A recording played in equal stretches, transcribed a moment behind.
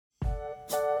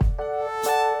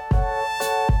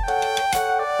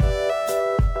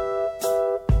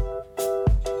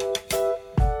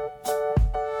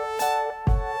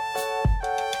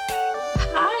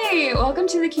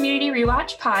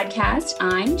Rewatch Podcast.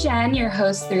 I'm Jen, your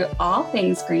host through all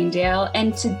things Greendale,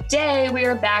 and today we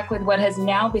are back with what has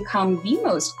now become the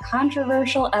most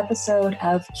controversial episode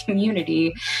of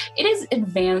Community. It is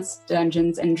Advanced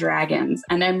Dungeons and Dragons,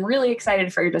 and I'm really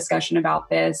excited for your discussion about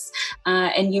this.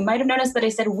 And you might have noticed that I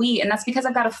said we, and that's because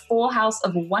I've got a full house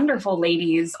of wonderful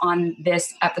ladies on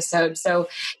this episode. So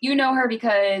you know her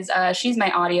because she's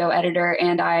my audio editor,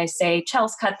 and I say,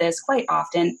 Chels, cut this quite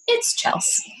often. It's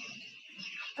Chels.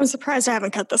 I'm surprised I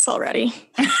haven't cut this already.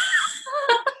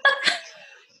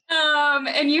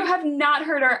 And you have not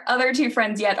heard our other two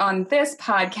friends yet on this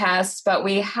podcast, but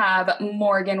we have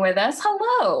Morgan with us.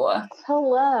 Hello.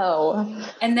 Hello.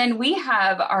 And then we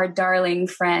have our darling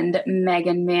friend,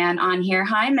 Megan Mann, on here.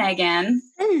 Hi, Megan.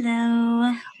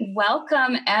 Hello.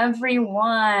 Welcome,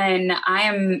 everyone.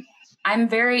 I'm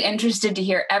very interested to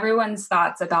hear everyone's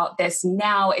thoughts about this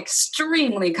now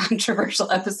extremely controversial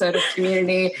episode of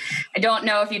Community. I don't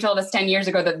know if you told us 10 years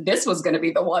ago that this was going to be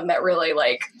the one that really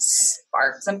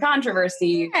sparked some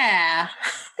controversy. Yeah.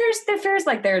 There feels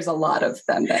like there's a lot of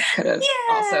them that could have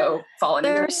also fallen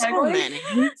into the category.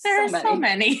 There are so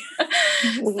many.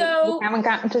 So we haven't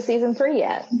gotten to season 3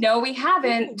 yet. No, we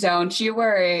haven't. Don't you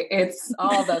worry. It's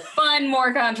all the fun,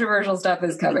 more controversial stuff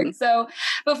is coming. So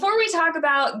before we talk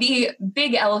about the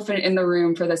big elephant in the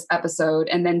room for this episode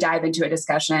and then dive into a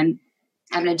discussion,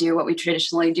 I'm going to do what we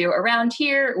traditionally do around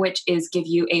here, which is give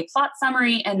you a plot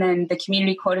summary and then the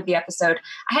community quote of the episode.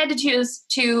 I had to choose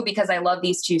two because I love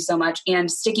these two so much, and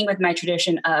sticking with my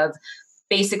tradition of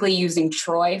basically using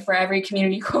Troy for every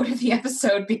community quote of the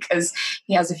episode because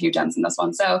he has a few gems in this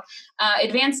one. So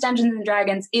Advanced Dungeons and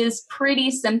Dragons is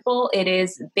pretty simple. It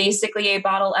is basically a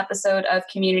bottle episode of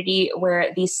Community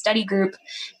where the study group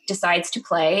decides to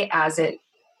play, as its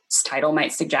title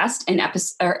might suggest, an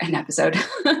episode,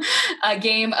 a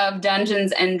game of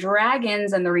Dungeons and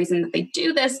Dragons. And the reason that they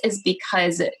do this is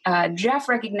because Jeff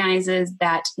recognizes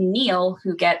that Neil,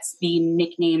 who gets the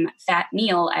nickname Fat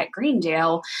Neil at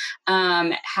Greendale,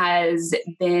 his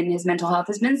mental health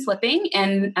has been slipping,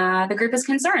 and the group is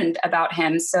concerned about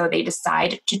him. So they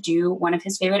decide to do one of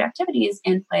his favorite activities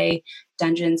and play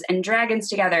Dungeons and Dragons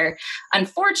together.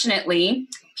 Unfortunately,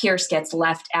 Pierce gets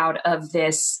left out of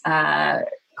this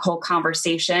whole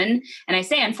conversation. And I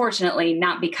say unfortunately,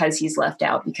 not because he's left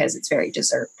out, because it's very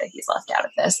deserved that he's left out of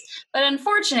this. But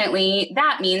unfortunately,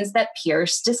 that means that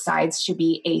Pierce decides to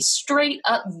be a straight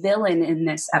up villain in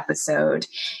this episode.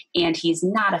 And he's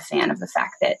not a fan of the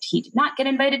fact that he did not get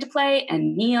invited to play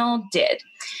and Neil did.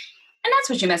 And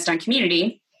that's what you missed on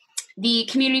Community. The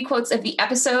community quotes of the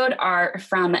episode are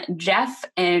from Jeff,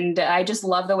 and I just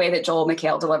love the way that Joel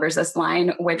McHale delivers this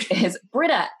line, which is,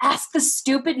 Britta, ask the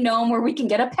stupid gnome where we can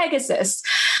get a Pegasus.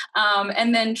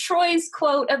 And then Troy's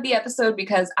quote of the episode,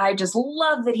 because I just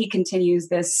love that he continues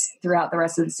this throughout the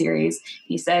rest of the series.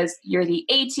 He says, you're the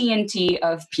AT&T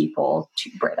of people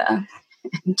to Britta.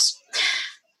 And it's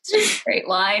just a great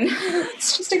line.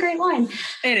 It's just a great line.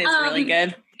 It is really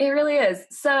good. It really is.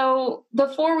 So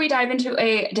before we dive into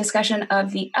a discussion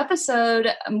of the episode,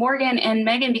 Morgan and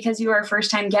Megan, because you are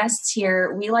first-time guests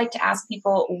here, we like to ask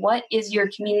people, what is your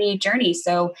community journey?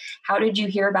 So how did you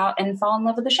hear about and fall in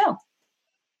love with the show?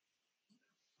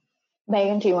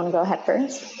 Megan, do you want to go ahead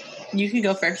first? You can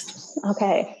go first.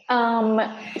 Okay.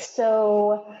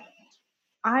 So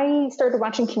I started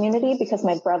watching Community because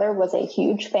my brother was a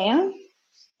huge fan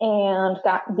and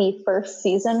got the first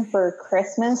season for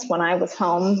Christmas when I was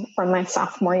home from my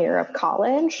sophomore year of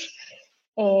college.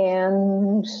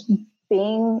 And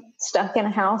being stuck in a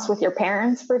house with your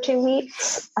parents for 2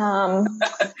 weeks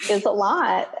is a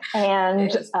lot.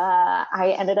 And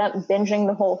I ended up binging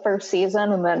the whole first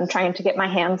season and then trying to get my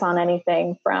hands on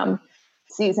anything from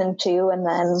season 2. And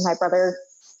then my brother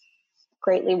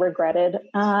greatly regretted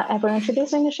ever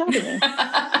introducing the show to me.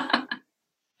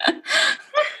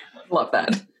 Love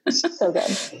that. So good.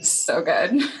 So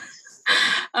good.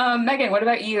 Megan, what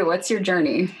about you? What's your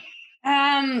journey?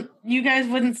 You guys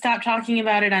wouldn't stop talking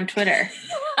about it on Twitter.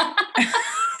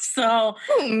 So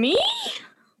me?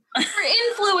 We're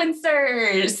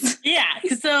influencers. Yeah.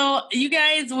 So you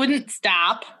guys wouldn't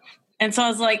stop. And so I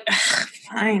was like,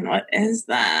 fine, what is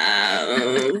that?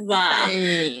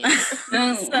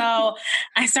 So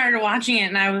I started watching it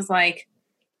and I was like,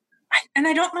 and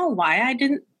I don't know why I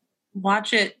didn't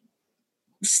watch it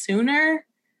sooner,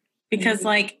 because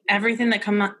everything that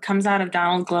comes out of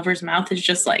Donald Glover's mouth is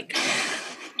just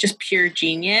pure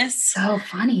genius. So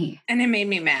funny. And it made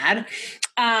me mad.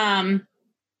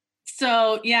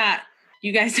 So yeah,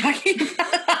 you guys talking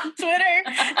about on Twitter.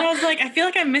 And I was like, I feel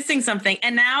like I'm missing something.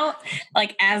 And now,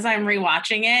 as I'm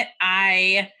rewatching it,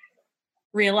 I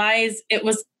realize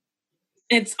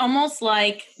it's almost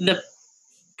like the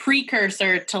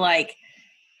precursor to like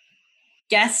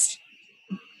guest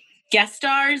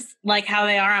stars, like how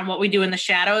they are on What We Do in the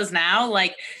Shadows now.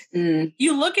 Like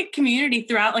you look at Community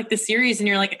throughout like the series and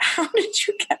you're like, how did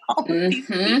you get all of these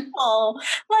people?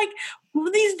 Like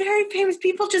these very famous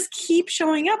people just keep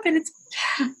showing up, and it's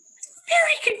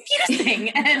very confusing.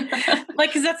 And like,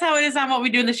 because that's how it is on What We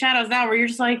Do in the Shadows now, where you're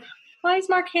just like, why is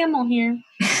Mark Hamill here?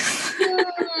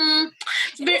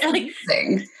 It's very, like,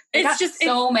 it's just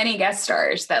so many guest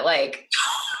stars that like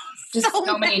just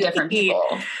so many different people.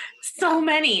 So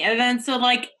many. And then so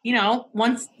like, you know,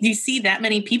 once you see that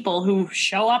many people who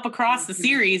show up across the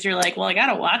series, you're like, well, I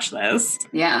gotta watch this.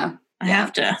 Yeah. I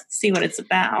have to see what it's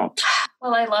about.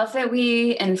 Well, I love that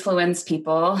we influence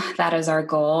people. That is our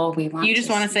goal. You just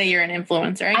want to say you're an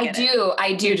influencer. I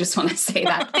do just want to say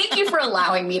that. Thank you for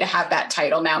allowing me to have that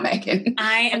title now, Megan.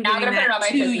 I am now going to put it on my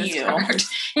business card.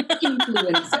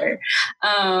 Influencer.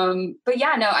 But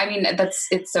yeah, no, I mean,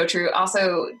 it's so true.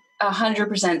 Also,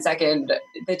 100% second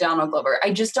the Donald Glover.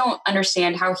 I just don't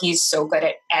understand how he's so good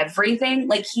at everything.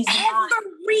 Like he's not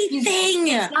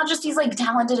just he's like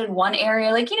talented in one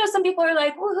area. Like, you know, some people are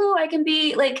like, woohoo, I can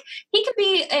be like, he could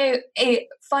be a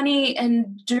funny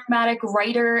and dramatic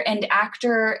writer and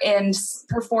actor and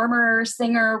performer,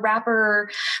 singer,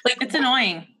 rapper. Like it's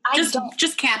annoying.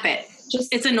 Just cap it.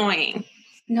 It's annoying.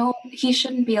 No, he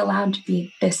shouldn't be allowed to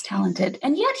be this talented,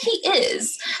 and yet he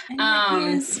is.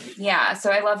 Yeah, so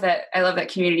I love that. I love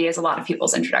that Community is a lot of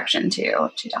people's introduction to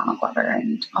Donald Glover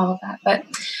and all of that. But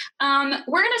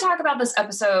we're going to talk about this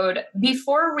episode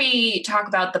before we talk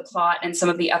about the plot and some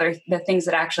of the things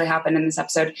that actually happened in this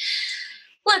episode.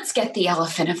 Let's get the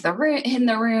elephant in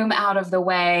the room out of the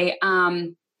way.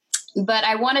 But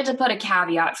I wanted to put a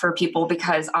caveat for people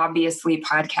because obviously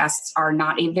podcasts are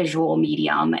not a visual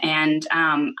medium, and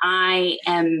I'm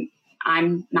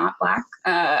not Black.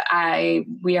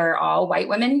 We are all white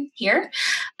women here.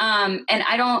 And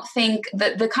I don't think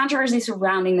that the controversy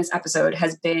surrounding this episode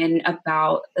has been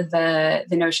about the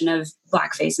notion of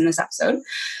blackface in this episode.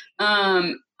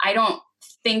 I don't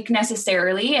think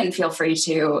necessarily, and feel free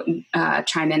to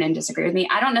chime in and disagree with me,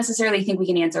 I don't necessarily think we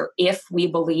can answer if we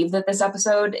believe that this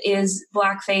episode is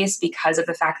blackface because of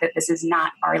the fact that this is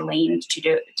not our lane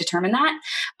to determine that.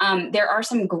 There are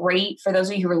some great, for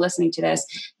those of you who are listening to this,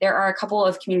 there are a couple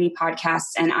of Community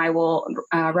podcasts, and I will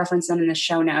reference them in the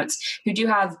show notes, who do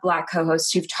have Black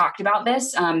co-hosts who've talked about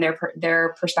this,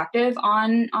 their perspective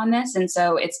on this. And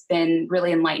so it's been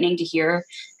really enlightening to hear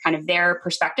kind of their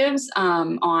perspectives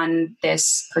on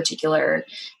this particular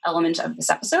element of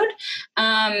this episode.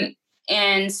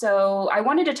 And so I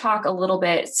wanted to talk a little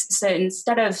bit, so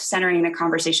instead of centering the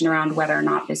conversation around whether or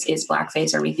not this is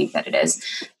blackface or we think that it is,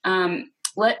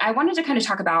 I wanted to kind of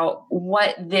talk about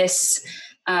what this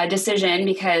decision,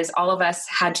 because all of us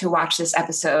had to watch this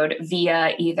episode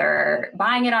via either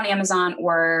buying it on Amazon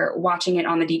or watching it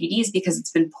on the DVDs because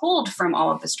it's been pulled from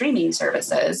all of the streaming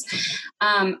services.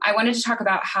 I wanted to talk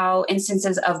about how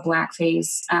instances of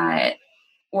blackface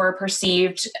or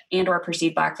perceived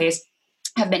blackface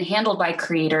have been handled by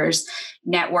creators,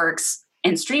 networks,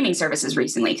 and streaming services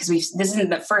recently, because this isn't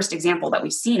the first example that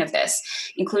we've seen of this,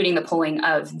 including the pulling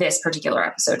of this particular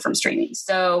episode from streaming.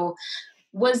 So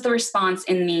was the response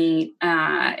in the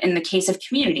case of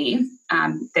Community,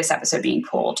 this episode being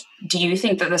pulled, do you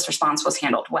think that this response was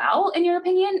handled well, in your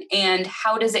opinion? And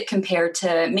how does it compare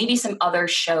to maybe some other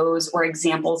shows or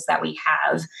examples that we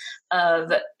have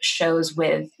of shows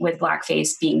with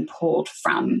blackface being pulled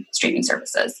from streaming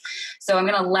services? So I'm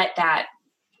going to let that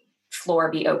floor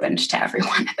be opened to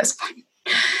everyone at this point.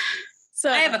 So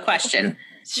I have a question.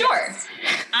 Sure.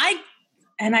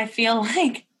 I feel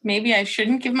like maybe I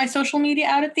shouldn't give my social media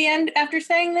out at the end after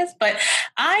saying this, but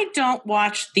I don't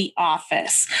watch The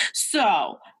Office.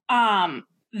 So,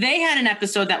 they had an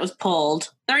episode that was pulled.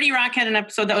 30 Rock had an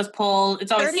episode that was pulled.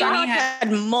 It's always 30 Rock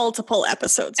had multiple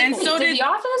episodes. And so did The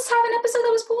Office have an episode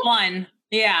that was pulled? One.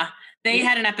 Yeah. They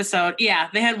had an episode. Yeah.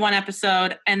 They had one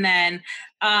episode. And then,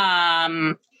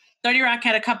 30 Rock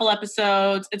had a couple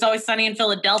episodes. It's Always Sunny in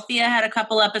Philadelphia had a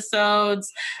couple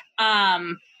episodes.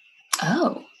 And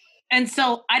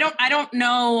so I don't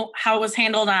know how it was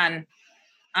handled on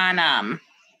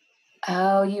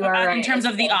you are right. In terms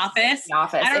of The Office. The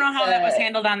Office. I don't know how that was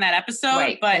handled on that episode.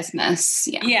 Right, but Christmas.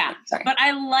 Yeah. Sorry. But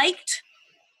I liked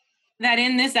that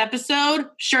in this episode,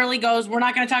 Shirley goes, we're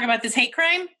not going to talk about this hate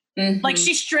crime. Mm-hmm. Like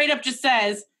she straight up just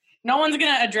says, no one's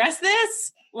going to address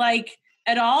this like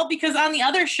at all, because on the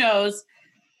other shows,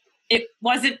 it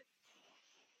wasn't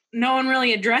no one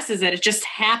really addresses it. It just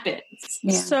happens.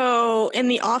 Yeah. So in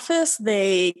The Office,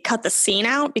 they cut the scene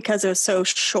out because it was so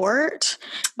short.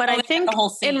 But I think the whole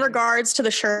scene. in regards to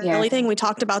the Shirley thing, we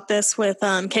talked about this with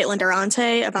Caitlin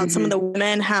Durante about some of the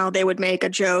women, how they would make a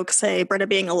joke, say Britta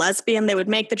being a lesbian, they would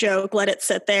make the joke, let it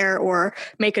sit there, or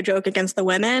make a joke against the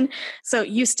women. So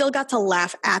you still got to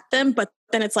laugh at them, but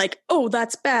then it's like, oh,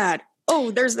 that's bad.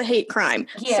 Oh, there's the hate crime.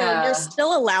 Yeah. So you're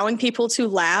still allowing people to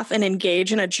laugh and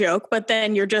engage in a joke, but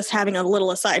then you're just having a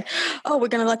little aside. Oh, we're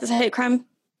going to let this hate crime.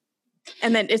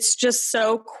 And then it's just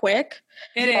so quick.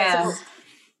 It is. So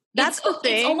that's the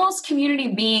thing. It's almost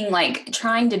Community being like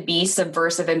trying to be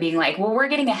subversive and being like, well, we're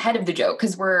getting ahead of the joke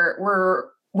because we're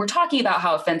talking about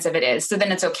how offensive it is. So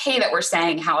then it's okay that we're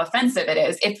saying how offensive it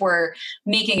is if we're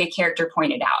making a character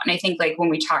point it out. And I think like when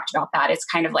we talked about that, it's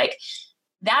kind of like,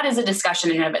 that is a discussion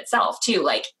in and of itself too.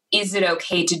 Like, is it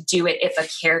okay to do it if a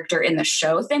character in the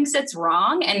show thinks it's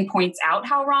wrong and points out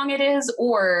how wrong it is?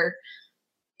 Or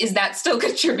is that still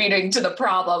contributing to the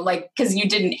problem? Like, because you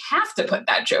didn't have to put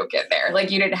that joke in there.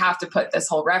 Like, you didn't have to put this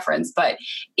whole reference, but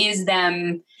is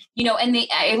them, you know, and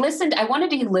I wanted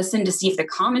to listen to see if the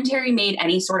commentary made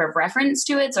any sort of reference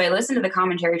to it. So I listened to the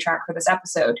commentary track for this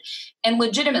episode, and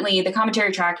legitimately the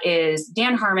commentary track is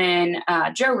Dan Harmon,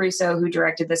 Joe Russo, who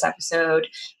directed this episode,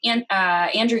 and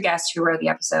Andrew Guest, who wrote the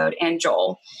episode, and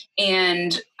Joel.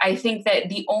 And I think that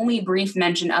the only brief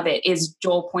mention of it is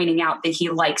Joel pointing out that he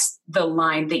likes the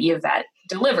line that Yvette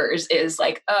delivers is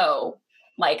like, oh,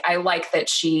 like, I like that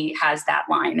she has that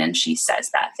line and she says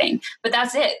that thing, but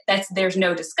that's it. There's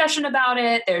no discussion about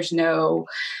it. There's no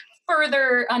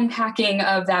further unpacking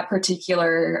of that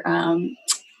particular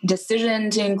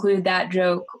decision to include that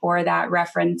joke or that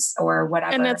reference or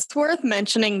whatever. And it's worth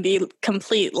mentioning the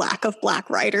complete lack of Black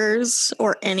writers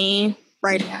or any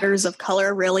writers of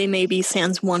color, really, maybe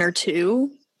sans one or two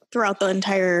throughout the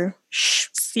entire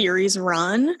series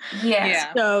run.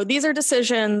 Yeah. So these are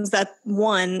decisions that,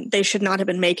 one, they should not have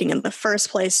been making in the first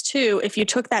place. Two, if you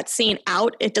took that scene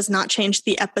out, it does not change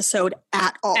the episode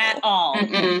at all. At all.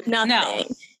 Mm-mm. Nothing. No.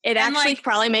 It actually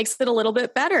probably makes it a little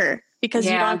bit better because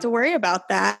you don't have to worry about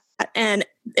that. And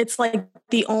it's like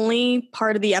the only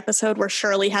part of the episode where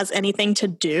Shirley has anything to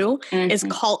do is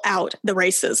call out the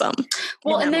racism.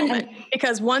 Well, and then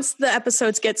because once the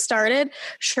episodes get started,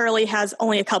 Shirley has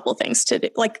only a couple things to do,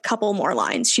 like a couple more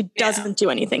lines. She doesn't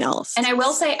do anything else. And I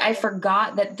will say, I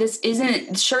forgot that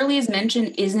Shirley's mention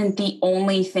isn't the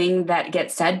only thing that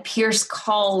gets said. Pierce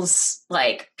calls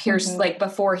like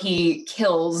before he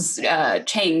kills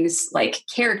Chang's like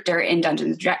character in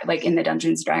in the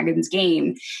Dungeons Dragons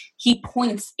game, he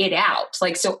points it out.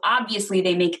 Like, so obviously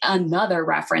they make another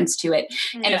reference to it.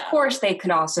 Yeah. And of course they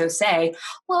could also say,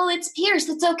 well, it's Pierce.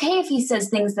 It's okay if he says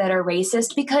things that are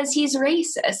racist because he's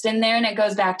racist. And then it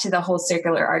goes back to the whole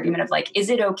circular argument of like, is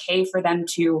it okay for them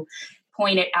to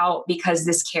point it out because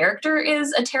this character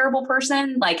is a terrible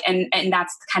person? Like, and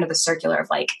that's kind of the circular of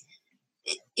like,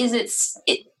 is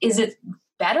it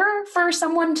better for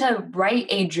someone to write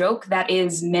a joke that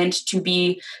is meant to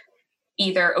be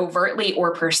either overtly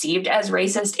or perceived as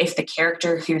racist if the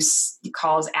character who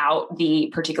calls out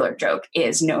the particular joke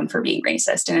is known for being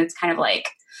racist? And it's kind of like,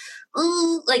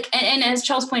 ooh, like, and as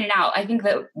Charles pointed out, I think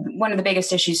that one of the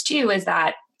biggest issues too is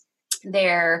that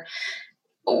there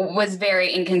was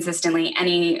very inconsistently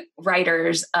any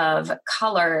writers of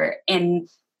color and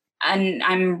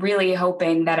I'm really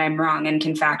hoping that I'm wrong and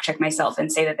can fact check myself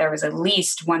and say that there was at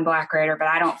least one Black writer, but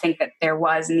I don't think that there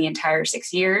was in the entire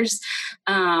 6 years.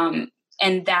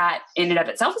 And that in and of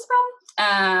itself is a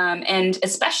problem. And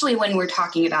especially when we're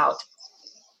talking about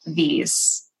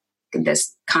this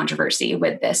controversy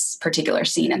with this particular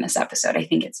scene in this episode, I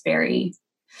think it's very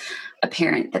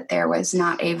apparent that there was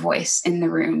not a voice in the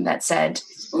room that said,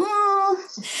 "Ooh,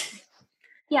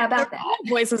 yeah, about that."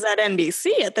 Voices at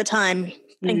NBC at the time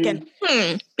thinking,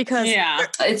 because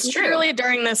it's true. Really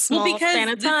during this small span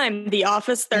of time, The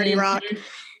Office, 30 Rock,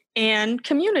 and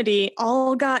Community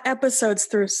all got episodes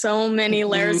through so many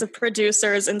layers of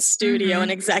producers and studio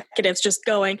and executives just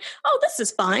going, oh, this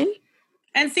is fine.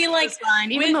 And see, like,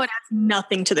 fine, even though it adds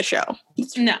nothing to the show.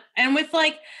 No. And with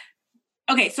like,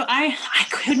 okay, so I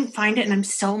couldn't find it and I'm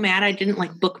so mad I didn't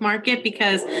like bookmark it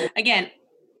because, again,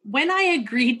 when I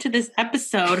agreed to this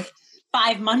episode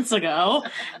 5 months ago,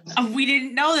 we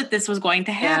didn't know that this was going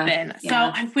to happen. So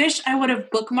I wish I would have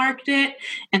bookmarked it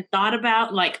and thought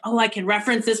about like, oh, I can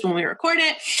reference this when we record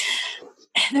it.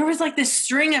 There was like this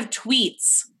string of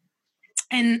tweets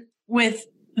and with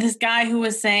this guy who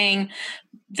was saying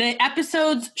the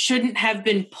episodes shouldn't have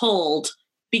been pulled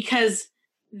because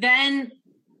if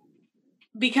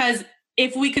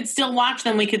we could still watch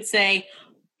them, we could say,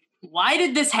 why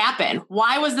did this happen?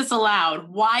 Why was this allowed?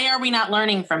 Why are we not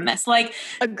learning from this? Like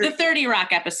the 30 Rock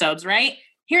episodes, right?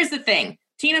 Here's the thing.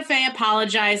 Tina Fey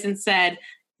apologized and said,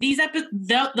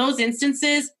 those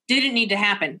instances didn't need to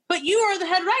happen, but you are the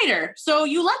head writer, so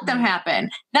you let them happen.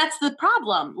 That's the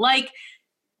problem. Like,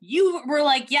 you were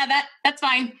like, yeah, that's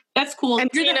fine. That's cool.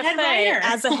 And You're Tina the head Fey, writer.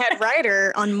 as a head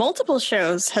writer on multiple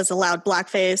shows, has allowed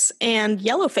blackface and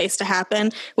yellowface to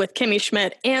happen with Kimmy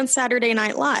Schmidt and Saturday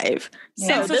Night Live.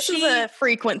 So this is a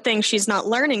frequent thing she's not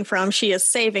learning from. She is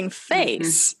saving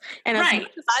face. And as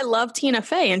much as I love Tina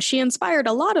Fey, and she inspired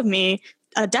a lot of me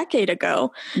a decade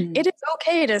ago, it is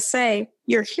okay to say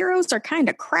your heroes are kind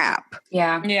of crap.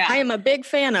 Yeah. I am a big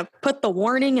fan of put the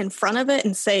warning in front of it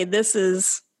and say this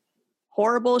is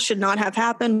horrible, should not have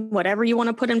happened, whatever you want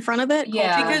to put in front of it.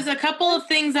 Yeah. Because a couple of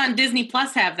things on Disney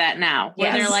Plus have that now,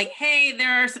 where they're like, hey,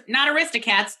 there's not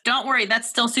Aristocats. Don't worry, that's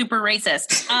still super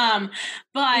racist.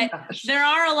 But there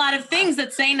are a lot of things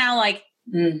that say now, like,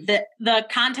 the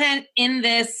content in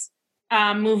this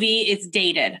movie is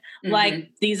dated. Like,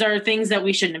 these are things that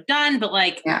we shouldn't have done, but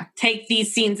like, take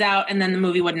these scenes out and then the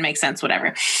movie wouldn't make sense,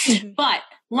 whatever. But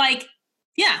like,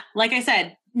 like I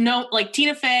said, no, like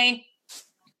Tina Fey,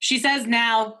 she says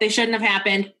now they shouldn't have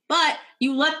happened, but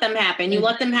you let them happen. You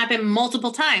let them happen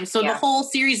multiple times. So the whole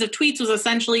series of tweets was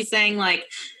essentially saying, like,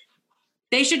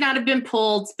 they should not have been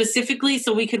pulled specifically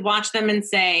so we could watch them and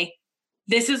say,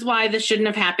 this is why this shouldn't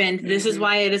have happened. This is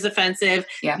why it is offensive.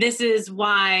 This is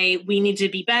why we need to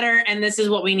be better. And this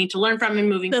is what we need to learn from and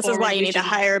moving forward. This is why you need to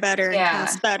hire better and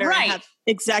cast better and have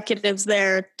executives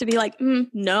there to be like,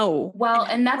 no. Well,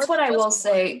 and that's what I will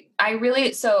say. I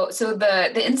really, so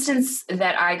the instance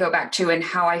that I go back to and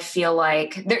how I feel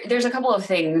like there's a couple of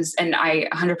things, and I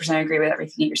 100% agree with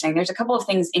everything you're saying. There's a couple of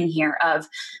things in here of,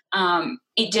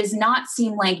 it does not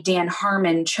seem like Dan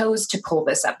Harmon chose to pull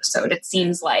this episode. It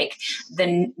seems like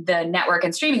the network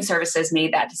and streaming services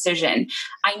made that decision.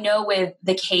 I know with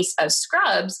the case of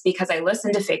Scrubs, because I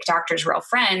listened to Fake Doctors, Real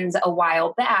Friends a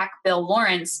while back, Bill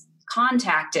Lawrence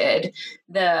contacted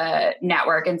the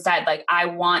network and said, like, I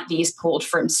want these pulled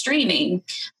from streaming.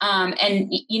 And,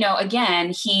 you know,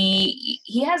 again, he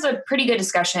has a pretty good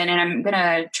discussion, and I'm going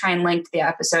to try and link the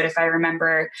episode if I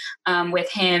remember, with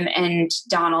him and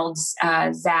Donald's,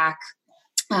 Zach,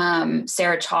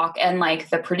 Sarah Chalk, and like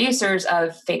the producers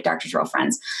of Fake Doctors, Real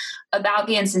Friends, about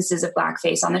the instances of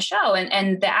blackface on the show.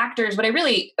 And the actors, what I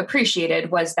really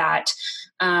appreciated was that,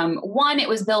 one, it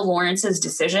was Bill Lawrence's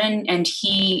decision, and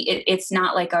it's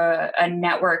not like a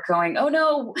network going, oh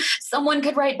no, someone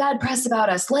could write bad press about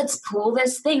us, let's pull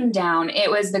this thing down.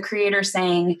 It was the creator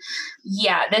saying,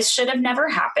 yeah, this should have never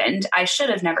happened. I should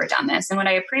have never done this. And what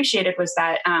I appreciated was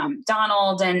that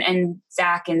Donald and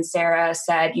Zach and Sarah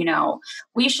said, you know,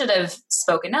 we should have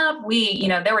spoken up.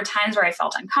 There were times where I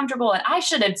felt uncomfortable, and I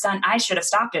should have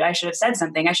stopped it. I should have said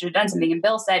something. I should have done something. And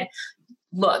Bill said,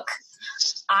 look,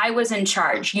 I was in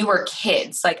charge. You were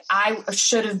kids. Like, I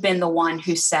should have been the one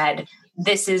who said,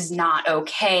 this is not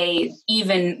okay.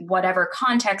 Even whatever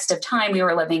context of time we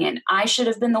were living in, I should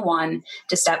have been the one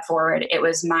to step forward. It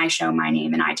was my show, my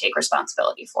name, and I take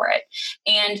responsibility for it.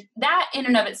 And that in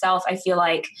and of itself, I feel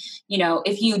like, you know,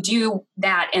 if you do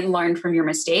that and learn from your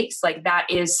mistakes, like, that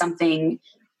is something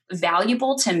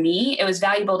valuable to me. It was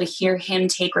valuable to hear him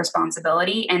take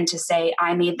responsibility and to say,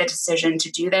 I made the decision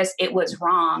to do this. It was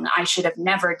wrong. I should have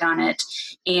never done it.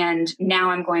 And now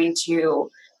I'm going to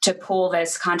pull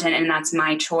this content, and that's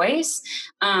my choice.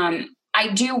 I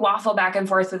do waffle back and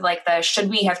forth with like should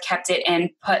we have kept it and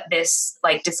put this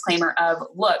like disclaimer of,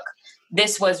 look,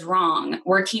 this was wrong.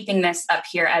 We're keeping this up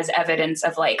here as evidence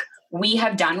of like, we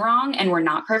have done wrong and we're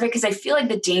not perfect. Because I feel like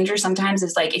the danger sometimes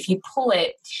is like, if you pull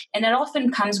it, and it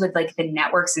often comes with like the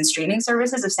networks and streaming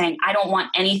services of saying, I don't want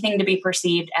anything to be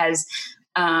perceived as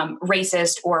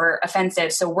racist or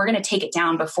offensive, so we're going to take it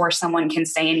down before someone can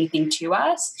say anything to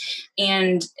us.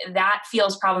 And that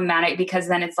feels problematic, because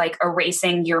then it's like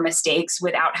erasing your mistakes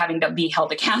without having to be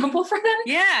held accountable for them.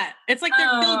 Yeah, it's like they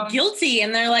feel guilty,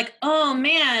 and they're like, oh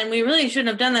man, we really shouldn't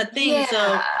have done that thing,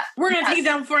 so we're going to take it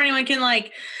down before anyone can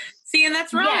like see. And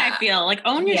that's wrong. I feel like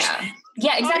own your shit.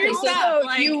 Yeah, exactly. So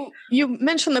like, you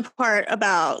mentioned the part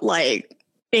about like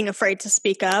being afraid to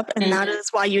speak up. And that is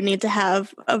why you need to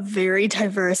have a very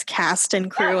diverse cast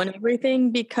and crew and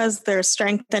everything, because there's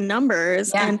strength in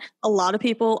numbers. And a lot of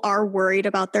people are worried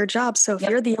about their jobs. So if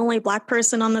you're the only Black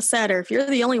person on the set, or if you're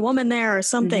the only woman there or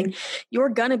something, you're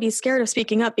going to be scared of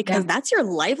speaking up, because that's your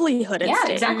livelihood at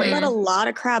stake. Exactly. You let a lot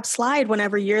of crap slide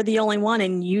whenever you're the only one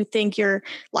and you think your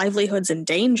livelihood's in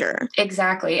danger.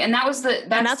 Exactly. And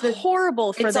that's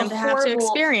horrible for them to have to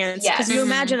experience. Because you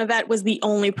imagine if that was the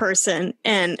only person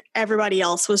and and everybody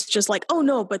else was just like, oh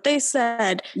no, but they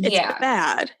said it's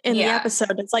bad in the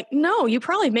episode. It's like, no, you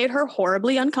probably made her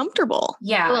horribly uncomfortable.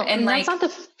 Yeah. Well, and that's not the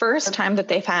first time that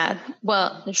they've had,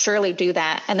 Shirley do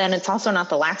that. And then it's also not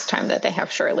the last time that they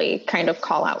have Shirley kind of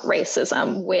call out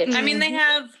racism, which... I mean, they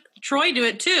have Troy do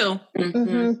it too.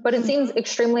 But it seems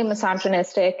extremely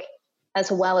misogynistic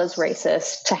as well as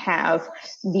racist to have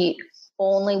the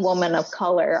only woman of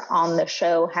color on the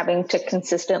show having to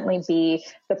consistently be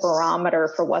the barometer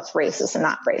for what's racist and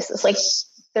not racist. Like,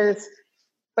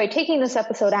 by taking this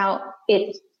episode out,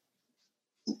 it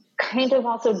kind of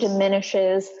also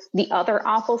diminishes the other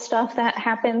awful stuff that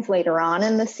happens later on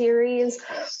in the series,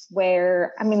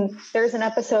 where, I mean, there's an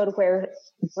episode where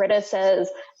Britta says,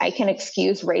 I can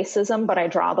excuse racism, but I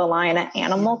draw the line at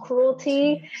animal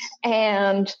cruelty.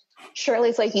 And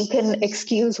Shirley's like, you can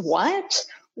excuse what?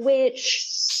 Which,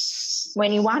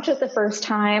 when you watch it the first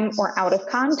time or out of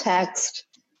context,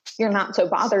 you're not so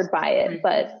bothered by it.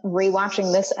 But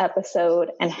rewatching this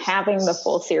episode and having the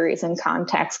full series in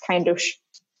context kind of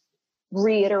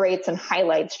reiterates and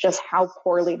highlights just how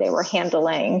poorly they were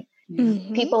handling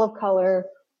people of color,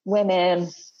 women,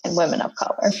 and women of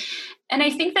color. And I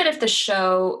think that if the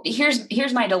show,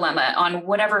 here's my dilemma on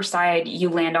whatever side you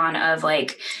land on of,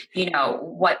 like, you know,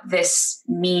 what this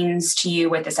means to you,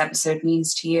 what this episode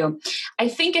means to you. I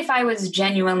think if I was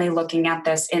genuinely looking at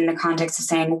this in the context of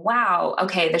saying, wow,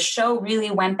 okay, the show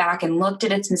really went back and looked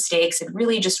at its mistakes. It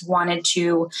really just wanted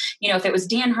to, you know, if it was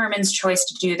Dan Harmon's choice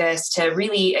to do this, to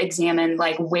really examine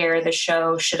like where the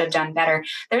show should have done better.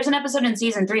 There's an episode in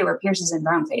season 3 where Pierce is in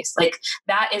brownface. Like,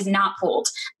 that is not pulled.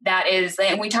 That is,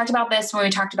 and we talked about this when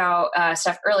we talked about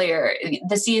stuff earlier,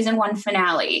 the season 1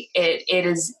 finale, it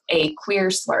is a queer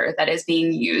slur that is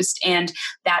being used, and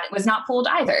that was not pulled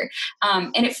either.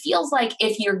 And it feels like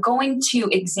if you're going to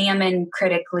examine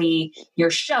critically your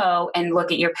show and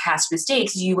look at your past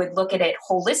mistakes, you would look at it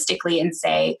holistically and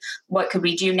say, what could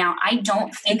we do? Now, I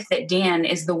don't think that Dan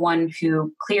is the one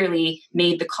who clearly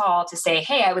made the call to say,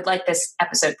 hey, I would like this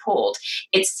episode pulled.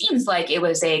 It seems like it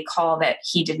was a call that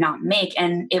he did not make,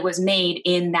 and it was made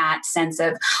in that sense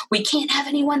of, we can't have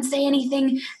anyone say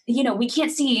anything, you know, we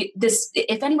can't see this.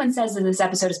 If anyone says that this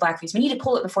episode is blackface, we need to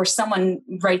pull it before someone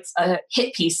writes a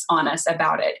hit piece on us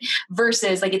about it,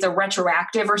 versus like it's a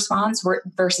retroactive response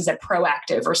versus a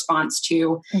proactive response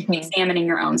to examining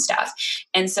your own stuff.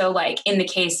 And so like in the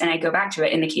case, and I go back to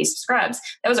it, in the case of Scrubs,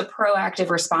 that was a proactive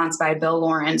response by Bill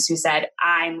Lawrence, who said,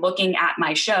 I'm looking at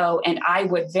my show and I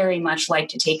would very much like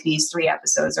to take these 3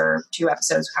 episodes or 2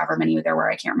 episodes, however many there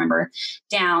were, I can't remember,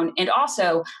 down. And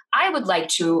also, I would like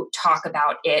to talk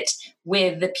about it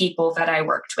with the people that I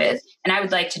worked with, and I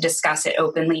would like to discuss it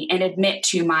openly and admit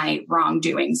to my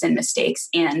wrongdoings and mistakes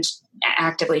and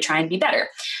actively try and be better.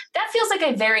 That feels like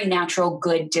a very natural,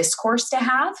 good discourse to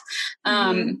have.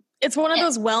 It's one of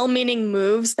those well-meaning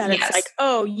moves that it's like,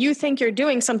 oh, you think you're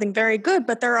doing something very good,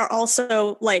 but there are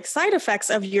also like side effects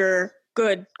of your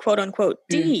good quote unquote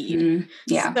deed.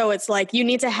 Yeah. So it's like you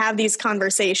need to have these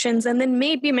conversations and then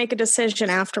maybe make a decision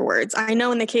afterwards. I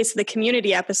know in the case of the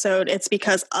Community episode, it's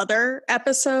because other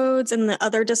episodes and the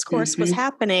other discourse was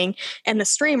happening and the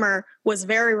streamer was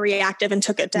very reactive and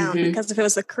took it down, because if it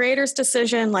was the creator's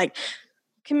decision, like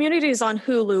Community is on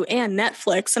Hulu and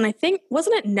Netflix. And I think,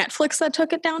 wasn't it Netflix that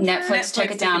took it down? Netflix took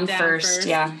it down first.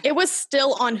 Yeah. It was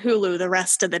still on Hulu the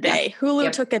rest of the day.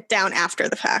 Hulu took it down after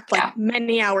the fact, like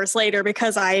many hours later,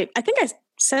 because I think I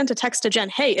sent a text to Jen,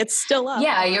 hey, it's still up.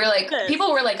 Yeah, you were like,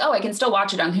 people were like, oh, I can still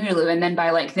watch it on Hulu. And then by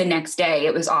like the next day,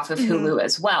 it was off of Hulu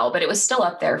as well, but it was still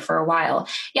up there for a while.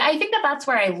 Yeah, I think that that's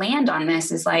where I land on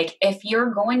this is like, if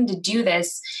you're going to do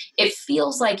this, it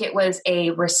feels like it was a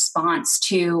response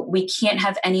to, we can't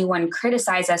have anyone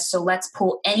criticize us, so let's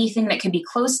pull anything that could be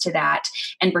close to that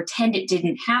and pretend it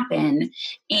didn't happen.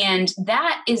 And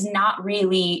that is not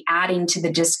really adding to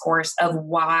the discourse of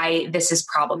why this is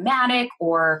problematic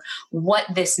or what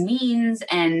this means.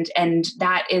 And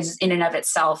that is in and of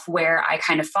itself where I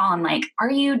kind of fall in like, are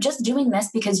you just doing this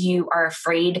because you are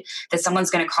afraid that someone's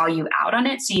going to call you out on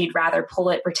it? So you'd rather pull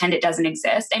it, pretend it doesn't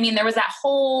exist. I mean, there was that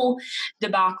whole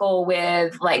debacle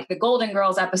with like the Golden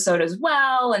Girls episode as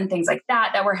well and things like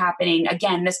that were happening.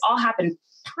 Again, this all happened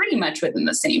pretty much within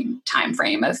the same time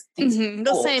frame of things.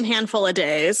 The same handful of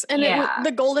days. And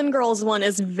the Golden Girls one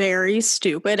is very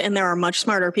stupid, and there are much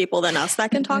smarter people than us that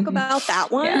can talk about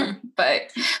that one. Yeah,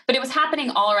 but it was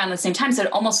happening all around the same time. So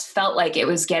it almost felt like it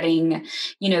was getting,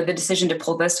 you know, the decision to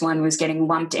pull this one was getting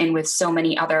lumped in with so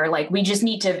many other, like, we just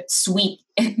need to sweep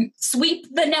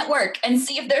the network and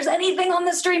see if there's anything on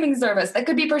the streaming service that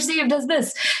could be perceived as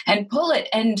this and pull it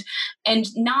and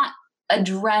not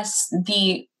address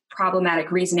the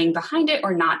problematic reasoning behind it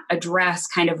or not address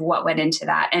kind of what went into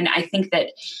that. And I think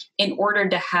that in order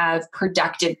to have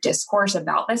productive discourse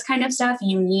about this kind of stuff,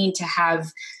 you need to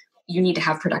have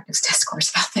productive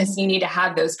discourse about this. You need to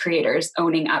have those creators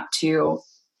owning up to,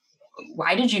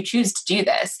 why did you choose to do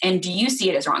this? And do you see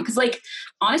it as wrong? Because like,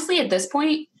 honestly, at this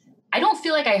point, I don't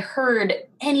feel like I heard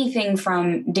anything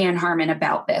from Dan Harmon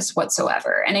about this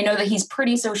whatsoever. And I know that he's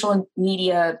pretty social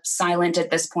media silent at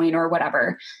this point or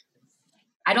whatever.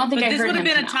 I don't think I heard him. This would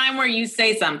have been a time where you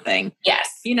say something.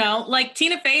 Yes. You know, like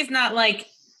Tina Fey's not like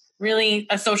really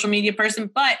a social media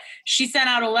person, but she sent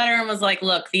out a letter and was like,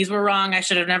 look, these were wrong. I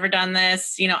should have never done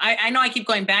this. You know, I know I keep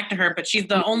going back to her, but she's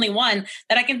the only one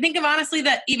that I can think of, honestly,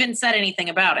 that even said anything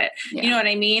about it. Yeah. You know what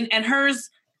I mean? And hers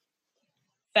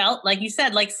felt, like you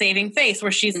said, like saving face, where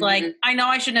she's like, I know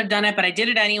I shouldn't have done it, but I did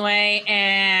it anyway,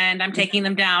 and I'm taking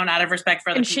them down out of respect for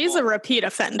other people. And she's a repeat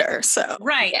offender, so.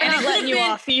 Right. And not letting you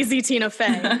off easy, Tina Fey.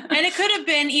 And it could have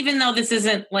been, even though this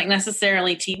isn't like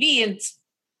necessarily TV,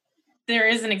 there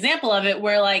is an example of it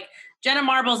where like Jenna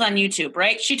Marbles on YouTube,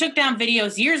 right? She took down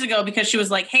videos years ago because she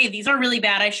was like, hey, these are really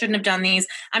bad. I shouldn't have done these.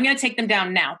 I'm going to take them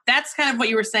down now. That's kind of what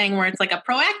you were saying, where it's like a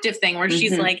proactive thing where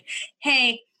she's like,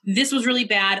 hey, this was really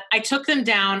bad. I took them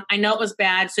down. I know it was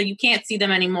bad, so you can't see them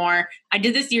anymore. I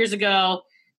did this years ago.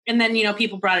 And then, you know,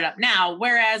 people brought it up now.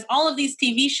 Whereas all of these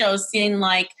TV shows seem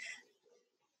like,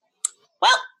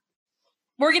 well,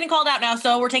 we're getting called out now,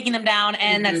 so we're taking them down.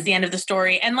 And that's the end of the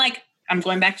story. And like, I'm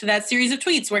going back to that series of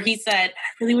tweets where he said, I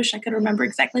really wish I could remember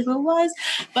exactly who it was,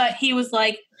 but he was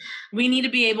like, we need to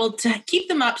be able to keep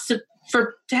them up to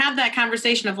have that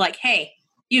conversation of like, hey,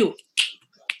 you,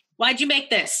 why'd you make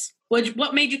this?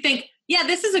 What made you think, yeah,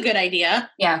 this is a good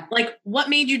idea? Yeah. Like, what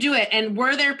made you do it? And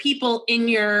were there people in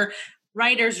your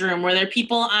writer's room? Were there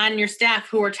people on your staff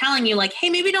who were telling you like, hey,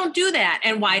 maybe don't do that?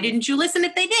 And why didn't you listen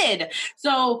if they did?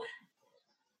 So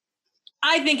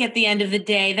I think at the end of the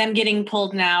day, them getting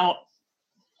pulled now,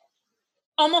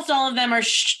 almost all of them are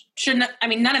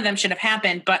none of them should have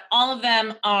happened, but all of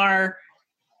them are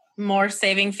more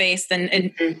saving face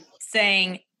than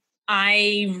saying,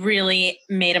 I really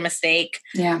made a mistake.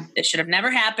 Yeah. It should have never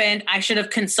happened. I should have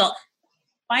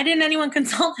Why didn't anyone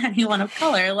consult anyone of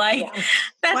color? Like,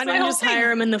 that's why didn't you just hire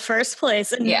them in the first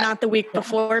place and not the week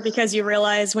before? Because you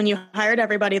realize when you hired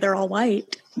everybody, they're all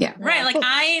white. Yeah. Right. Like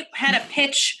I had a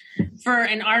pitch for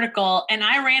an article and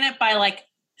I ran it by like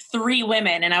 3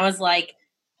 women. And I was like,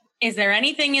 is there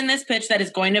anything in this pitch that is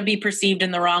going to be perceived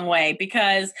in the wrong way?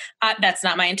 Because that's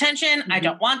not my intention. I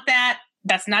don't want that.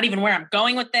 That's not even where I'm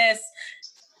going with this.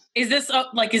 Is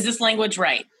this language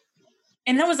right?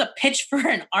 And that was a pitch for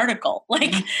an article.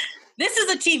 Like, this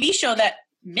is a TV show that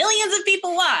millions of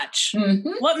people watch.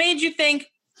 What made you think,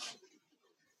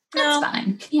 no, that's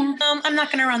fine. Yeah. I'm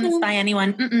not going to run this by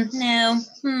anyone. No.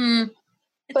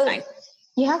 It's fine.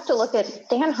 You have to look at,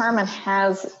 Dan Harmon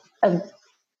has,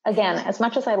 again, as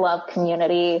much as I love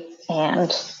Community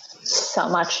and so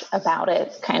much about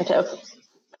it kind of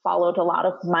followed a lot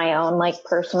of my own like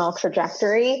personal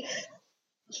trajectory,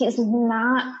 he's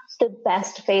not the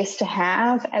best face to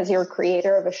have as your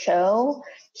creator of a show.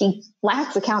 He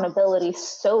lacks accountability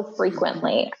so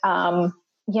frequently.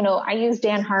 You know, I use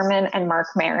Dan Harmon and Mark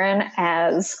Maron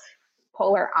as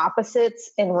polar opposites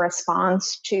in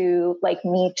response to like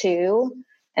Me Too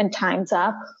and Time's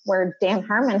Up, where Dan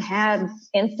Harmon had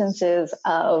instances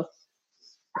of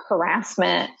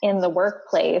harassment in the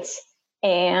workplace,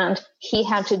 and he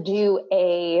had to do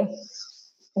a,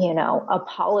 you know,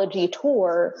 apology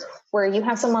tour where you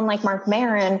have someone like Mark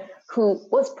Maron who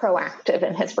was proactive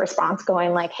in his response,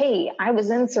 going like, hey, I was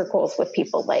in circles with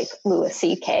people like Louis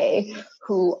C.K.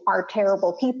 who are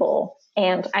terrible people.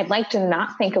 And I'd like to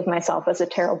not think of myself as a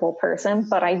terrible person,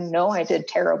 but I know I did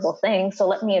terrible things. So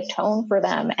let me atone for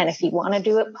them. And if you want to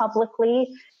do it publicly,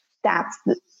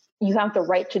 you have the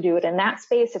right to do it in that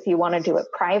space. If you want to do it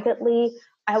privately,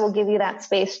 I will give you that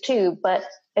space too. But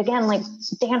again, like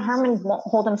Dan Harmon won't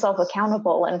hold himself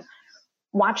accountable. And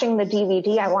watching the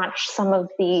DVD, I watched some of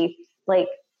the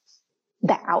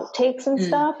outtakes and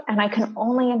stuff. And I can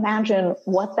only imagine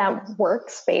what that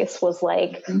workspace was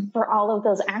like for all of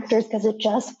those actors, because it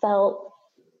just felt,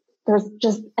 there's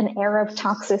just an air of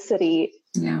toxicity.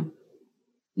 Yeah.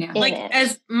 Yeah. Like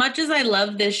as much as I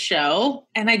love this show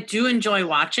and I do enjoy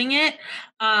watching it,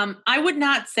 I would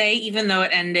not say, even though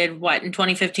it ended in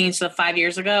 2015, so 5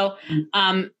 years ago,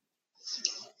 a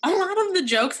lot of the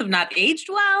jokes have not aged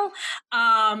well.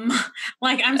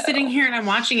 Like I'm sitting here and I'm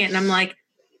watching it and I'm like,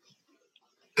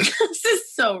 this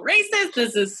is so racist.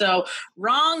 This is so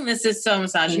wrong. This is so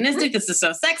misogynistic. This is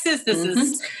so sexist. This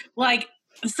is like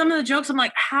some of the jokes. I'm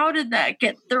like, how did that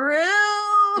get through?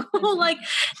 Like,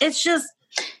 it's just,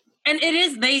 And it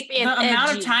is, the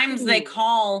amount of times they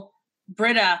call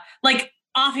Britta, like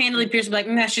offhandedly, Pierce will be like,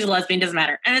 nah, she's a lesbian, doesn't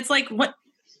matter. And it's like, what?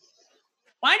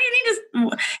 Why do you need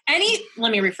to,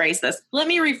 let me rephrase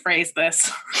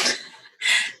this.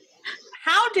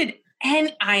 How did,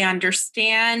 and I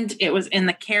understand it was in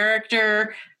the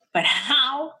character, but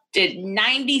how did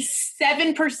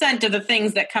 97% of the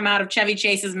things that come out of Chevy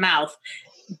Chase's mouth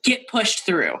get pushed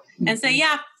through and say,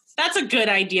 yeah, that's a good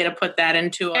idea to put that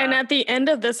into And at the end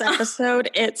of this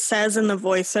episode, it says in the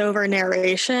voiceover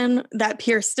narration that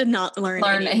Pierce did not learn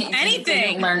anything.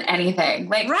 Didn't learn anything.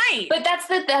 Like, right. But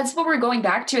that's what we're going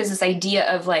back to, is this idea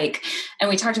of like, and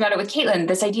we talked about it with Caitlin,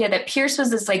 this idea that Pierce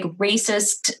was this like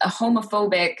racist,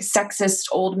 homophobic, sexist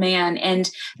old man,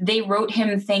 and they wrote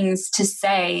him things to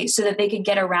say so that they could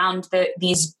get around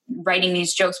writing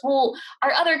these jokes. Well,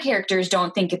 our other characters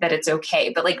don't think that it's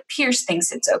okay, but like Pierce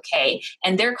thinks it's okay,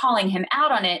 and they're calling him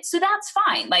out on it. So that's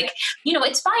fine. Like,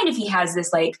 it's fine if he has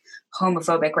this like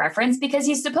homophobic reference because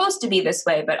he's supposed to be this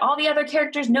way, but all the other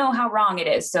characters know how wrong it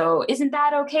is. So isn't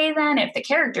that okay then if the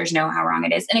characters know how wrong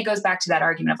it is? And it goes back to that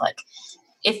argument of like,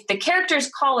 if the characters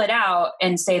call it out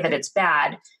and say that it's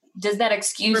bad, does that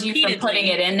excuse you from putting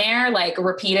it in there like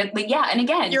repeatedly? Yeah. And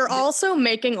again, you're also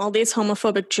making all these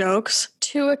homophobic jokes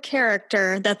to a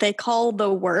character that they call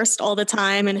the worst all the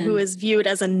time and who is viewed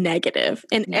as a negative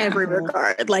in every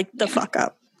regard. Like the fuck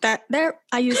up. That there,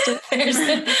 I used it.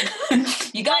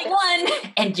 You got one.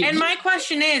 And my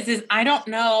question is I don't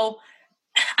know.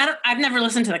 I've never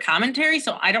listened to the commentary,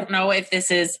 so I don't know if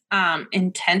this is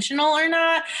intentional or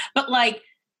not, but like,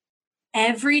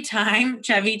 every time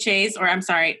Chevy Chase, or I'm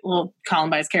sorry, we'll call him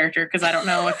by his character because I don't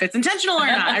know if it's intentional or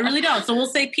not. I really don't. So we'll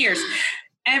say Pierce.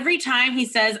 Every time he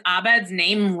says Abed's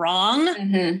name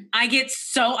wrong, I get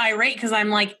so irate because I'm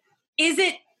like, is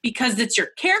it because it's your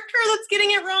character that's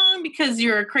getting it wrong because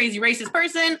you're a crazy racist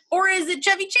person? Or is it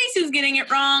Chevy Chase who's getting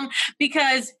it wrong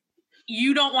because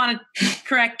you don't want to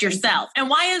correct yourself? And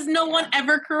why is no one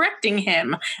ever correcting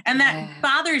him? And that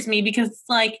bothers me because it's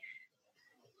like,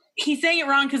 he's saying it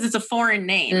wrong because it's a foreign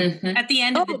name at the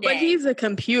end of the day. But he's a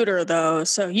computer, though,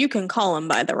 so you can call him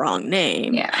by the wrong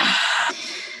name. Yeah.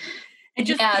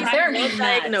 They're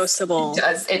diagnosable.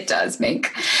 It does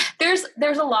make... There's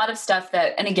a lot of stuff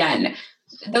that... And again,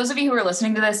 those of you who are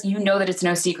listening to this, you know that it's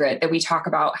no secret that we talk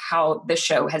about how the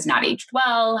show has not aged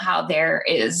well, how there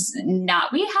is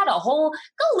not... We had a whole...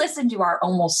 Go listen to our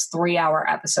almost 3-hour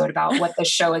episode about what the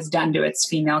show has done to its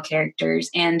female characters.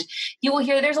 And you will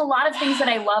hear there's a lot of things that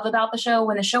I love about the show.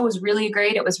 When the show was really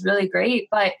great, it was really great.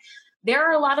 But there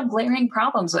are a lot of glaring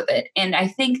problems with it. And I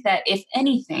think that if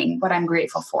anything, what I'm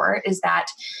grateful for is that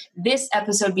this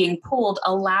episode being pulled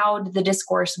allowed the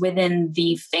discourse within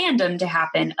the fandom to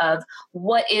happen of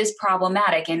what is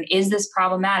problematic and is this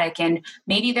problematic? And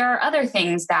maybe there are other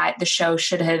things that the show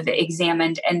should have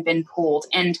examined and been pulled.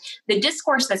 And the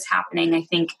discourse that's happening, I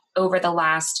think, over the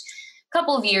last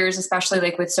couple of years, especially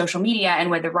like with social media and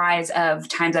with the rise of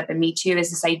Time's Up and Me Too, is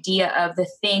this idea of the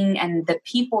thing and the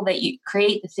people that you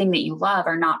create the thing that you love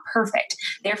are not perfect.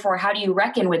 Therefore, how do you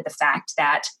reckon with the fact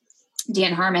that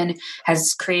Dan Harmon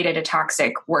has created a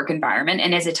toxic work environment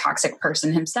and is a toxic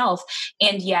person himself.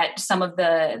 And yet some of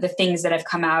the things that have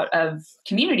come out of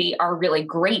Community are really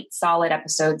great, solid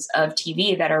episodes of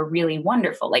TV that are really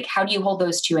wonderful. Like, how do you hold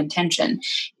those two in tension?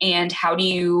 And how do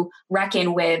you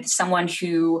reckon with someone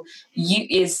who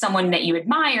is someone that you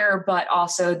admire, but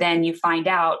also then you find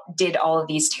out did all of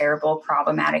these terrible,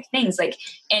 problematic things? Like,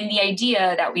 and the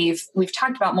idea that we've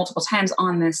talked about multiple times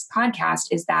on this podcast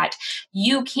is that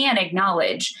you can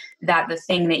acknowledge that the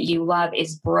thing that you love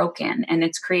is broken and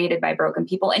it's created by broken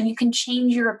people. And you can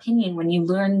change your opinion when you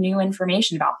learn new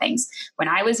information about things. When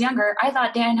I was younger, I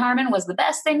thought Dan Harmon was the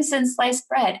best thing since sliced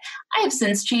bread. I have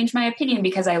since changed my opinion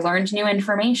because I learned new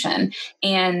information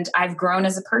and I've grown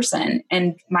as a person.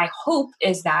 And my hope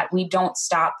is that we don't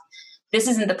stop. This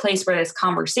isn't the place where this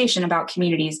conversation about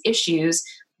Community's issues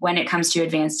when it comes to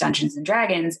Advanced Dungeons and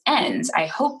Dragons ends. I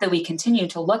hope that we continue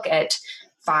to look at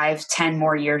 5-10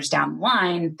 more years down the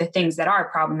line, the things that are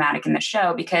problematic in the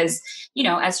show, because, you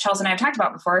know, as Chelsea and I have talked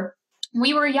about before,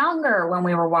 we were younger when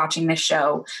we were watching this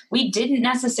show. We didn't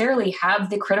necessarily have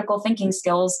the critical thinking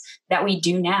skills that we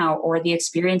do now or the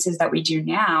experiences that we do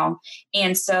now.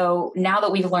 And so now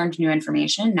that we've learned new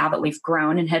information, now that we've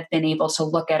grown and have been able to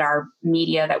look at our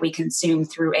media that we consume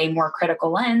through a more critical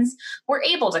lens, we're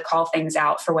able to call things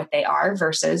out for what they are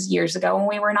versus years ago when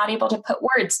we were not able to put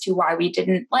words to why we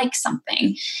didn't like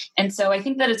something. And so I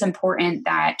think that it's important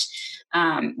that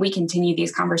we continue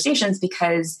these conversations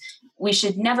because we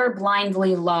should never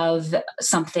blindly love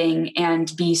something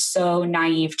and be so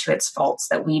naive to its faults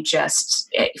that we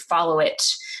just follow it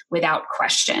without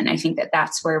question. I think that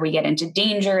that's where we get into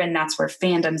danger, and that's where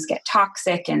fandoms get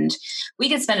toxic, and we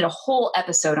could spend a whole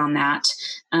episode on that.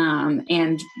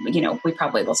 And, we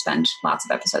probably will spend lots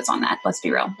of episodes on that. Let's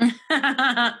be real.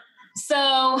 So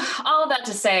all of that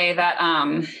to say that,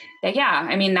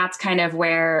 that's kind of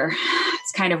where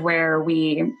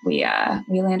we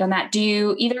land on that. Do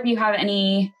you, either of you have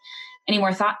any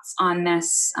more thoughts on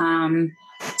this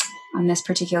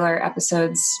particular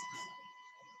episode's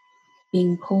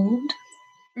being pulled?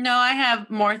 No, I have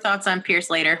more thoughts on Pierce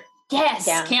later. Yes.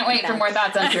 Yeah, can't wait for more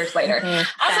thoughts on Pierce later.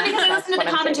 Also because I listened to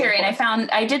the commentary and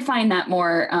I did find that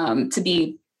more, to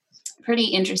be pretty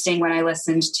interesting when I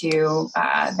listened to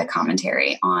the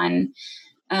commentary on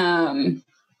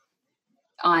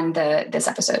this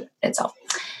episode itself.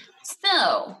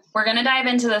 So we're going to dive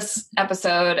into this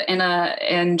episode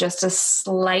in just a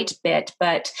slight bit,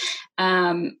 but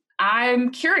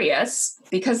I'm curious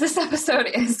because this episode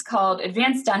is called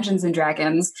Advanced Dungeons and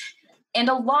Dragons, and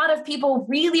a lot of people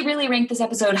really, really rank this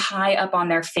episode high up on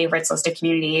their favorites list of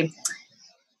Community.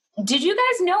 Did you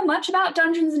guys know much about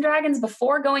Dungeons and Dragons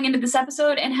before going into this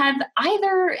episode, and have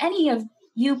any of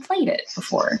you played it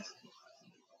before?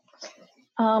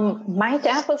 My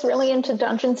dad was really into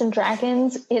Dungeons and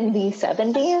Dragons in the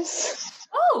 70s.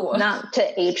 Oh, not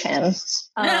to age him.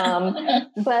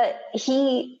 But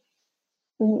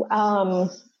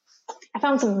I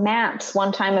found some maps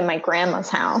one time in my grandma's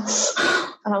house,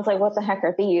 and I was like, what the heck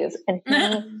are these? And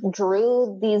he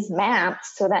drew these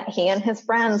maps so that he and his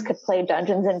friends could play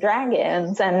Dungeons and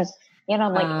Dragons. And,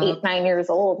 I'm like 8, 9 years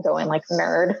old going like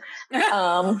nerd. But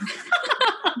oh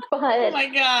my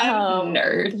God,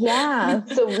 nerd. Yeah.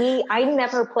 So I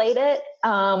never played it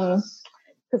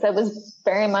because I was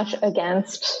very much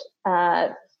against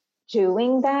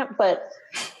doing that, but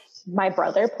my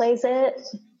brother plays it.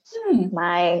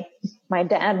 My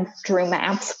dad drew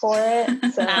maps for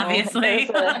it. So obviously,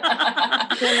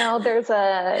 there's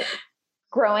a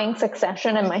growing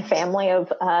succession in my family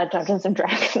of Dungeons and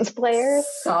Dragons players.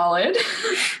 Solid.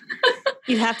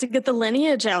 You have to get the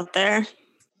lineage out there.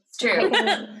 It's true.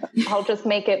 I'll just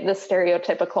make it the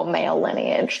stereotypical male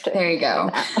lineage. There you go.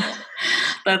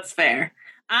 That's fair.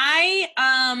 I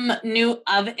knew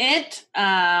of it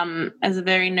as a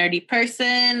very nerdy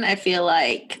person. I feel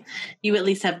like you at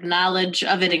least have knowledge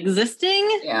of it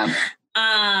existing. Yeah.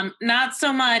 Not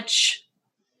so much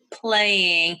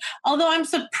playing, although I'm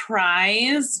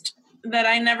surprised that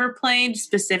I never played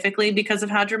specifically because of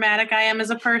how dramatic I am as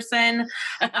a person.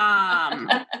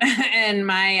 And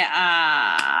my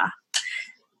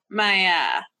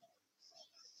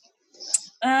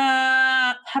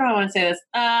how do I want to say this?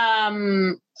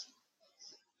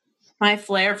 My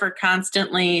flair for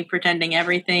constantly pretending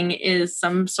everything is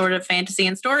some sort of fantasy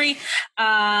and story.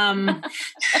 I've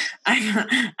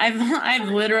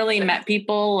literally met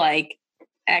people like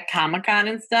at Comic-Con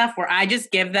and stuff where I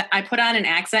just I put on an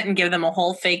accent and give them a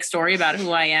whole fake story about who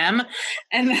I am.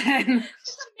 And then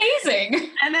amazing.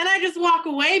 And then I just walk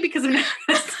away because I'm never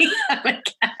going to see them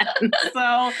again.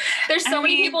 So there's so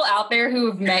many people out there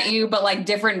who have met you, but like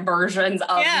different versions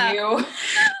of you.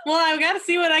 Well, I've got to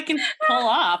see what I can pull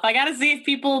off. I got to see if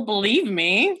people believe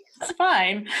me. It's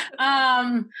fine.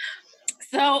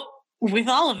 So with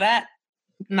all of that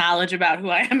knowledge about who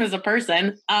I am as a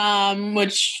person,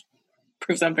 which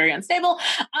proves I'm very unstable.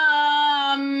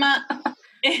 I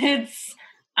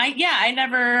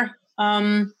never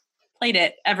played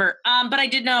it ever. But I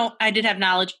did have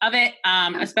knowledge of it,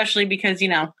 especially because,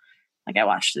 like I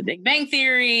watched The Big Bang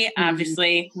Theory. Mm-hmm.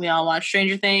 Obviously, we all watch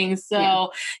Stranger Things.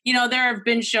 So, there have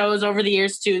been shows over the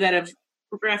years too that have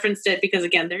referenced it because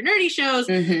again, they're nerdy shows,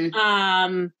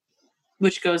 mm-hmm.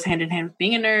 Which goes hand in hand with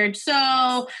being a nerd.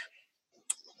 So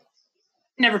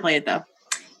never played it though.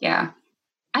 Yeah.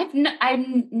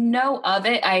 I know of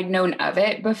it. I'd known of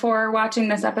it before watching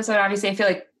this episode. Obviously, I feel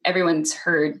like everyone's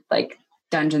heard like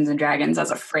Dungeons and Dragons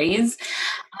as a phrase.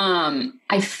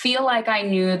 I feel like I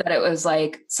knew that it was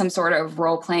like some sort of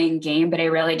role-playing game, but I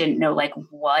really didn't know like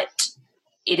what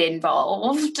it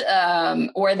involved,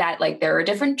 or that like there were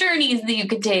different journeys that you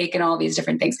could take and all these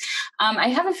different things.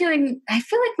 I feel like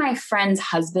my friends'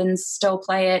 husbands still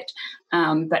play it,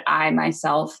 but I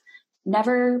myself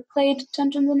never played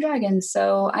Dungeons and Dragons,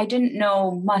 so I didn't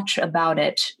know much about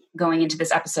it going into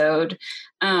this episode.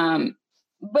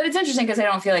 But it's interesting because I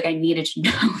don't feel like I needed to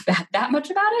know that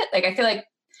much about it. Like I feel like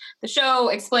the show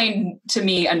explained to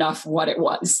me enough what it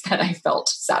was that I felt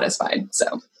satisfied.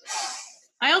 So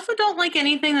I also don't like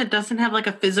anything that doesn't have like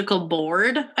a physical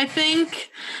board, I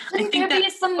think.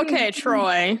 Okay,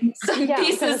 Troy. Some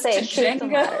pieces to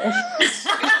Jenga.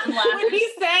 When he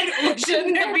said,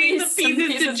 shouldn't there be some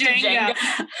pieces to Jenga?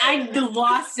 I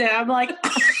lost it. I'm like,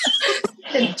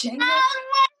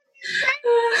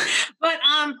 but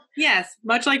yes,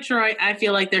 much like Troy, I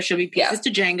feel like there should be pieces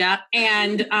to Jenga.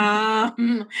 And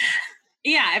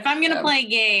yeah, if I'm going to play a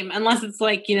game, unless it's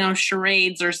like,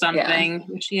 charades or something,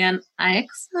 which again, I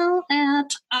excel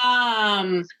at.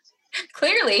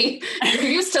 Clearly, you're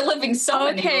used to living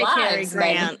so many lives,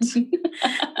 Grant.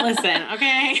 Listen,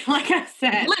 okay? Like I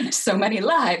said. Lived so many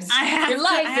lives. Your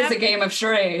life is a game of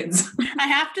charades. I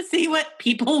have to see what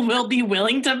people will be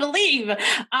willing to believe.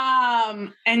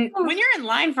 And when you're in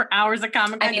line for hours at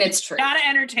Comic-Con, it's true. You got to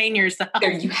entertain yourself.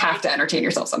 You have to entertain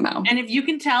yourself somehow. And if you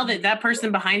can tell that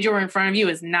person behind you or in front of you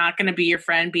is not going to be your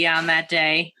friend beyond that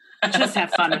day, just have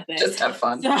fun with it. Just have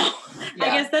fun. So I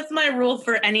guess that's my rule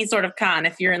for any sort of con.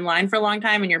 If you're in line for a long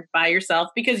time and you're by yourself,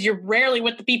 because you're rarely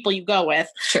with the people you go with.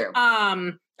 True.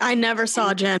 I never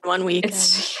saw Jen one week.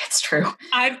 It's true.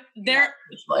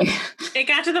 It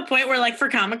got to the point where, like, for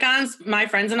Comic-Cons, my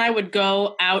friends and I would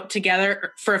go out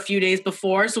together for a few days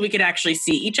before so we could actually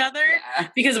see each other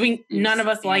because none of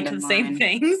us liked the same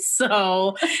things.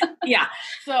 So,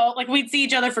 So, like, we'd see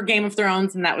each other for Game of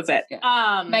Thrones and that was it.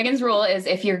 Yeah. Megan's rule is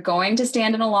if you're going to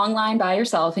stand in a long line by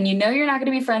yourself and you're not going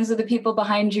to be friends with the people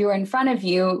behind you or in front of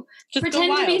you, just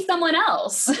pretend to be someone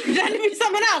else. Pretend to be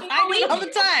someone else. I do it all the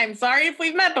time. Sorry if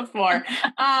we've met before.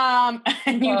 And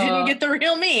you didn't get the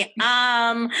real me.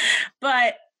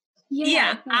 But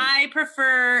I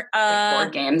prefer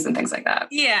board games and things like that.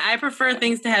 Yeah, I prefer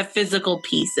things to have physical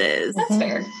pieces. That's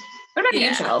fair. What about you,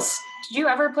 Chels? Did you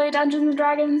ever play Dungeons and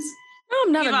Dragons? No,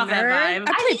 I'm not a nerd. I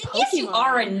play Pokemon. Yes, you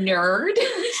are a nerd.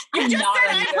 You just said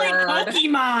I play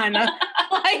Pokemon.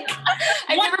 Like,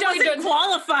 what doesn't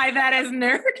qualify that as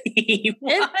nerdy?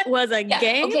 It was a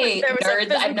game. Okay, there was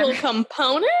a physical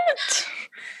component.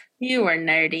 You are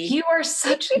nerdy. You are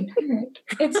such a nerd.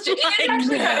 It's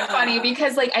actually kind of funny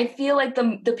because, like, I feel like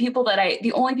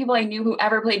the only people I knew who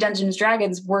ever played Dungeons and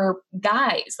Dragons were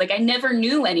guys. Like, I never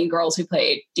knew any girls who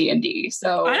played D&D.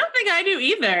 So I don't think I do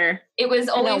either. It was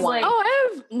always like,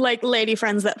 I have like lady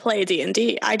friends that play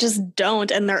D&D. I just don't,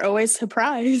 and they're always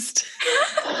surprised.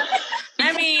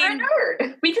 I mean, you're a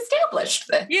nerd. We've established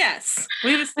this. Yes,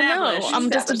 we've established. I'm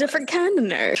just a different kind of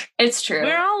nerd. It's true.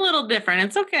 We're all a little different.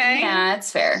 It's okay. Yeah, it's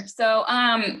fair. So,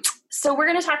 so we're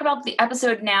going to talk about the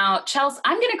episode now. Chels,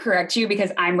 I'm going to correct you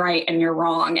because I'm right and you're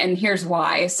wrong, and here's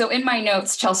why. So, in my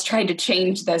notes, Chels tried to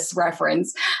change this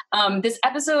reference. This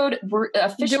episode, we're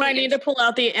officially. Do I need to pull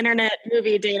out the Internet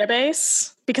Movie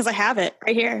Database because I have it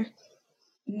right here?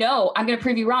 No, I'm going to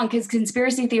prove you wrong because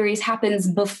conspiracy theories happens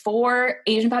before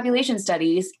Asian population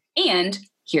studies, and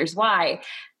here's why.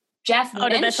 Jeff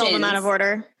mentions... did they film them out of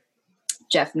order?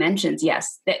 Jeff mentions,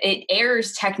 yes, that it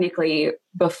airs technically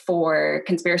before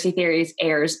conspiracy theories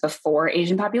airs before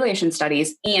Asian population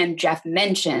studies, and Jeff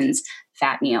mentions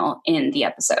Fat Neil in the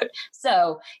episode.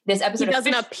 So this episode... He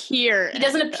doesn't appear. He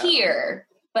doesn't appear.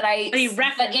 But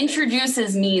but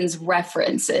introduces means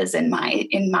references in my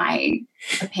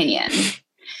opinion.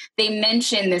 They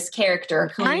mention this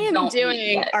character who I am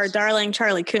doing our darling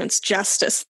Charlie Kuntz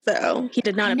justice, though. He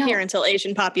did not appear until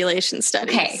Asian population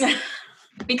studies. Okay.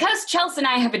 Because Chelsea and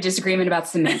I have a disagreement about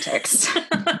semantics,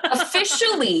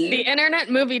 officially... The Internet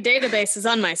Movie Database is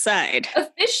on my side.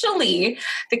 Officially,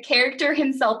 the character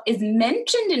himself is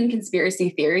mentioned in conspiracy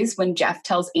theories when Jeff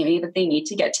tells Amy that they need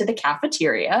to get to the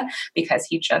cafeteria because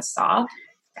he just saw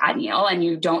Daniel and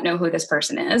you don't know who this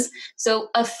person is. So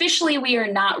officially, we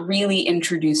are not really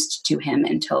introduced to him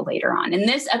until later on. In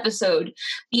this episode,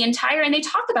 and they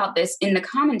talk about this in the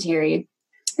commentary,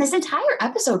 this entire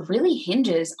episode really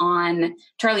hinges on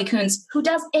Charlie Kuntz, who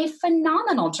does a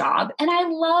phenomenal job. And I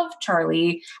love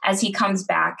Charlie as he comes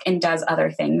back and does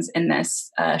other things in this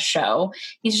show.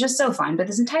 He's just so fun. But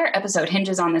this entire episode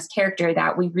hinges on this character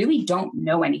that we really don't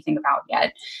know anything about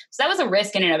yet. So that was a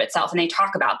risk in and of itself. And they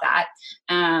talk about that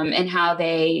and how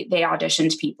they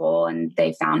auditioned people and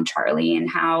they found Charlie and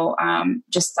how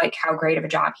just like how great of a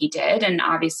job he did. And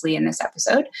obviously in this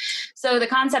episode. So the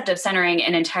concept of centering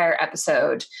an entire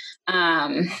episode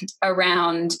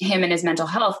around him and his mental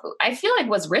health, I feel like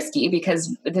was risky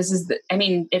because this is,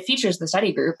 it features the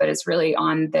study group, but it's really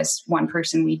on this one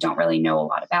person we don't really know a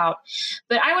lot about.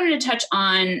 But I wanted to touch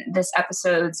on this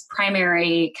episode's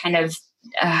primary kind of,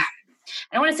 I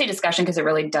don't want to say discussion because it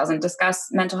really doesn't discuss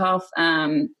mental health.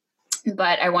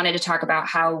 But I wanted to talk about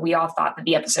how we all thought that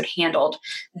the episode handled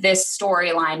this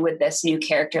storyline with this new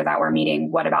character that we're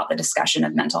meeting. What about the discussion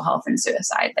of mental health and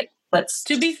suicide? Like,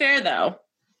 to be fair, though,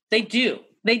 They do.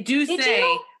 They do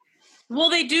say, well,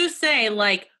 they do say,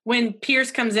 like, when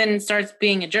Pierce comes in and starts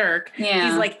being a jerk,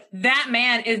 he's like, that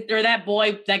man is, or that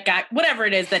boy, that guy, whatever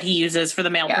it is that he uses for the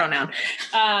male pronoun.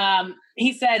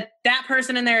 He said that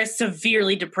person in there is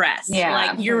severely depressed.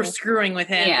 Like, you're screwing with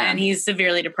him and he's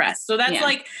severely depressed. So that's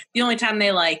like the only time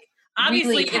they, like,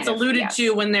 obviously really it's alluded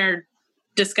to when they're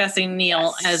discussing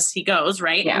Neil as he goes,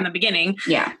 right? In the beginning.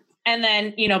 Yeah. And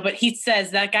then, you know, but he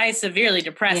says that guy is severely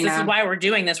depressed. This is why we're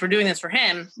doing this. We're doing this for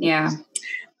him. Yeah.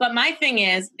 But my thing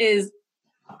is,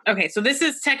 okay, so this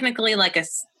is technically like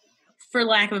for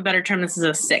lack of a better term, this is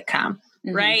a sitcom,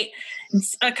 right?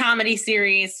 It's a comedy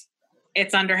series.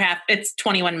 It's it's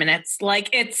 21 minutes. Like,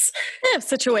 it's... They have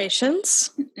situations.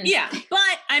 Yeah.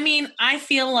 But, I mean, I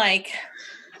feel like,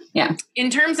 in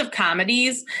terms of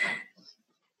comedies,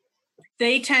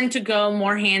 they tend to go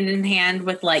more hand in hand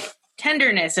with, like,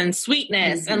 tenderness and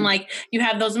sweetness. And, like, you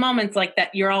have those moments, like,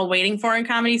 that you're all waiting for in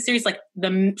comedy series, like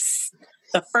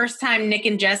the first time Nick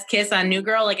and Jess kiss on New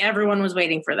Girl, like, everyone was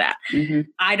waiting for that.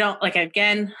 I don't, like,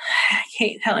 again, I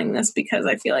hate telling this because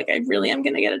I feel like I really am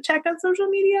going to get attacked on social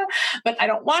media, but I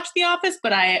don't watch The Office,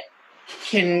 but I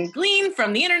can glean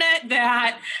from the internet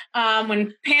that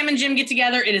when Pam and Jim get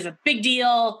together, it is a big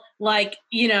deal. Like,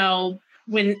 you know,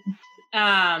 when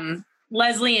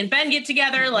Leslie and Ben get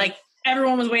together, like,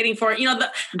 everyone was waiting for it. You know,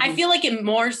 I feel like it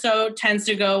more so tends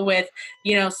to go with,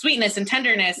 you know, sweetness and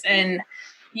tenderness, and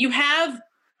you have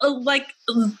like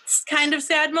kind of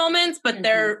sad moments, but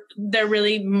they're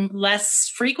really less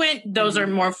frequent. Those are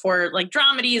more for like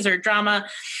dramedies or drama.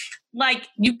 Like,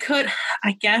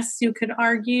 I guess you could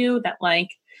argue that, like,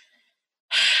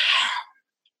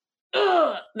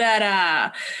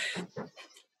 that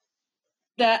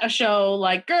a show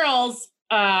like Girls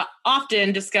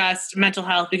often discussed mental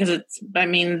health because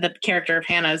the character of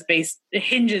Hannah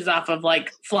hinges off of,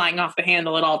 like, flying off the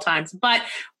handle at all times. But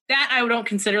that I don't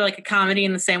consider like a comedy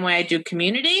in the same way I do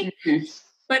Community.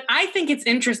 But I think it's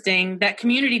interesting that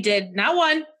Community did not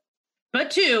one,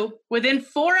 but two, within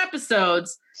 4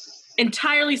 episodes,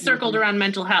 entirely circled around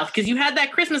mental health. Because you had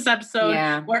that Christmas episode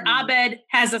where Abed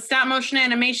has a stop motion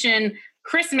animation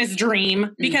Christmas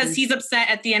dream because he's upset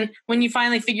at the end when you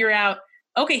finally figure out,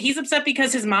 okay, he's upset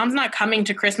because his mom's not coming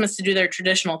to Christmas to do their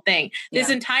traditional thing. This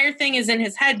entire thing is in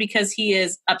his head because he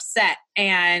is upset.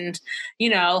 And, you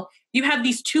know, you have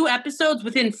these 2 episodes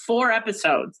within 4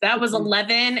 episodes. That was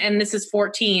 11 and this is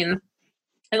 14.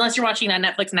 Unless you're watching on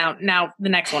Netflix now. Now the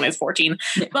next one is 14.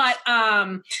 But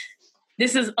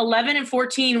this is 11 and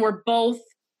 14 were both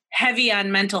heavy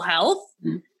on mental health.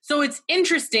 So it's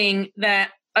interesting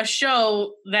that a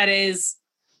show that is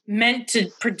meant to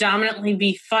predominantly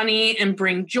be funny and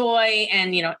bring joy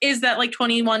and, you know, is that like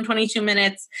 21, 22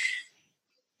 minutes,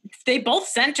 they both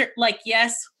center, like,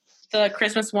 yes, the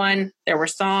Christmas one, there were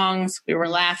songs, we were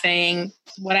laughing,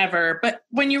 whatever. But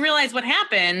when you realize what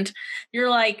happened, you're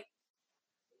like,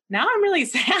 now I'm really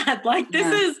sad. Like,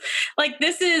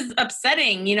 this is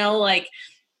upsetting, you know, like,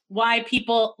 why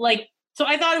people, like, so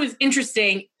I thought it was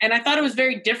interesting, and I thought it was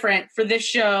very different for this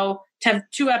show to have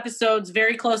 2 episodes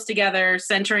very close together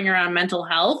centering around mental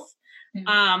health,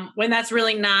 when that's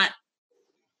really not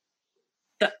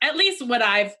at least what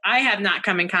I have not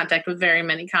come in contact with very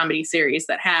many comedy series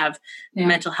that have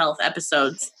mental health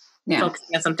episodes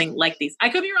focusing on something like these. I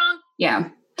could be wrong. Yeah.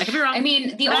 I could be wrong. I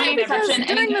mean, the only exception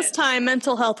during this time,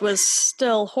 mental health was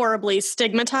still horribly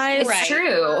stigmatized. It's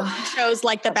true. Shows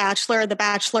like The Bachelor, The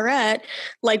Bachelorette,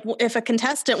 like if a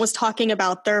contestant was talking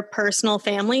about their personal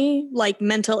family, like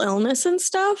mental illness and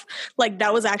stuff, like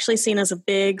that was actually seen as a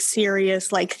big,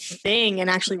 serious like thing and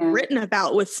actually written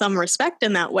about with some respect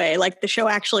in that way. Like the show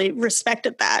actually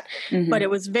respected that, but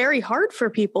it was very hard for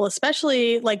people,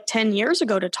 especially like 10 years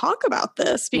ago, to talk about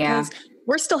this because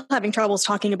we're still having troubles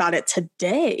talking about it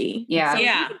today.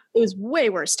 Yeah. So it was way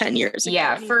worse 10 years ago.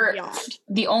 Yeah. For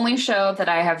the only show that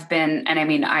I have been, and I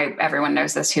mean, everyone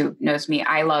knows this who knows me,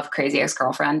 I love Crazy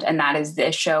Ex-Girlfriend. And that is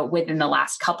this show within the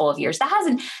last couple of years. That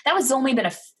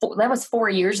was 4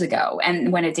 years ago.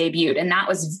 And when it debuted, and that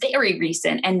was very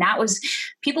recent. And that was,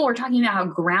 people were talking about how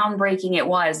groundbreaking it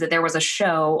was that there was a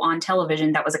show on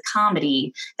television that was a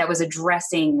comedy that was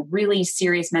addressing really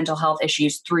serious mental health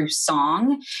issues through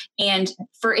song. And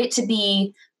for it to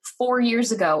be 4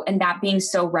 years ago and that being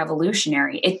so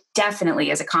revolutionary, it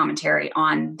definitely is a commentary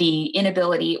on the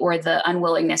inability or the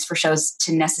unwillingness for shows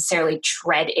to necessarily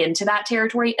tread into that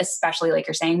territory, especially like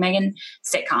you're saying, Megan,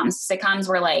 sitcoms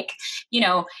were like, you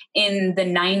know, in the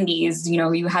 90s, you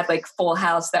know, you had like Full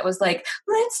House that was like,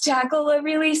 let's tackle a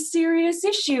really serious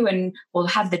issue and we'll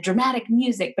have the dramatic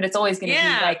music, but it's always going to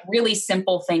be like really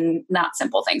not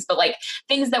simple things, but like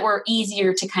things that were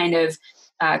easier to kind of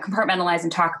compartmentalize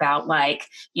and talk about, like,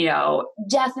 you know,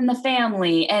 death in the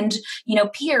family and, you know,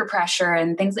 peer pressure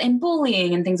and things, and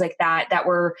bullying and things like that, that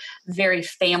were very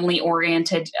family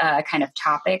oriented kind of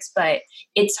topics. But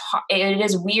it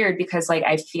is weird because, like,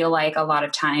 I feel like a lot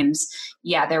of times,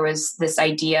 there was this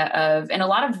idea of, and a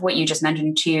lot of what you just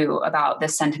mentioned too, about the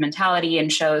sentimentality in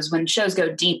shows. When shows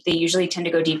go deep, they usually tend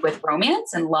to go deep with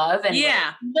romance and love and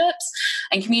relationships.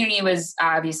 And Community was,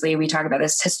 obviously, we talk about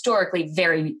this, historically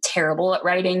very terrible at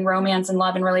writing romance and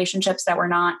love and relationships that were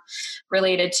not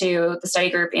related to the study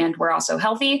group and were also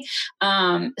healthy.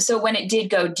 So when it did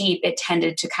go deep, it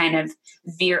tended to kind of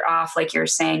veer off, like you're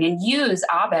saying, and use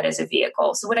Abed as a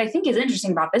vehicle. So what I think is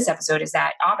interesting about this episode is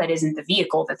that Abed isn't the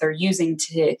vehicle that they're using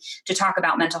to talk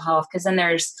about mental health, because then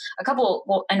there's a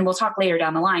couple, and we'll talk later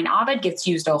down the line, Abed gets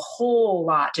used a whole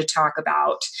lot to talk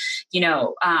about, you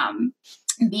know,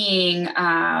 being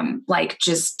like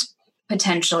just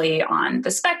potentially on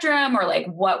the spectrum, or like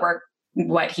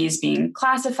what he's being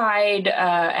classified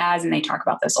as, and they talk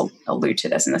about this, allude to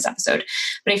this in this episode.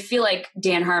 But I feel like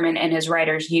Dan Harmon and his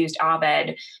writers used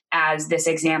Abed as this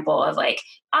example of, like,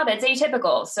 Abed's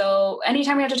atypical. So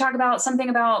anytime we have to talk about something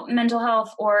about mental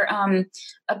health or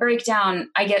a breakdown,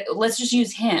 let's just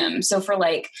use him. So for,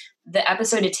 like, the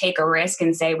episode to take a risk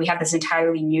and say, we have this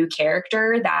entirely new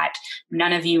character that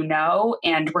none of you know,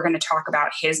 and we're going to talk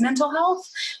about his mental health,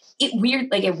 it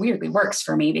weirdly works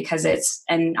for me, because it's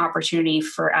an opportunity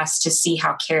for us to see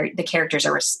how the characters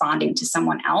are responding to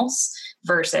someone else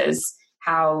versus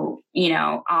how, you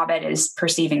know, Abed is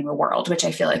perceiving the world, which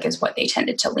I feel like is what they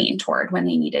tended to lean toward when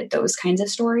they needed those kinds of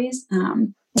stories.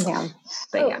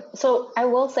 So I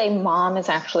will say Mom is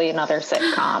actually another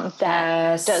sitcom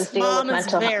that does deal with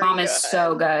mental health. Mom is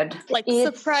so good. Like,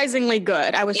 surprisingly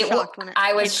good. I was shocked when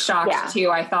I was shocked too.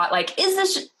 I thought, like, is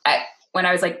this... when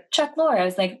I was like, Chuck Lorre, I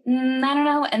was like, I don't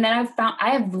know. And then I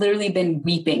have literally been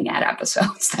weeping at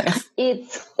episodes.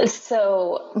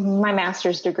 So my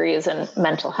master's degree is in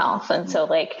mental health. And so,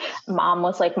 like, Mom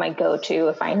was like my go-to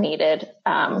if I needed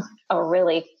a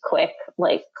really quick,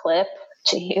 like, clip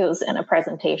to use in a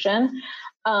presentation.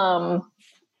 But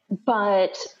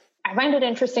I find it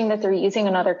interesting that they're using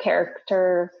another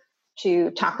character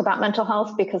to talk about mental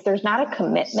health, because there's not a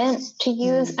commitment to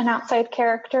use an outside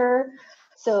character.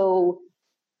 So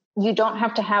you don't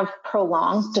have to have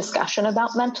prolonged discussion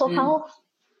about mental health.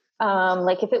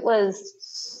 Like, if it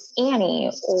was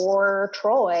Annie or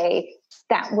Troy,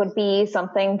 that would be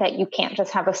something that you can't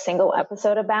just have a single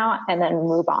episode about and then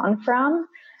move on from.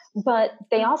 But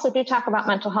they also do talk about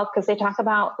mental health, because they talk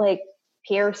about, like,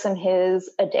 Pierce and his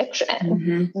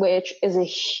addiction, which is a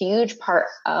huge part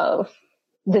of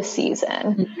the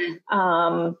season.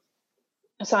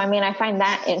 So, I mean, I find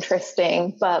that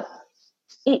interesting, but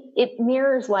it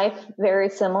mirrors life very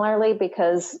similarly,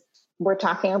 because we're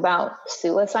talking about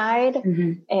suicide,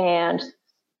 and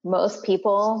most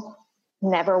people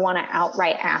never want to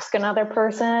outright ask another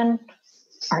person,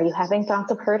 are you having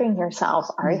thoughts of hurting yourself?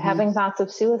 Are you having thoughts of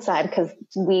suicide? Because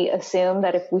we assume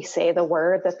that if we say the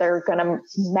word, that they're going to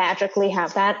magically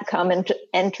have that come and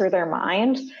enter their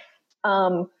mind.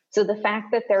 So the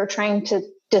fact that they're trying to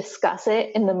discuss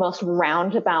it in the most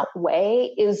roundabout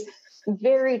way is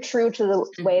very true to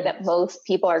the way that most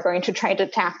people are going to try to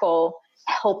tackle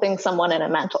helping someone in a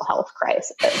mental health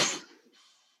crisis.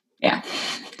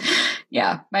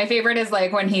 Yeah. My favorite is,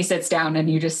 like, when he sits down and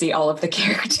you just see all of the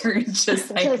characters, just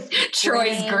like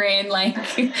Troy's grin, like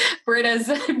Britta's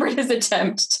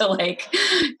attempt to, like,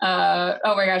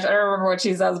 oh my gosh, I don't remember what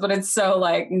she says, but it's so,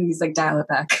 like, he's like, dial it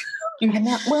back.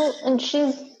 And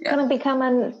she's going to become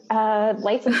a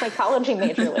licensed psychology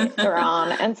major later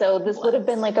on. And so this would have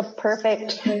been, like, a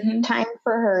perfect time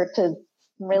for her to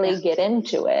really get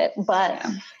into it. But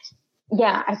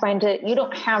I find it, you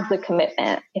don't have the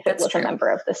commitment if it was a member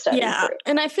of the study group.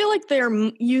 And I feel like they're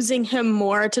using him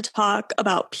more to talk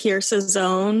about Pierce's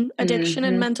own addiction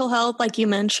and mental health, like you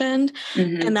mentioned.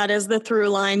 And that is the through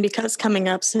line, because coming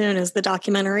up soon is the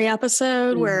documentary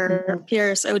episode where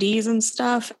Pierce ODs and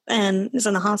stuff and is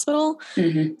in the hospital.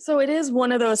 So it is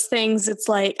one of those things. It's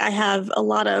like, I have a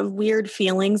lot of weird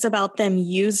feelings about them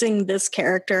using this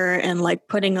character and, like,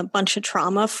 putting a bunch of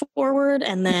trauma forward,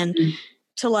 and then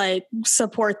to, like,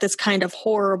 support this kind of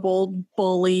horrible,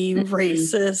 bully,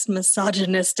 racist,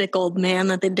 misogynistic old man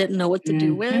that they didn't know what to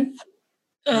do with.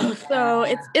 So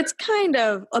it's kind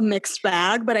of a mixed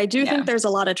bag, but I do think there's a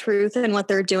lot of truth in what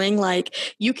they're doing.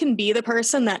 Like, you can be the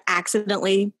person that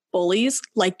accidentally bullies,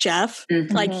 like Jeff.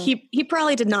 Like, he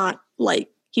probably did not, like,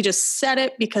 he just said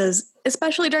it because,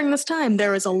 especially during this time,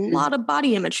 there was a lot of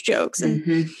body image jokes,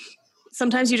 and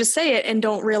sometimes you just say it and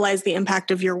don't realize the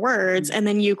impact of your words. And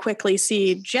then you quickly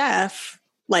see Jeff,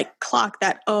 like clock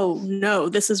that, oh no,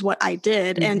 this is what I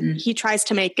did. And he tries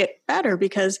to make it better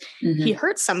because he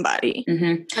hurt somebody.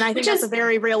 And I think that's a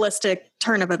very realistic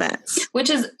turn of events.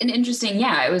 Which is an interesting,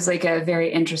 it was like a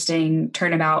very interesting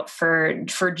turnabout for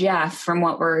Jeff from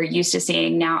what we're used to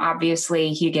seeing. Now, obviously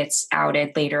he gets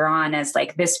outed later on as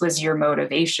like, this was your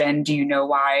motivation. Do you know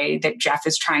why that Jeff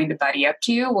is trying to buddy up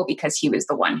to you? Well, because he was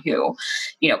the one who,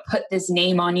 put this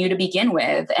name on you to begin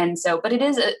with. And so, but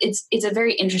it's a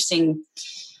very interesting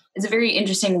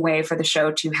way for the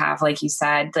show to have, like you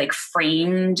said, like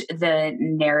framed the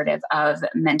narrative of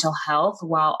mental health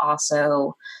while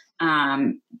also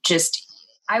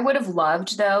I would have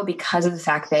loved though, because of the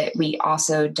fact that we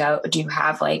also do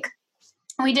have like,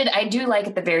 I do like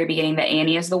at the very beginning that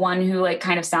Annie is the one who like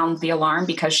kind of sounds the alarm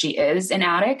because she is an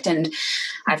addict. And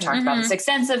I've talked about this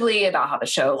extensively about how the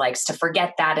show likes to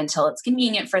forget that until it's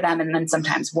convenient for them and then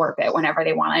sometimes warp it whenever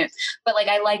they want it. But like,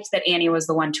 I liked that Annie was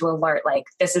the one to alert, like,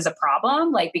 this is a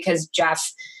problem, like, because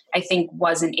Jeff, I think,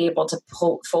 wasn't able to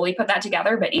fully put that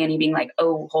together, but Annie being like,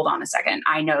 oh, hold on a second.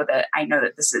 I know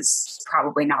that this is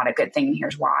probably not a good thing.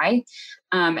 Here's why.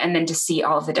 And then to see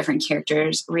all of the different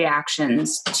characters'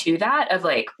 reactions to that of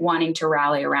like wanting to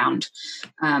rally around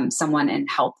someone and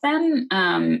help them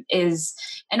and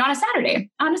on a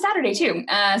Saturday too.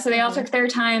 So they all took their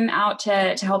time out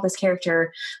to help this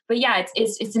character. But yeah,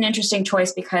 it's an interesting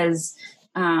choice because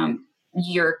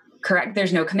you're correct.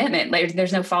 There's no commitment. Like,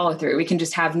 there's no follow through. We can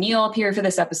just have Neil appear for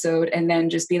this episode and then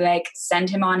just be like, send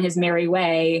him on his merry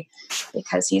way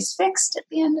because he's fixed at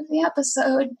the end of the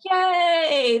episode.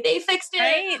 Yay! They fixed it.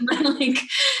 Right?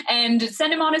 And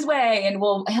send him on his way, and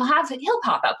he'll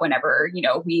pop up whenever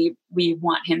we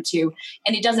want him to.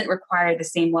 And it doesn't require the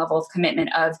same level of commitment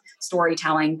of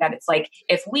storytelling that it's like,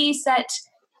 if we set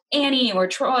Annie or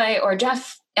Troy or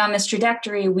Jeff on this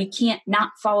trajectory, we can't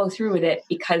not follow through with it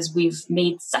because we've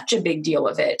made such a big deal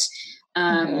of it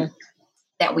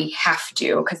that we have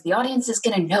to, because the audience is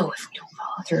going to know if we don't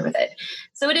follow through with it.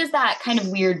 So it is that kind of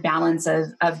weird balance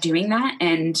of doing that.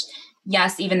 And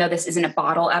yes, even though this isn't a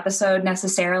bottle episode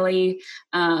necessarily,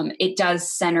 it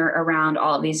does center around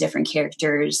all of these different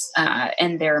characters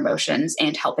and their emotions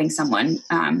and helping someone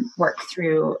work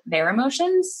through their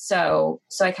emotions. So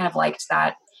I kind of liked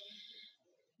that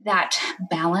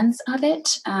balance of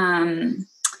it.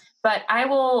 But I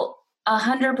will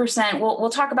 100%, we'll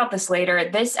talk about this later.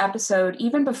 This episode,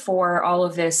 even before all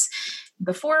of this,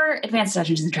 before Advanced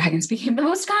Dungeons & Dragons became the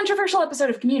most controversial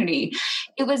episode of Community,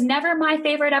 it was never my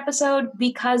favorite episode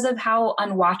because of how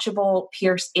unwatchable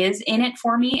Pierce is in it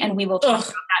for me. And we will talk about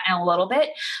that in a little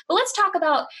bit. But let's talk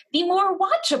about the more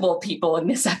watchable people in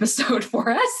this episode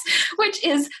for us, which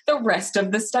is the rest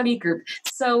of the study group.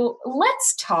 So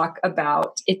let's talk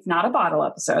about, it's not a bottle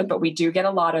episode, but we do get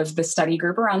a lot of the study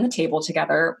group around the table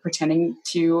together, pretending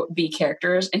to be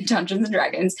characters in Dungeons &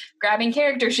 Dragons, grabbing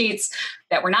character sheets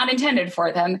that were not intended for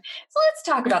them. So let's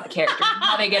talk about the characters and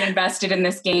how they get invested in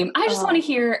this game. I just want to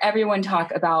hear everyone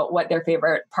talk about what their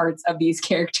favorite parts of these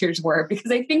characters were, because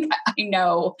I think I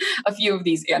know a few of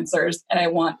these answers, and I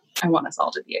want us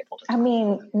all to be able to. I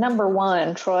mean, number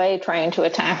one, Troy trying to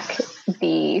attack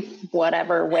the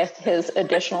whatever with his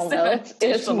additional notes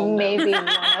is maybe one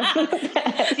of the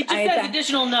best. He just has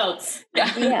additional notes.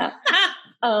 Yeah.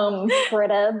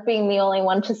 Britta being the only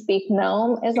one to speak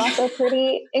gnome is also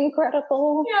pretty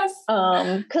incredible. Yes.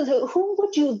 Because who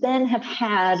would you then have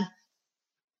had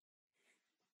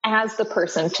as the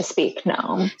person to speak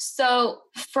gnome? So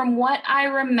from what I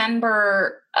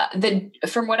remember,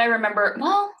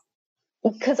 well,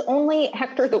 because only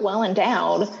Hector the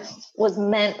Well-Endowed was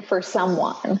meant for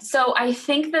someone. So I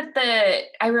think that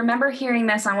I remember hearing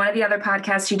this on one of the other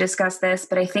podcasts you discussed this,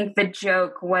 but I think the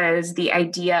joke was the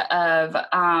idea of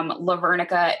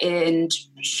Lavernica and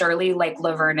Shirley, like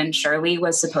Laverne and Shirley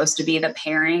was supposed to be the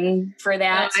pairing for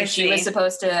that. So she was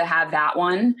supposed to have that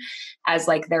one as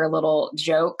like their little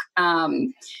joke,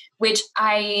 which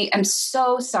I am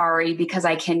so sorry because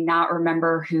I cannot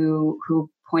remember who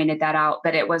pointed that out,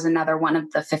 but it was another one of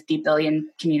the 50 billion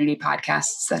community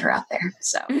podcasts that are out there.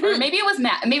 So or maybe it was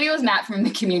Matt from the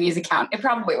community's account. It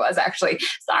probably was, actually.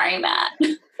 Sorry, Matt.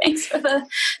 Thanks for the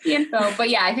info. But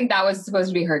yeah, I think that was supposed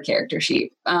to be her character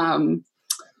sheet. And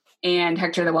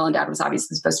Hector the Well-Endowed was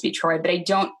obviously supposed to be Troy, but I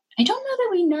don't know that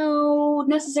we know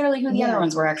necessarily who the other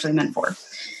ones were actually meant for.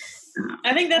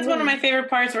 I think that's one of my favorite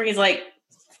parts where he's like,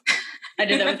 I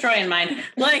did that with Troy in mind.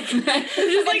 Like, it's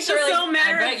just like so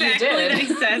matter of factly that he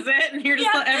says it, and you're just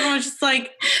everyone's just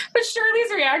like. But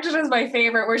Shirley's reaction is my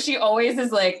favorite, where she always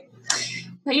is like,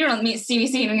 You don't see me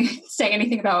saying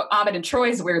anything about Abed and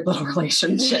Troy's weird little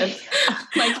relationship.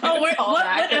 What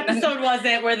episode was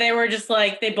it where they were just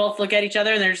like, they both look at each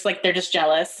other and they're just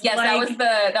jealous? Yes, like,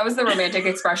 that was the romantic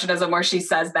expressionism where she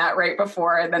says that right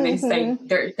before, and then they say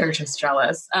they're just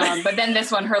jealous. But then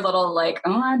this one, her little like,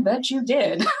 oh, I bet you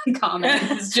did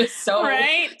comment is just so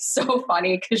so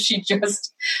funny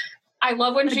because I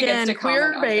love when she gets to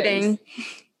comment on things.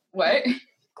 What?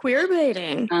 Queer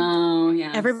baiting. Oh,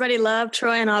 yeah. Everybody loved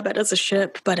Troy and Abed as a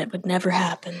ship, but it would never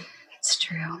happen. It's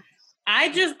true.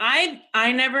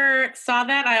 I never saw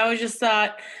that. I always just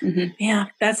thought, yeah,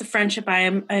 that's a friendship I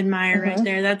admire right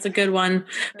there. That's a good one.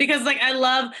 Because like,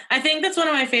 I think that's one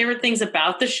of my favorite things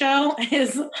about the show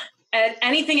is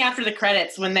anything after the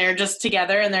credits when they're just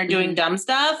together and they're doing dumb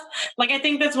stuff. Like, I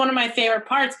think that's one of my favorite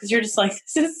parts because you're just like,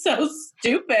 this is so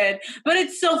stupid, but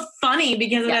it's so funny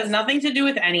because it has nothing to do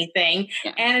with anything.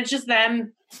 Yeah. And it's just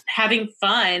them having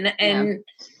fun and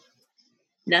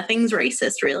nothing's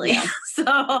racist really. Yeah. So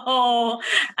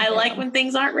I like when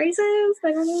things aren't racist.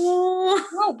 I don't know.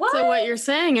 So what you're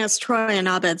saying is Troy and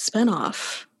Abed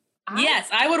spinoff. Yes,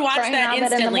 I would watch that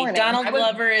instantly. Donald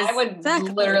Glover is... I would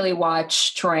literally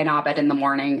watch Troy and Abed in the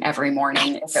morning, every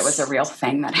morning, if it was a real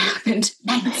thing that happened.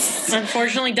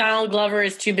 Unfortunately, Donald Glover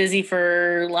is too busy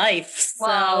for life. So.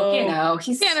 Well,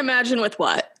 he can't imagine with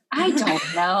what. I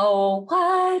don't know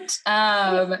what.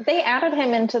 They added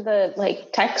him into the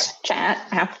text chat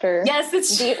after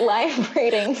the live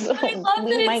ratings. So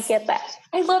we might get that.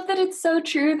 I love that it's so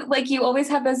true. Like you always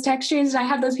have those text chains, and I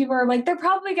have those people who are like, they're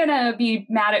probably gonna be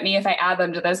mad at me if I add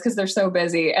them to this because they're so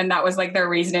busy. And that was like their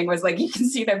reasoning was like, you can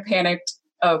see them panicked.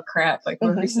 Oh crap! Like,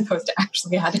 were we supposed to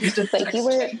actually add it to like you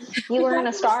were in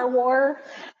a Star War?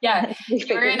 Yeah, you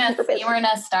were in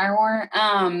a Star War.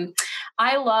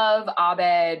 I love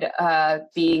Abed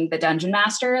being the dungeon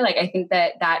master. Like, I think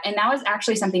that and that was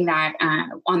actually something that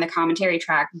on the commentary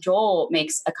track, Joel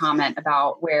makes a comment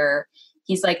about where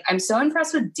he's like, I'm so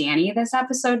impressed with Danny this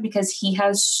episode because he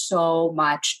has so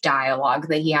much dialogue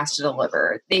that he has to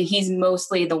deliver. He's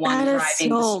mostly the one driving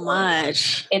so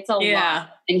much. It's a lot.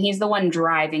 And he's the one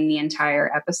driving the entire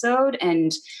episode.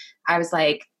 And I was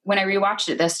like, when I rewatched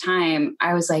it this time,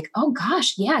 I was like, oh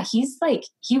gosh, yeah, he's like,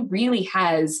 he really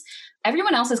has...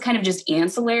 Everyone else is kind of just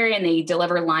ancillary and they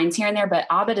deliver lines here and there, but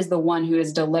Abed is the one who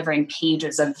is delivering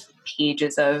pages of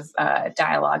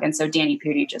dialogue. And so Danny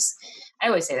Pudi I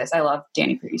always say this, I love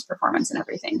Danny Pudi's performance and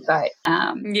everything, but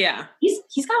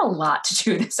he's got a lot to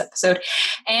do this episode.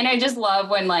 And I just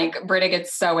love when like Britta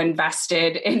gets so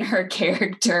invested in her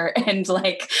character and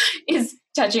like is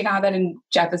touching Abed and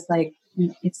Jeff is like,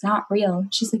 it's not real.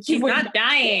 She's like, he's not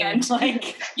dying.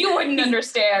 Like, you wouldn't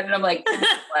understand. And I'm like,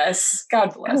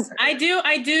 God bless her. I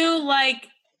do like,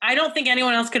 I don't think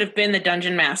anyone else could have been the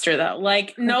dungeon master though.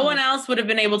 Like no one else would have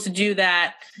been able to do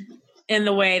that in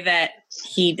the way that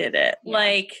he did it. Yeah.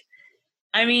 Like,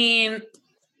 I mean,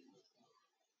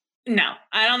 no,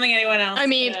 I don't think anyone else. I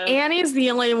mean, Annie's the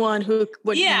only one who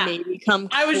would maybe come.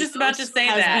 I was just about to say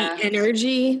that the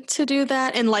energy to do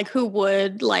that, and like who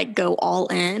would like go all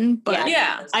in. But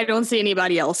I don't see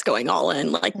anybody else going all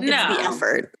in. Like, it's the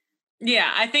effort.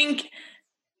 Yeah, I think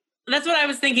that's what I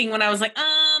was thinking when I was like,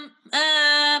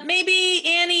 maybe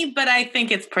Annie, but I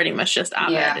think it's pretty much just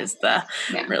Abed is the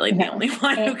only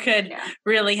one who could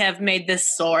really have made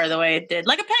this soar the way it did,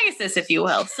 like a Pegasus, if you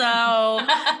will. So,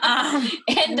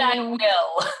 and I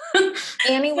will.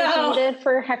 Annie was needed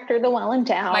for Hector the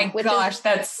Well-Endowed. My gosh,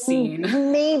 that scene.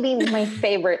 Maybe my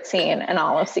favorite scene in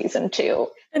all of season 2.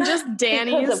 And just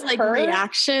Danny's like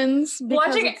reactions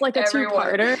because it's like a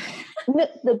two-parter.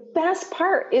 The best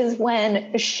part is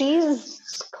when she's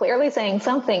clearly saying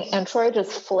something and Troy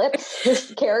just flips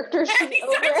his character sheet and he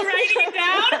starts writing it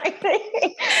down.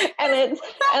 and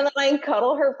then I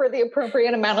cuddle her for the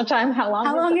appropriate amount of time. How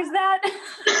long is that?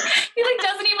 He like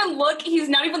doesn't even look. He's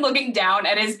not even looking down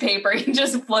at his paper. He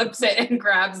just flips it and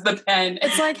grabs the pen.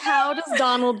 It's like, how does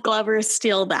Donald Glover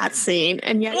steal that scene?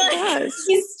 And yet he does.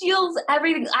 He steals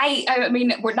everything. I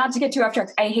mean, we're not to get too off track.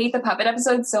 I hate the puppet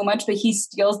episode so much, but he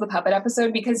steals the puppet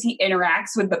episode because he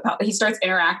interacts with the puppet. He starts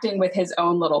interacting with his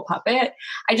own little puppet.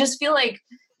 I just feel like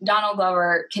Donald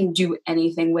Glover can do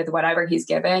anything with whatever he's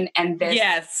given. And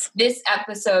this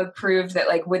episode proved that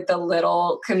like with the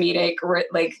little comedic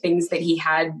like things that he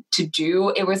had to do,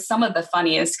 it was some of the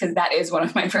funniest because that is one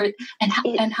of my favorite. And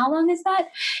how long is that?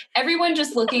 Everyone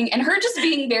just looking and her just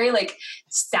being very like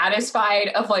satisfied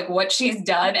of like what she's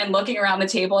done and looking around the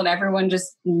table and everyone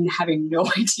just having no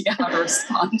idea how to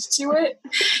respond to it.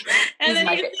 And then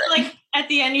you see, like at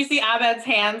the end, you see Abed's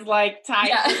hands like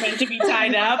tied, meant to be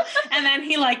tied up, and then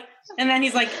he like And then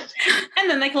he's like, and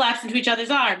then they collapse into each other's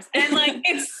arms. And like,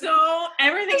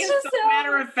 everything is so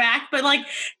matter of fact, but like,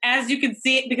 as you can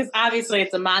see it, because obviously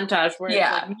it's a montage where it's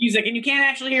like music and you can't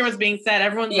actually hear what's being said.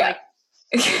 Everyone's like,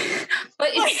 but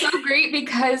it's so great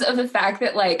because of the fact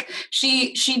that like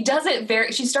she does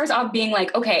it she starts off being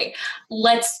like, okay,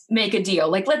 let's make a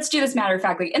deal. Like, let's do this matter of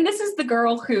factly. And this is the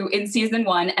girl who in season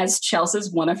 1, as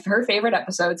Chelsea's one of her favorite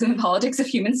episodes in the politics of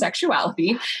human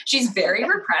sexuality, she's very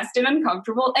repressed and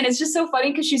uncomfortable. And it's just so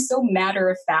funny because she's so matter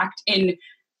of fact in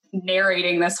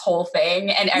narrating this whole thing,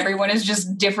 and everyone is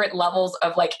just different levels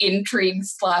of like intrigue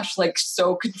 / like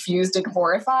so confused and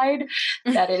horrified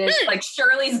that it is like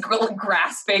Shirley's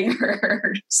grasping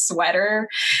her sweater,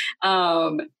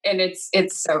 and it's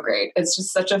so great. It's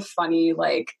just such a funny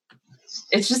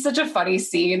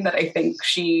scene that I think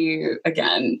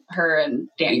her and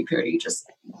Danny Pudi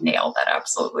just nailed that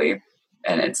absolutely,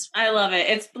 and I love it.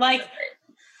 It's like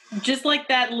just like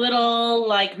that little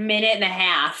like minute and a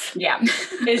half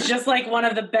is just like one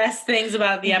of the best things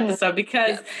about the episode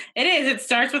because it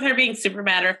starts with her being super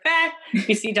matter of fact.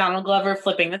 You see Donald Glover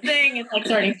flipping the thing. It's like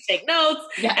starting to take notes.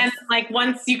 Yes. And then, like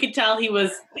once you could tell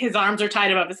his arms are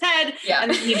tied above his head. Yeah.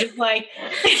 And then he just like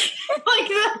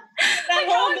that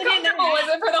whole minute and a half. Was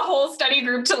it for the whole study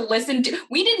group to listen to?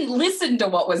 We didn't listen to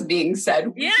what was being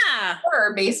said.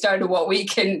 Or based on what we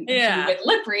can do with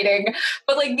lip reading.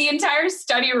 But like the entire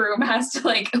study room has to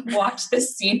like watch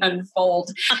this scene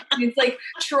unfold. And it's like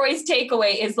Troy's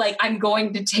takeaway is like, I'm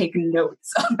going to take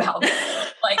notes about it.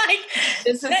 Like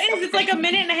it's like a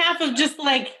minute and a half of just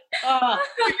like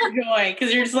joy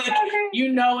because you're just like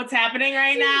you know what's happening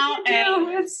right now. And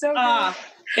it's so good.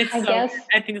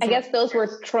 I guess those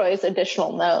were Troy's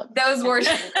additional notes. Those were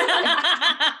the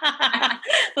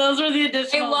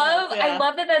additional notes. I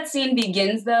love that scene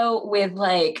begins though with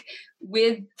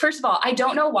first of all, I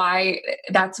don't know why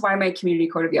that's why my community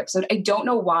quote of the episode. I don't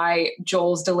know why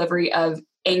Joel's delivery of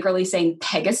angrily saying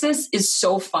Pegasus is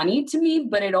so funny to me,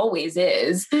 but it always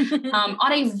is.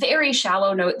 On a very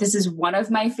shallow note, this is one of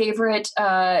my favorite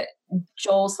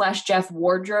Joel / Jeff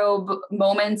wardrobe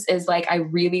moments is like, I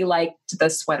really liked the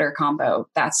sweater combo.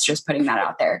 That's just putting that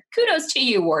out there. Kudos to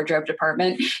you, wardrobe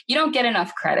department. You don't get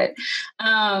enough credit.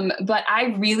 But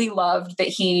I really loved that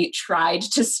he tried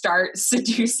to start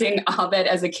seducing Abed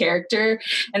as a character.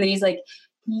 And then he's like,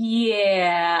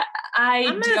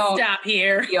 I'm don't stop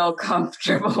here. Feel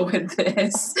comfortable with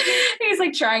this. He's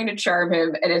like trying to charm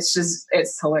him, and it's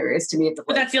hilarious to me.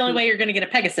 But that's the only way you're going to get a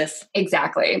Pegasus.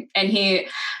 Exactly. And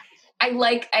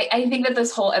I think that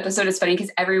this whole episode is funny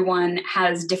because everyone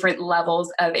has different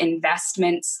levels of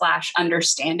investment /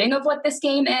 understanding of what this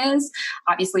game is.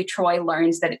 Obviously, Troy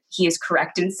learns that he is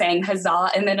correct in saying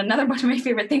huzzah. And then another one of my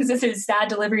favorite things is his sad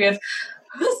delivery of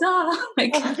huzzah.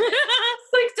 Like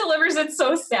delivers it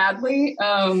so sadly.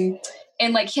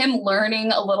 And like him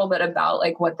learning a little bit about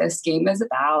like what this game is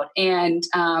about. And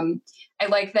I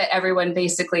like that everyone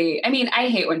basically, I mean, I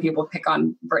hate when people pick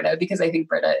on Britta because I think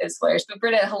Britta is hilarious, but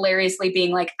Britta hilariously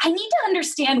being like, I need to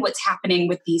understand what's happening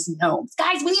with these gnomes.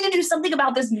 Guys, we need to do something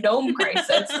about this gnome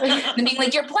crisis. And being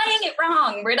like, you're playing it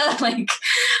wrong, Britta. Like,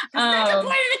 you're playing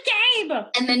the game.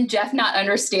 And then Jeff not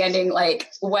understanding like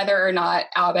whether or not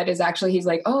Abed is actually, he's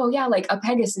like, oh yeah, like a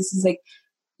Pegasus. He's like,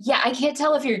 yeah, I can't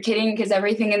tell if you're kidding because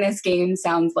everything in this game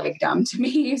sounds like dumb to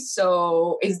me.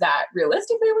 So is that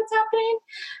realistically what's happening?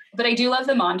 But I do love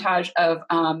the montage of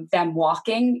them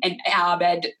walking and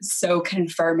Abed so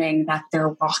confirming that they're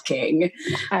walking.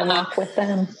 I walk with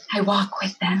them. I walk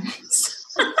with them.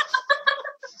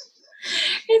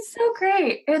 It's so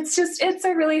great. It's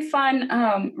a really fun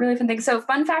thing. So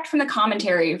fun fact from the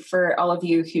commentary for all of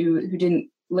you who didn't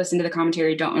listen to the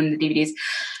commentary, don't own the DVDs.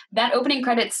 That opening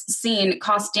credits scene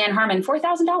cost Dan Harmon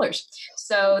 $4,000.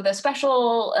 So the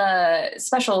special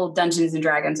Dungeons and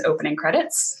Dragons opening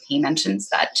credits, he mentions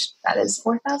that is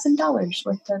 $4,000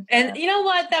 worth of. And you know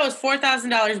what? That was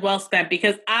 $4,000 well spent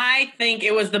because I think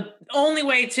it was the only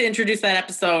way to introduce that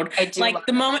episode. Like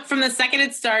the moment from the second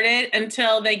it started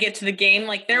until they get to the game,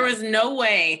 like there was no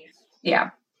way.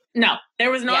 Yeah. No, there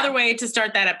was no other way to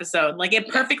start that episode. Like it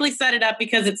perfectly set it up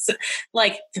because it's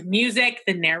like the music,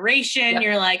 the narration. Yep.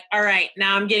 You're like, all right,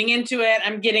 now I'm getting into it.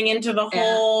 I'm getting into the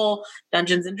whole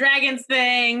Dungeons and Dragons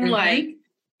thing. Mm-hmm. Like,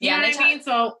 you know what I mean?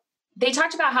 So they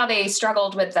talked about how they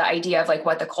struggled with the idea of like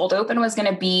what the cold open was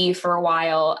going to be for a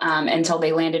while until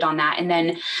they landed on that. And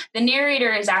then the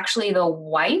narrator is actually the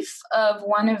wife of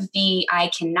one of the,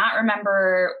 I cannot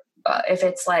remember if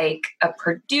it's like a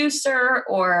producer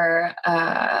or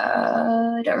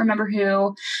I don't remember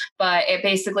who, but it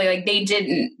basically like they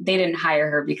didn't hire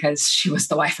her because she was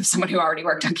the wife of someone who already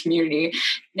worked on Community.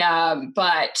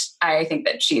 But I think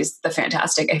that she's a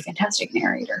fantastic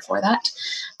narrator for that.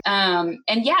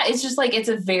 And yeah, it's just like it's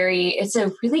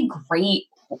a really great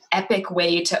epic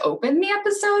way to open the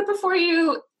episode before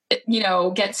you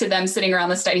get to them sitting around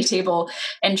the study table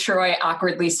and Troy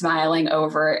awkwardly smiling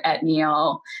over at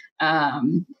Neil,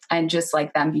 and just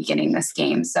like them beginning this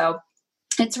game. So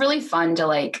it's really fun to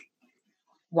like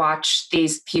watch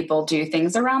these people do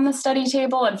things around the study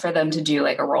table, and for them to do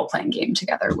like a role-playing game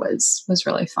together was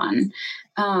really fun.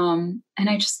 And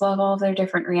I just love all of their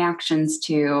different reactions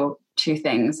to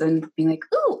things and being like,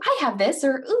 ooh, I have this,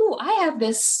 or ooh, I have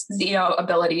this,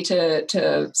 ability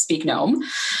to speak gnome.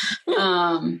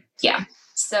 Yeah.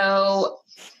 So,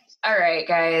 all right,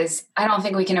 guys, I don't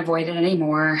think we can avoid it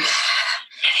anymore.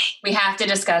 We have to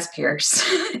discuss Pierce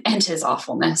and his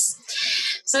awfulness.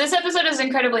 So this episode is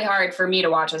incredibly hard for me to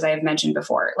watch, as I have mentioned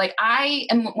before. Like, I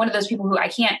am one of those people who I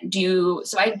can't do.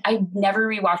 So I never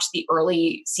rewatched the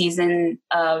early season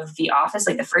of The Office,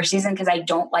 like the first season, because I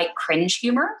don't like cringe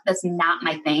humor. That's not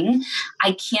my thing.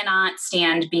 I cannot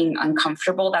stand being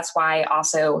uncomfortable. That's why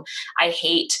also I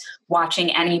hate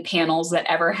watching any panels that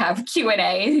ever have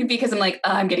Q&A, because I'm like,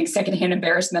 I'm getting secondhand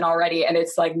embarrassment already. And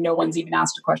it's like, no one's even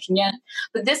asked a question yet.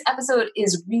 But this episode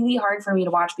is really hard for me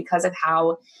to watch because of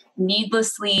how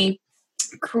needlessly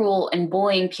cruel and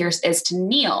bullying Pierce is to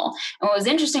Neil. And what was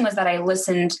interesting was that I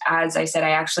listened, as I said,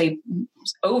 I actually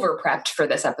over prepped for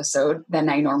this episode than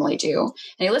I normally do.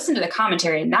 And I listened to the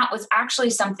commentary, and that was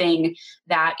actually something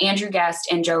that Andrew Guest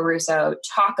and Joe Russo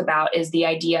talk about, is the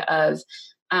idea of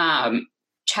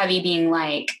Chevy being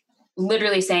like,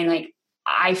 literally saying like,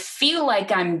 I feel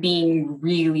like I'm being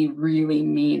really, really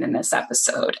mean in this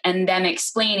episode. And them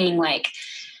explaining like,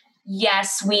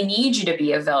 yes, we need you to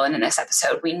be a villain in this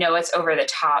episode. We know it's over the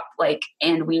top, like,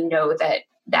 and we know that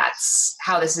that's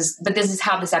how this is, but this is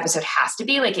how this episode has to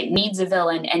be. Like, it needs a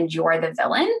villain and you're the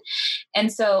villain.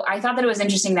 And so I thought that it was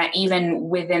interesting that even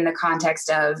within the context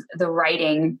of the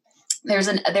writing, there's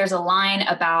a line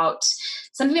about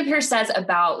something that Pierce says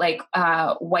about like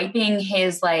wiping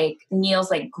his like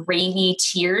Neil's like gravy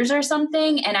tears or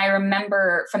something. And I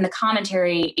remember from the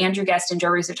commentary, Andrew Guest and Joe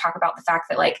Russo talk about the fact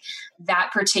that like that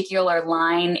particular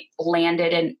line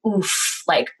landed an oof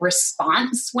like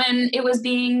response when it was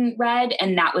being read,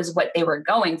 and that was what they were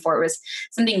going for. It was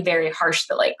something very harsh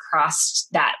that like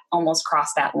almost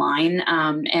crossed that line,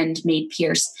 and made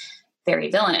Pierce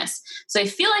very villainous. So I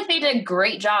feel like they did a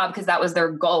great job, because that was their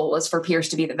goal, was for Pierce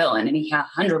to be the villain, and he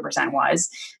 100% was.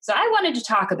 So I wanted to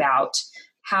talk about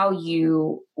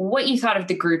what you thought of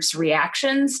the group's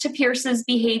reactions to Pierce's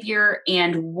behavior,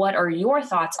 and what are your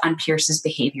thoughts on Pierce's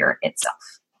behavior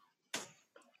itself?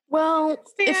 Well,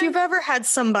 if you've ever had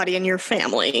somebody in your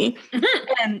family,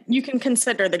 and you can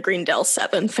consider the Greendale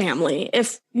 7 family,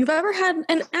 if you've ever had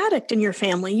an addict in your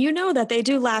family, you know that they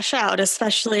do lash out,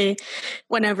 especially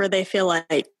whenever they feel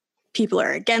like people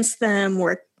are against them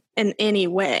or in any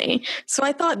way. So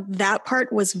I thought that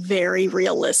part was very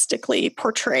realistically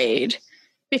portrayed,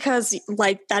 because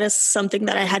like that is something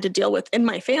that I had to deal with in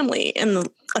my family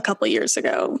a couple of years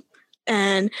ago.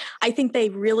 And I think they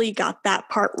really got that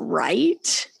part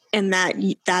right. And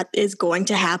that is going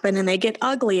to happen, and they get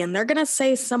ugly, and they're going to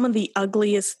say some of the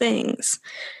ugliest things.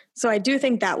 So I do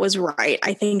think that was right.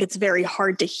 I think it's very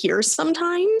hard to hear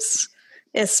sometimes,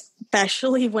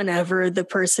 especially whenever the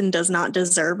person does not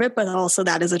deserve it. But also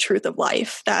that is a truth of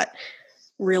life, that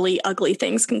really ugly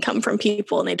things can come from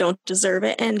people and they don't deserve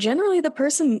it. And generally the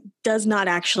person does not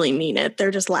actually mean it. They're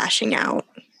just lashing out.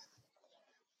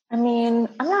 I mean,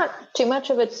 I'm not too much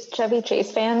of a Chevy Chase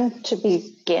fan to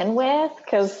begin with,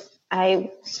 because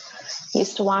I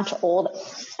used to watch old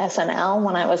SNL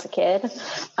when I was a kid,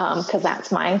 because that's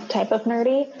my type of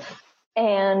nerdy.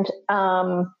 And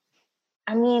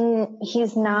I mean,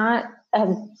 he's not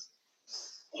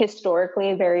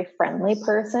historically a very friendly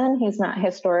person. He's not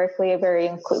historically a very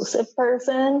inclusive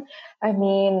person. I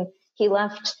mean, he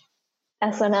left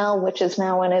SNL, which is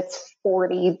now in its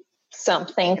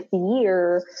 40-something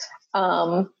year,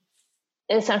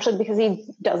 essentially because he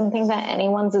doesn't think that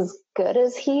anyone's as good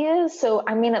as he is. So,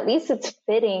 I mean, at least it's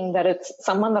fitting that it's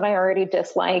someone that I already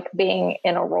dislike being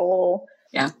in a role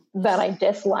that I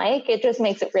dislike. It just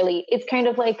makes it really, it's kind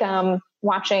of like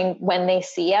watching When They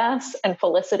See Us, and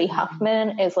Felicity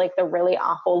Huffman is like the really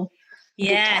awful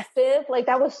detective. Like,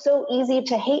 that was so easy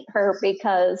to hate her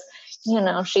because,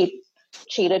 she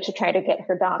cheated to try to get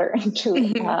her daughter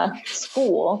into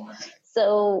school.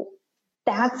 So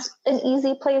that's an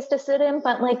easy place to sit in.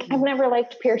 But like, I've never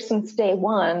liked Pierce since day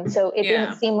one. So it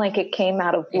didn't seem like it came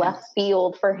out of left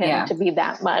field for him to be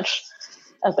that much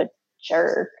of a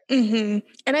jerk. Mm-hmm.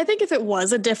 And I think if it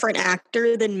was a different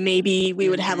actor, then maybe we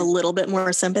would have a little bit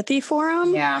more sympathy for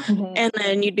him. Yeah. Mm-hmm. And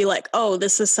then you'd be like, oh,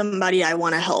 this is somebody I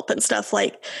want to help and stuff.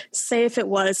 Like, say if it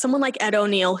was someone like Ed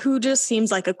O'Neill, who just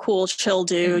seems like a cool, chill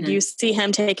dude. You see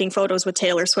him taking photos with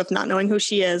Taylor Swift, not knowing who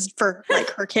she is for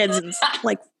like her kids and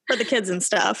like for the kids and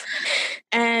stuff.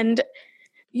 And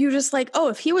you just like, oh,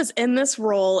 if he was in this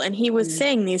role and he was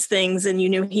saying these things and you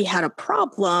knew he had a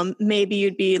problem, maybe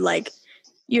you'd be like,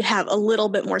 you'd have a little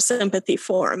bit more sympathy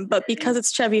for him. But because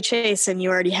it's Chevy Chase and you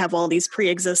already have all these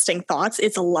pre-existing thoughts,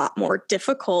 it's a lot more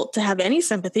difficult to have any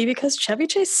sympathy because Chevy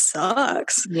Chase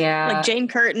sucks. Yeah. Like Jane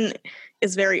Curtin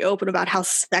is very open about how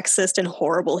sexist and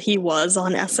horrible he was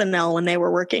on SNL when they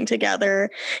were working together.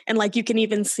 And like you can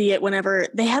even see it whenever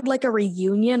they had like a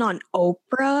reunion on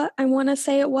Oprah, I want to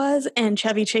say it was, and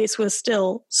Chevy Chase was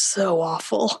still so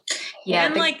awful. Yeah.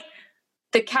 And like,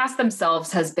 the cast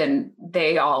themselves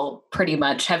they all pretty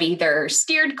much have either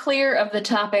steered clear of the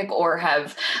topic or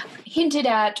have hinted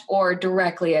at or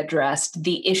directly addressed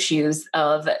the issues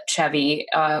of Chevy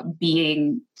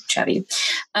being Chevy.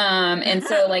 And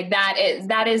so like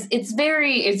it's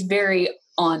very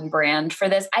on brand for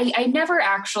this. I never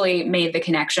actually made the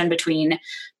connection between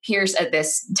Pierce at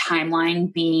this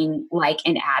timeline being like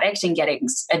an addict and getting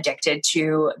addicted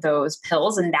to those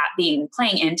pills and that being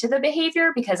playing into the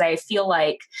behavior, because I feel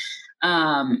like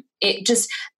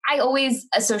I always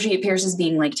associate Pierce as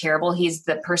being like terrible. He's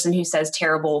the person who says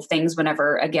terrible things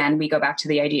whenever, again, we go back to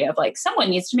the idea of like someone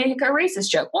needs to make a racist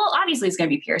joke. Well, obviously it's going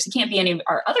to be Pierce. It can't be any of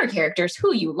our other characters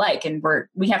who you like and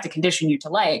we have to condition you to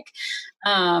like.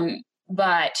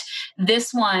 But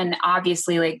this one,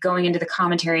 obviously, like going into the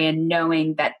commentary and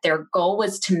knowing that their goal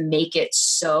was to make it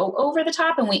so over the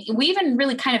top. And we even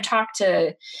really kind of talked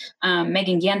to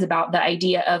Megan Gans about the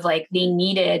idea of like they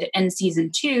needed in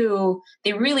season 2,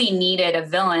 they really needed a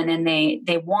villain and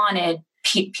they wanted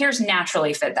Pierce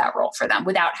naturally fit that role for them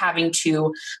without having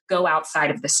to go outside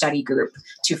of the study group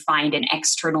to find an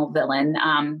external villain.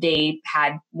 They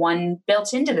had one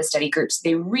built into the study group. So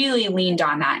they really leaned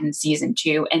on that in season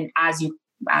 2. And as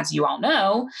you all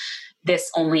know,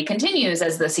 this only continues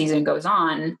as the season goes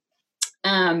on.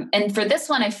 And for this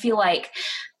one, I feel like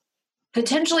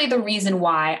potentially the reason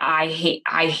why I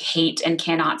hate and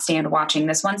cannot stand watching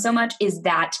this one so much is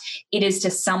that it is to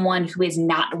someone who is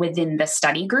not within the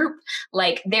study group.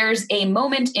 Like there's a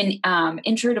moment in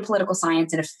Intro to Political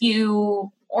Science in a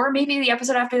few, or maybe the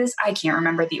episode after this, I can't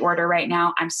remember the order right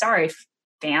now. I'm sorry,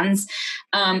 fans.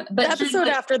 But the episode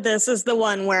after this is the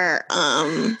one where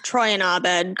Troy and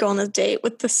Abed go on a date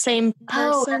with the same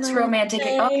person. Oh, that's romantic.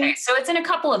 Okay, so it's in a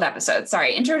couple of episodes.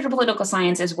 Sorry. Intro to Political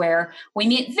Science is where we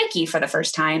meet Vicky for the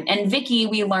first time. And Vicky,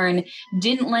 we learn,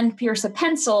 didn't lend Pierce a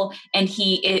pencil, and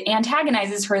he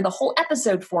antagonizes her the whole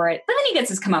episode for it. But then he gets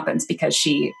his comeuppance because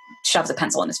she shoves a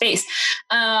pencil in his face.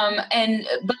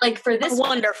 But like for this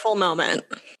wonderful moment.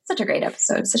 Such a great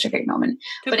episode, such a great moment.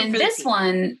 But in this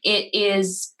one, it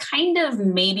is kind of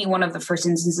maybe one of the first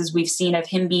instances we've seen of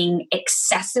him being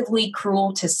excessively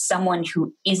cruel to someone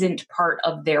who isn't part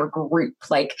of their group.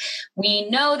 Like we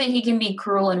know that he can be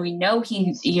cruel and we know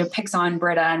he picks on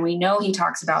Britta and we know he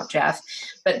talks about Jeff,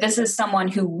 but this is someone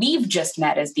who we've just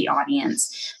met as the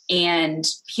audience. And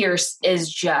Pierce is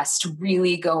just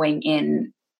really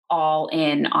going all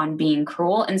in on being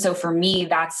cruel. And so for me,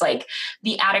 that's like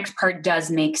the addict part does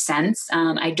make sense.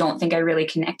 I don't think I really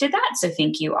connected that. So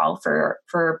thank you all for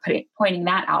pointing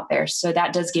that out there. So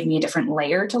that does give me a different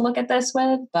layer to look at this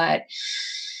with,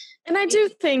 and I do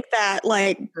think that,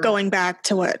 like, going back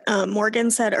to what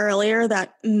Morgan said earlier,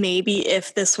 that maybe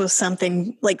if this was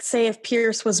something like, say, if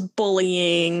Pierce was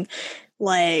bullying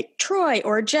like Troy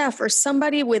or Jeff or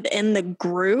somebody within the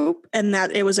group, and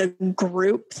that it was a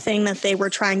group thing that they were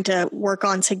trying to work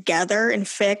on together and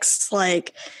fix,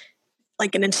 like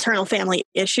an internal family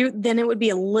issue, then it would be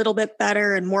a little bit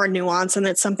better and more nuanced, and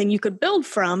it's something you could build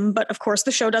from. But of course,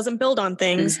 the show doesn't build on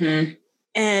things,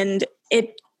 and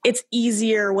it's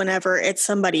easier whenever it's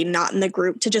somebody not in the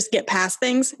group to just get past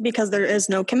things because there is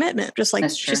no commitment, just like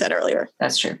she said earlier.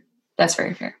 That's true. That's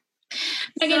very fair.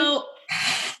 So,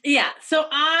 yeah. So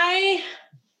I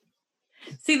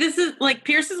see this is like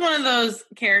Pierce is one of those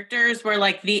characters where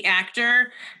like the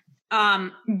actor,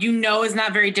 is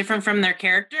not very different from their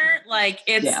character. Like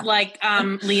it's like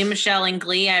Leah Michele in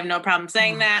Glee. I have no problem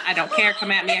saying that. I don't care.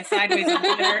 Come at me sideways on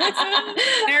Twitter.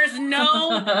 There's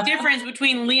no difference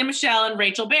between Leah Michele and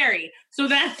Rachel Berry. So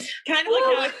that's kind of like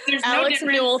how there's Alex no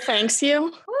difference. Newell thanks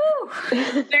you.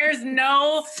 There's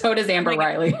no. So does Amber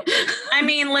Riley. I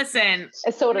mean, listen,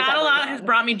 So not a lot has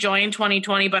brought me joy in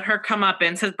 2020, but her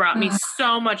comeuppance has brought me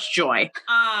so much joy.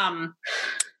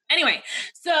 Anyway,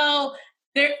 so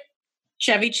there,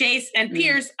 Chevy Chase and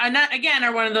Pierce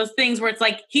are one of those things where it's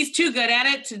like he's too good at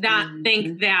it to not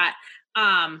think that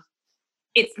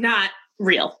it's not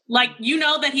real. Like, you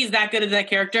know that he's that good at that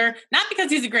character, not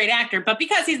because he's a great actor, but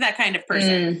because he's that kind of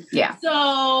person. Yeah.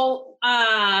 So,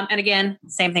 and again,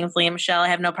 same thing with Lea Michele. I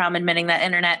have no problem admitting that,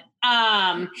 internet.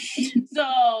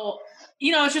 So,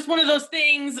 you know, it's just one of those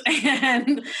things,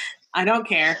 and I don't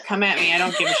care. Come at me. I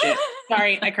don't give a shit.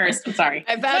 Sorry, I cursed. I'm sorry.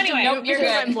 I've had anyway, to you're good.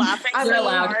 I'm laughing so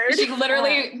allowed. hard. She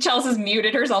literally, Chelsea's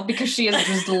muted herself because she is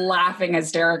just laughing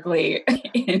hysterically.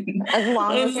 As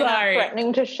long as you're not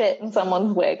threatening to shit in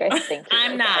someone's wig, I think.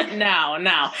 I'm not.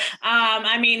 No.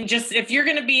 I mean, just if you're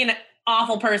going to be an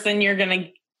awful person, you're going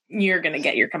to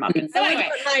get your comeuppance. So anyway,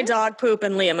 put my dog poop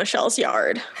in Lea Michele's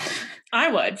yard. I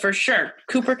would, for sure.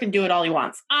 Cooper can do it all he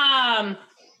wants.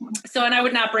 So, and I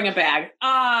would not bring a bag.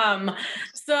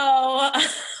 So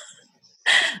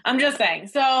I'm just saying.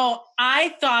 So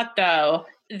I thought, though,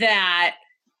 that,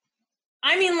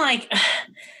 I mean, like,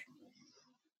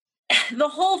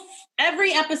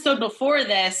 every episode before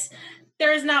this,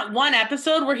 there's not one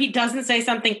episode where he doesn't say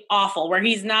something awful, where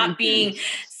he's not being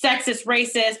sexist,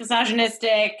 racist,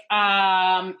 misogynistic,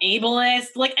 ableist,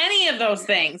 like any of those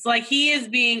things. Like, he is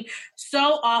being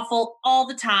so awful all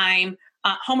the time,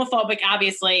 homophobic,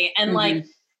 obviously. And like,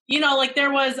 you know, like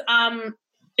there was,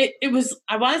 it was,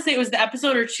 I want to say it was the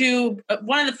episode or two,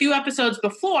 one of the few episodes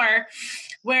before,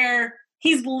 where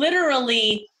he's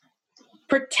literally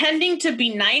pretending to be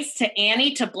nice to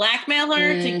Annie to blackmail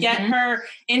her to get her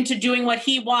into doing what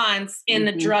he wants in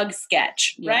the drug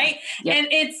sketch, right? Yep.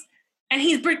 And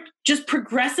he's just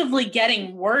progressively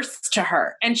getting worse to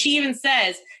her. And she even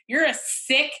says, "You're a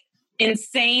sick,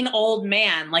 insane old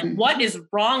man. Like, what is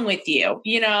wrong with you?"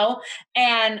 You know?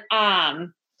 And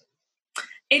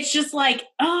it's just like,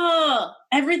 oh,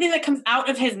 everything that comes out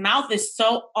of his mouth is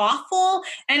so awful.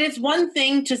 And it's one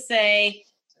thing to say,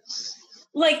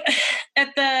 like,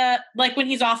 when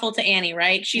he's awful to Annie,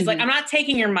 right? She's like, "I'm not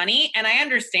taking your money. And I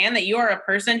understand that you are a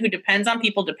person who depends on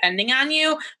people depending on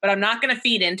you, but I'm not going to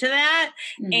feed into that.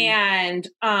 And,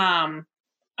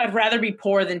 I'd rather be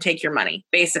poor than take your money,"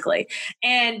 basically.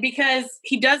 And because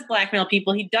he does blackmail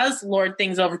people, he does lord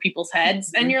things over people's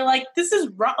heads. And you're like, this is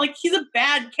wrong. Like, he's a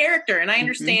bad character. And I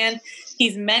understand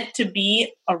he's meant to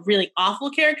be a really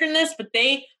awful character in this, but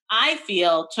I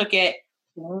feel, took it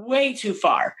way too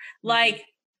far. Like,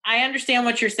 I understand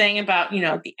what you're saying about, you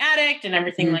know, the addict and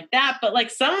everything like that. But like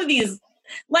some of these,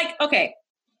 like, okay,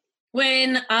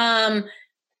 when,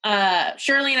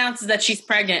 Shirley announces that she's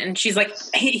pregnant and she's like,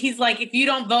 he's like, "If you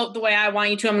don't vote the way I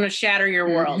want you to, I'm going to shatter your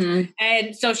world."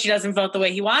 And so she doesn't vote the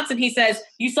way he wants. And he says,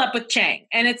 "You slept with Chang."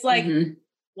 And it's like,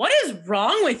 what is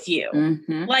wrong with you?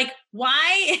 Like,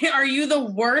 why are you the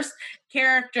worst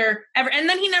character ever? And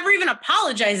then he never even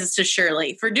apologizes to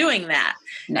Shirley for doing that.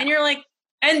 No. And you're like,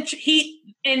 and he,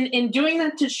 in doing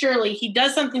that to Shirley, he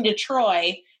does something to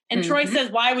Troy. And Troy says,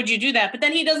 "Why would you do that?" But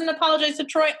then he doesn't apologize to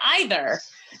Troy either.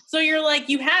 So you're like,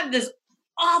 you have this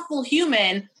awful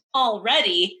human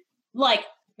already, like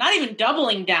not even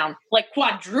doubling down, like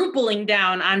quadrupling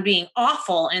down on being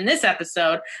awful in this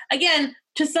episode. Again,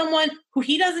 to someone who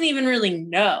he doesn't even really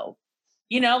know.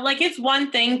 You know, like, it's one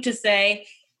thing to say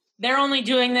they're only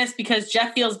doing this because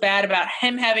Jeff feels bad about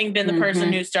him having been the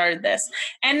person who started this.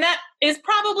 And that is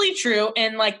probably true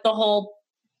in like the whole,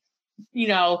 you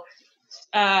know,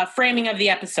 framing of the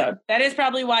episode. That is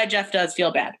probably why Jeff does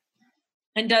feel bad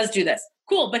and does do this.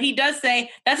 Cool. But he does say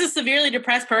that's a severely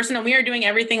depressed person and we are doing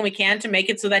everything we can to make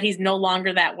it so that he's no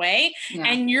longer that way. Yeah.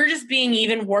 And you're just being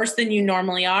even worse than you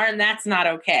normally are. And that's not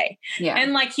okay. Yeah.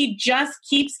 And like, he just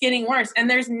keeps getting worse. And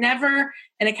there's never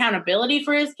an accountability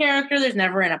for his character. There's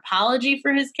never an apology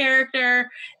for his character.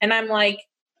 And I'm like,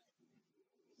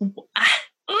 you're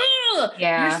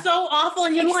so awful.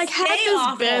 And you like, had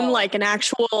this been like an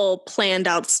actual planned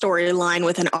out storyline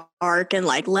with an arc and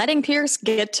like letting Pierce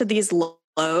get to these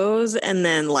lows and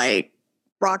then like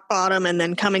rock bottom and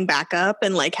then coming back up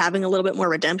and like having a little bit more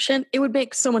redemption, it would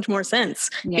make so much more sense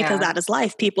because that is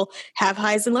life. People have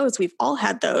highs and lows. We've all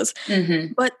had those,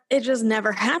 but it just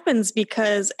never happens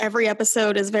because every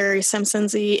episode is very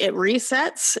Simpsons-y. It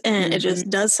resets and it just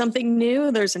does something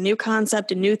new. There's a new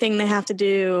concept, a new thing they have to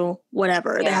do,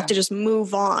 whatever. They have to just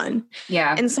move on.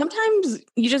 Yeah. And sometimes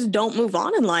you just don't move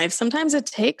on in life. Sometimes it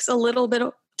takes a little bit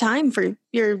of time for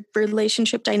your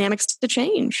relationship dynamics to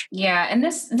change. Yeah, and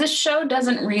this show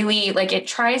doesn't really, like, it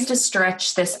tries to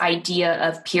stretch this idea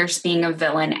of Pierce being a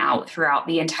villain out throughout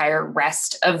the entire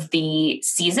rest of the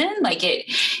season. Like,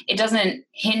 it doesn't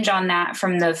hinge on that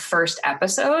from the first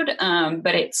episode,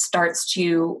 but it starts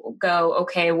to go,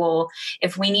 okay, well,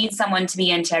 if we need someone to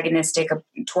be antagonistic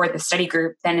toward the study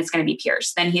group, then it's going to be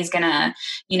Pierce. Then he's going to,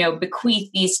 bequeath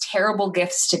these terrible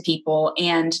gifts to people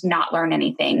and not learn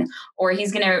anything, or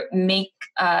he's going to make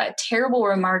terrible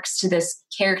remarks to this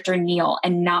character Neil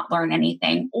and not learn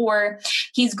anything, or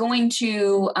he's going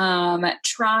to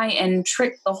try and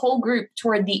trick the whole group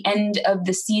toward the end of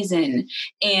the season,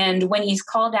 and when he's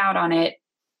called out on it,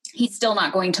 he's still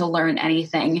not going to learn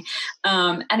anything.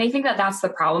 And I think that that's the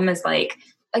problem, is like,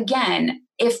 again,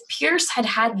 if Pierce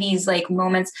had these like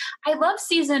moments, I love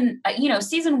season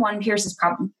one, Pierce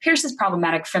is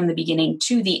problematic from the beginning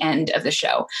to the end of the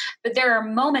show. But there are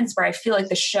moments where I feel like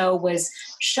the show was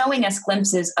showing us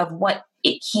glimpses of what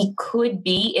he could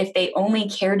be if they only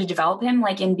cared to develop him,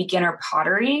 like in Beginner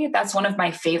Pottery. That's one of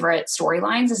my favorite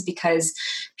storylines, is because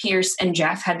Pierce and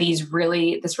Jeff had this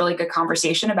really good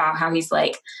conversation about how he's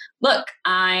like, look,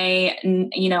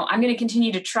 I'm going to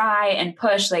continue to try and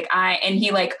push, and he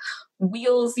like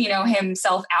wheels,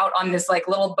 himself out on this like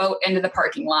little boat into the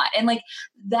parking lot. And like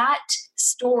that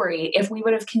story, if we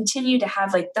would have continued to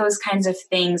have like those kinds of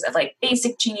things of like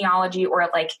basic genealogy, or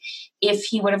like if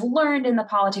he would have learned in the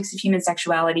politics of human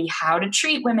sexuality how to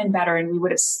treat women better, and we would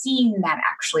have seen that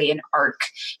actually an arc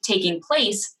taking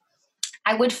place,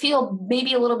 I would feel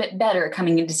maybe a little bit better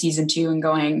coming into season 2 and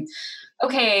going,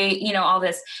 okay, all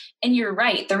this. And you're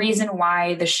right. The reason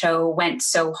why the show went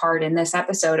so hard in this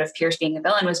episode of Pierce being a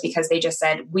villain was because they just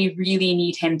said, we really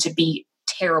need him to be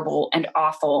terrible and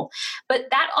awful. But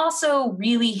that also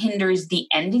really hinders the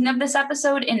ending of this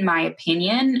episode, in my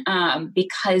opinion,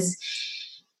 because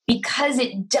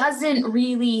it doesn't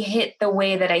really hit the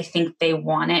way that I think they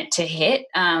want it to hit,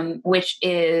 which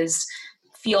is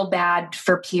feel bad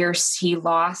for Pierce. He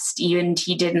lost, even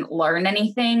he didn't learn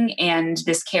anything. And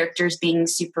this character's being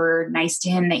super nice to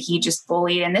him that he just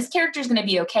bullied. And this character's going to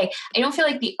be okay. I don't feel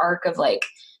like the arc of like,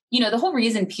 the whole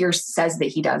reason Pierce says that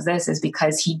he does this is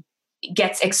because he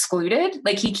gets excluded.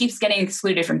 Like he keeps getting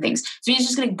excluded from things. So he's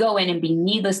just going to go in and be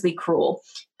needlessly cruel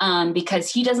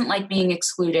because he doesn't like being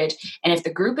excluded. And if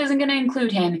the group isn't going to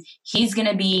include him, he's going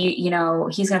to be,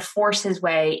 he's going to force his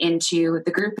way into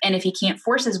the group. And if he can't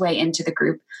force his way into the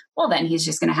group, well, then he's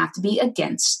just going to have to be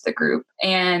against the group.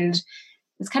 And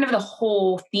it's kind of the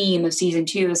whole theme of season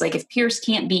 2 is like, if Pierce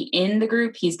can't be in the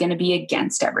group, he's going to be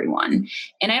against everyone.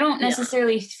 And I don't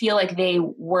necessarily feel like they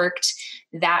worked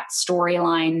that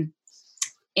storyline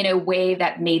in a way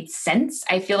that made sense.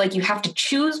 I feel like you have to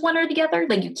choose one or the other.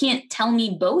 Like you can't tell me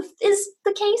both is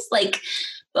the case. Like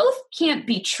both can't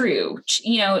be true.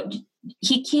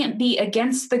 He can't be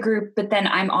against the group, but then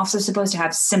I'm also supposed to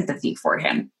have sympathy for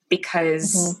him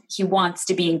because he wants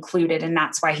to be included. And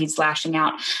that's why he's lashing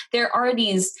out.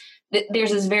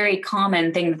 There's this very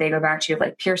common thing that they go back to,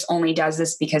 like Pierce only does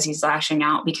this because he's lashing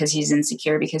out, because he's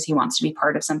insecure, because he wants to be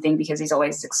part of something, because he's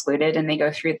always excluded. And they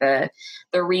go through the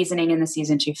reasoning in the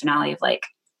season 2 finale of like,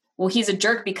 well, he's a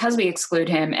jerk because we exclude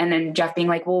him. And then Jeff being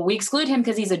like, well, we exclude him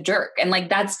because he's a jerk. And like,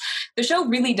 the show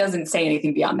really doesn't say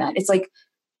anything beyond that. It's like,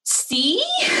 see,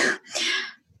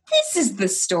 this is the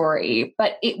story,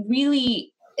 but it really,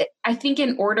 I think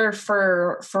in order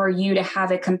for you to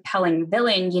have a compelling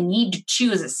villain, you need to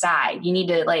choose a side. You need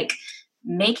to like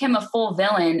make him a full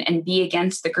villain and be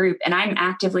against the group. And I'm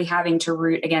actively having to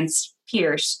root against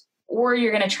Pierce, or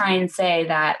you're going to try and say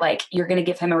that like, you're going to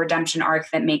give him a redemption arc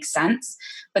that makes sense.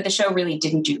 But the show really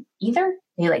didn't do either.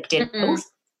 They like did both.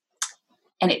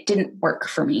 And it didn't work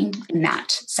for me in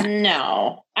that sense.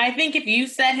 No, I think if you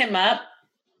set him up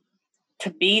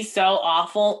to be so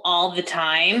awful all the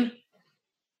time,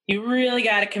 you really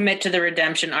got to commit to the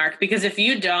redemption arc, because if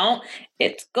you don't,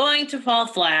 it's going to fall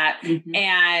flat. And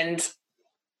then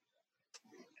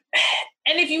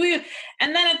at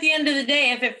the end of the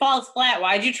day, if it falls flat,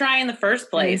 why'd you try in the first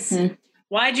place?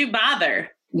 Why'd you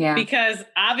bother? Yeah. Because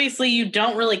obviously you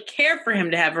don't really care for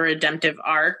him to have a redemptive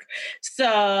arc.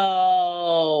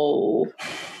 So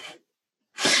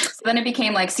then it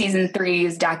became like season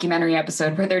 3's documentary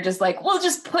episode where they're just like, we'll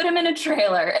just put him in a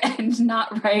trailer and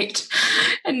not write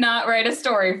a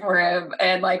story for him.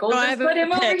 And like, we'll just put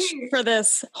him over here for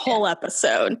this whole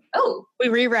episode. Oh, we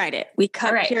rewrite it. We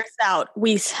cut Pierce out.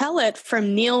 We tell it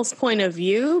from Neil's point of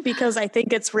view, because I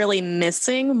think it's really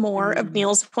missing more of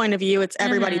Neil's point of view. It's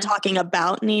everybody talking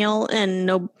about Neil, and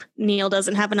Neil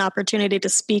doesn't have an opportunity to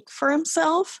speak for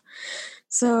himself.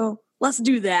 So let's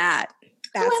do that.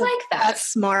 I like that. That's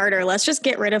smarter. Let's just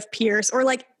get rid of Pierce, or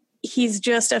like he's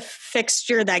just a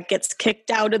fixture that gets kicked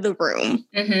out of the room.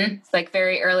 Mm-hmm. It's like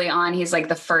very early on, he's like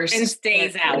the first and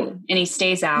stays out, and he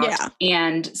stays out. Yeah.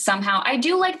 And somehow I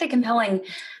do like the compelling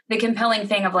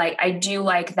thing of like, I do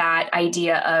like that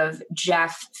idea of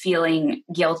Jeff feeling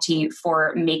guilty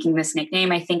for making this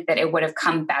nickname. I think that it would have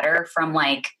come better from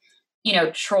like, you know,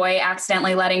 Troy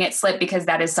accidentally letting it slip, because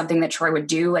that is something that Troy would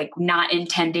do, like not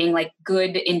intending, like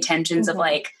good intentions of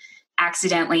like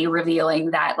accidentally revealing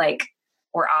that like,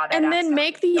 or and then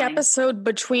make the episode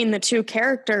between the two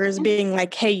characters being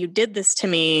like, hey, you did this to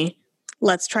me.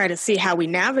 Let's try to see how we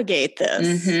navigate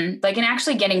this. Mm-hmm. Like, and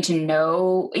actually getting to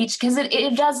know each, because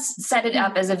it does set it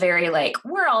up as a very like,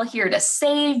 we're all here to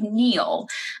save Neil.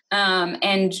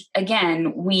 And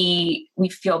again, we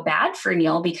feel bad for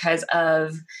Neil because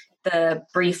of the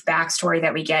brief backstory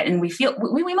that we get. And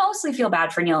we mostly feel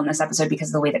bad for Neil in this episode because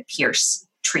of the way that Pierce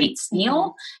treats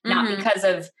Neil, not because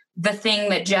of the thing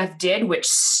that Jeff did,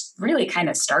 which really kind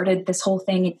of started this whole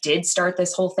thing. It did start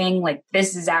this whole thing. Like,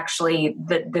 this is actually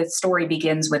the story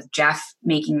begins with Jeff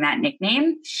making that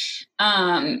nickname.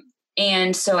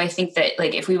 And so I think that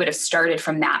like, if we would have started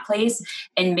from that place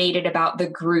and made it about the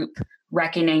group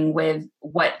reckoning with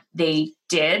what they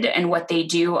did and what they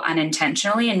do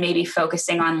unintentionally, and maybe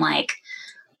focusing on like,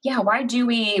 yeah, why do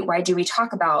we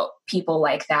talk about people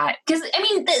like that? Because I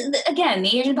mean, again,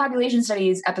 the Asian Population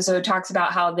Studies episode talks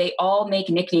about how they all make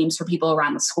nicknames for people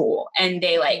around the school, and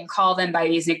they like call them by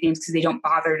these nicknames because they don't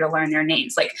bother to learn their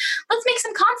names. Like, let's make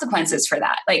some consequences for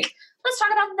that. Like, let's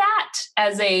talk about that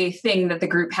as a thing that the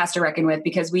group has to reckon with,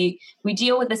 because we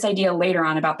deal with this idea later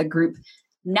on about the group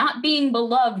not being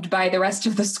beloved by the rest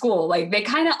of the school. Like, they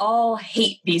kind of all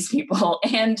hate these people,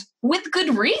 and with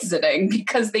good reasoning,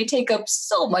 because they take up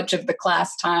so much of the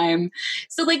class time.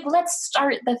 So like, let's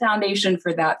start the foundation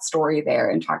for that story there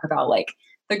and talk about like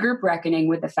the group reckoning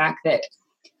with the fact that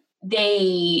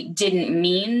they didn't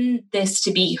mean this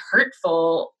to be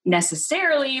hurtful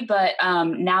necessarily, but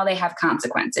now they have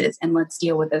consequences, and let's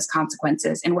deal with those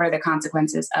consequences. And what are the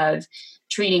consequences of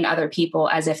treating other people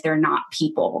as if they're not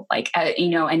people, like, you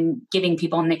know, and giving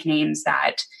people nicknames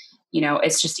that, you know,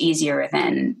 it's just easier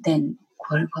than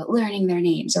quote unquote learning their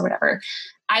names or whatever.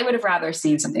 I would have rather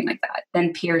seen something like that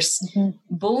than Pierce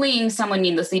bullying someone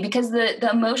needlessly, because the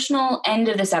emotional end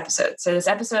of this episode. So this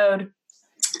episode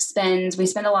we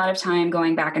spend a lot of time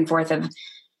going back and forth of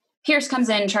Pierce comes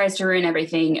in, tries to ruin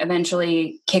everything,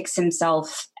 eventually kicks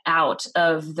himself out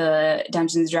of the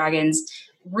Dungeons and Dragons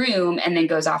room, and then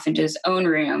goes off into his own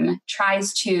room,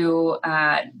 tries to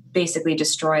basically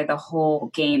destroy the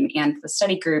whole game and the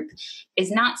study group,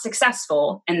 is not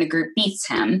successful, and the group beats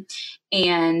him,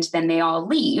 and then they all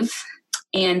leave.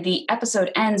 And the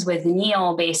episode ends with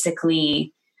Neil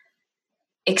basically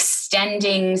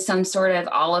extending some sort of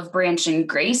olive branch and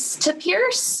grace to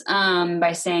Pierce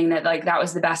by saying that like, that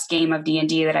was the best game of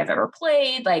D&D that I've ever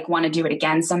played, like want to do it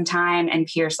again sometime. And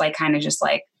Pierce like kind of just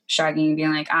like shrugging and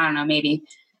being like, I don't know, maybe.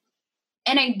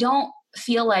 And I don't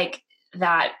feel like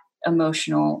that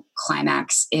emotional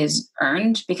climax is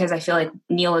earned, because I feel like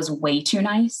Neil is way too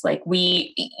nice. Like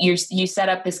you set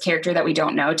up this character that we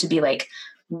don't know to be like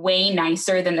way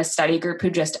nicer than the study group who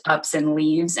just ups and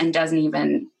leaves and doesn't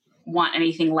even want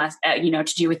anything less,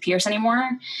 to do with Pierce anymore.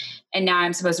 And now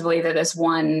I'm supposed to believe that this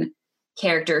one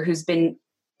character who's been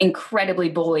incredibly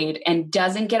bullied and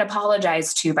doesn't get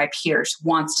apologized to by Pierce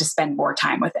wants to spend more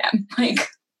time with him. Like,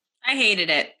 I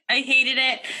hated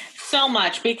it so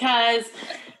much, because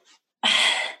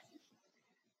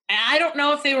I don't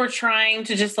know if they were trying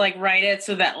to just like write it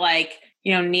so that like,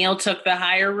 you know, Neil took the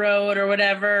higher road or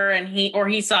whatever, and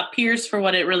he saw Pierce for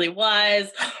what it really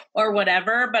was or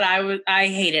whatever. But I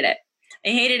hated it. I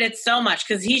hated it so much,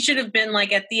 because he should have been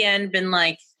like at the end been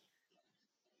like,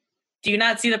 do you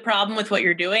not see the problem with what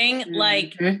you're doing? Mm-hmm.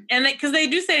 Like, and because they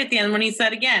do say it at the end when he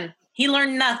said again, he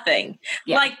learned nothing.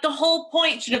 Yeah. Like the whole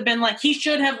point should have been like, he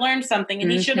should have learned something,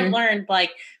 and he should have learned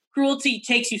like cruelty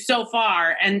takes you so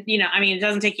far. And, you know, I mean, it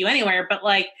doesn't take you anywhere, but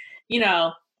like, you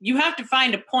know, you have to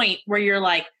find a point where you're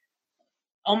like,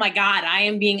 oh my God, I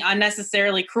am being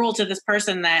unnecessarily cruel to this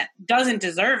person that doesn't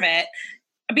deserve it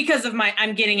because of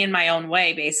I'm getting in my own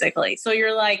way, basically. So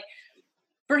you're like,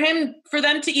 for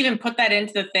them to even put that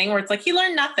into the thing where it's like, he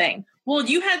learned nothing. Well,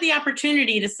 you had the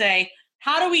opportunity to say,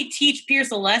 how do we teach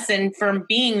Pierce a lesson from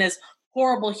being this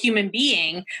horrible human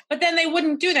being? But then they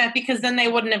wouldn't do that, because then they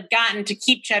wouldn't have gotten to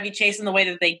keep Chevy Chase in the way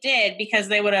that they did, because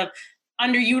they would have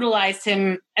underutilized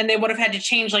him, and they would have had to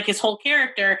change like his whole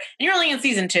character. And you're only in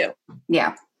season 2.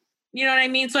 Yeah. You know what I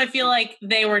mean? So I feel like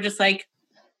they were just like,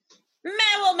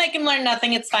 we'll make him learn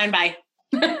nothing. It's fine. Bye.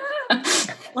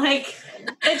 Like,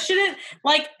 It shouldn't,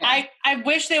 like, I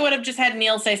wish they would have just had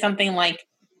Neil say something like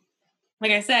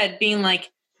I said, being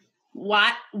like,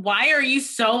 why are you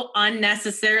so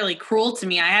unnecessarily cruel to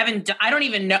me? I don't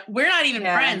even know. We're not even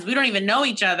friends. We don't even know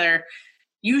each other.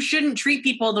 You shouldn't treat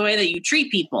people the way that you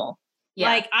treat people. Yeah.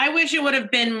 Like, I wish it would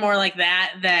have been more like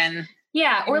that than.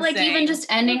 Yeah. Or like even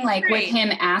just ending like with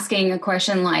him asking a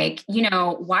question, like,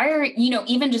 why are,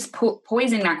 even just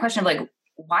poising that question of like,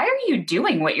 why are you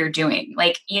doing what you're doing?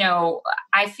 Like,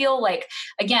 I feel like,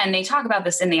 again, they talk about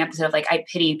this in the episode of like, I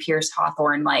pity Pierce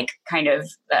Hawthorne, like kind of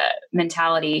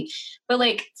mentality, but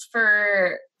like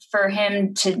for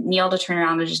Neil to turn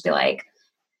around and just be like,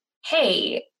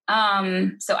 hey,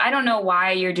 so I don't know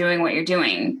why you're doing what you're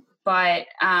doing, but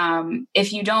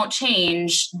if you don't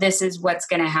change, this is what's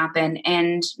going to happen.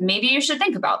 And maybe you should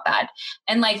think about that.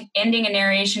 And like ending a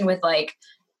narration with like,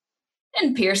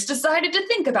 and Pierce decided to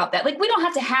think about that. Like, we don't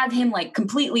have to have him like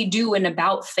completely do an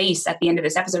about face at the end of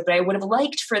this episode, but I would have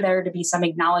liked for there to be some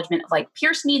acknowledgement of like,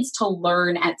 Pierce needs to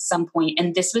learn at some point,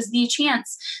 and this was the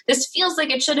chance. This feels like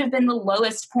it should have been the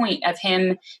lowest point of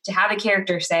him to have a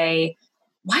character say,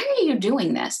 why are you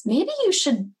doing this? Maybe you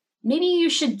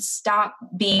should stop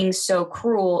being so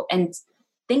cruel and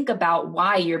think about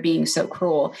why you're being so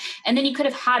cruel. And then you could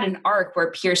have had an arc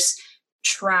where Pierce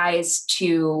tries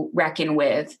to reckon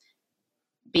with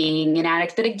being an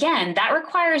addict. But again, that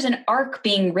requires an arc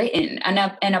being written and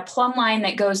a plumb line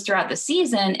that goes throughout the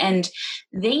season. And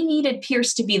they needed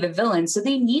Pierce to be the villain. So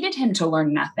they needed him to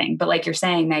learn nothing. But like you're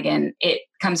saying, Megan, it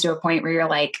comes to a point where you're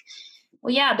like,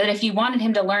 well, yeah, but if you wanted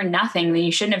him to learn nothing, then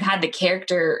you shouldn't have had the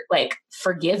character like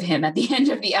forgive him at the end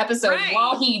of the episode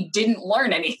while he didn't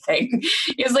learn anything.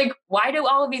 He was like, why do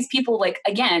all of these people, like,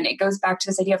 again, it goes back to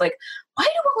this idea of like, why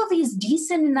do all of these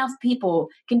decent enough people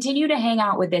continue to hang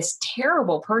out with this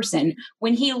terrible person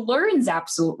when he learns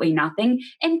absolutely nothing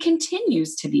and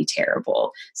continues to be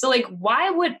terrible? So like, why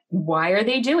are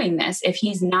they doing this if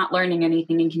he's not learning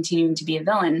anything and continuing to be a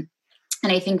villain?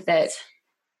 And I think that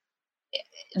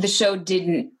the show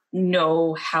didn't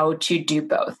know how to do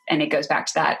both. And it goes back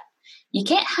to that. You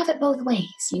can't have it both ways.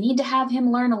 You need to have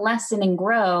him learn a lesson and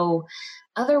grow.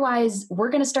 Otherwise, we're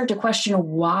going to start to question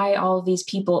why all of these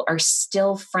people are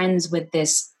still friends with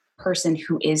this person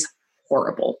who is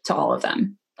horrible to all of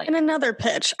them. Like, and another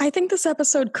pitch. I think this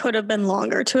episode could have been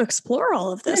longer to explore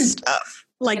all of this stuff.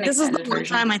 Like, this is the one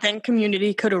time I think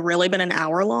Community could have really been an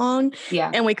hour long.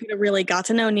 Yeah. And we could have really got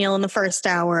to know Neil in the first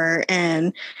hour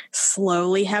and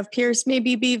slowly have Pierce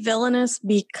maybe be villainous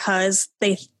because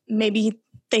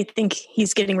he thinks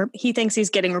he's getting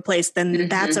replaced, then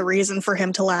that's a reason for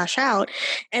him to lash out.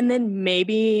 And then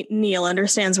maybe Neil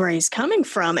understands where he's coming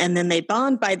from, and then they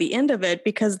bond by the end of it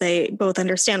because they both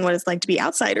understand what it's like to be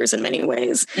outsiders in many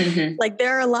ways. Like,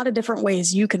 there are a lot of different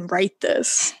ways you can write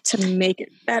this to make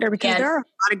it better because there are a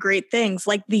lot of great things.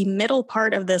 Like, the middle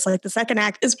part of this, like the second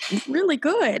act, is really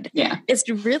good. Yeah. It's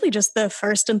really just the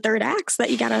first and third acts that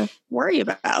you got to worry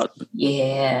about.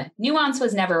 Yeah. Nuance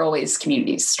was never always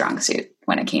Community's strong suit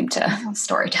when it came to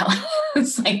storytelling.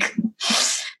 It's like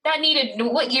that needed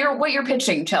what you're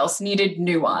pitching, Chelsea, needed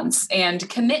nuance and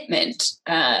commitment.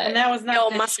 And that was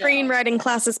not my screenwriting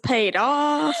classes paid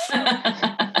off.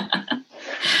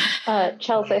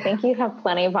 Chelsea, I think you have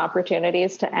plenty of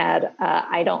opportunities to add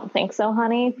I don't think so,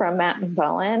 honey, from Matt and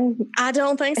Bowen. I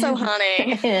don't think so,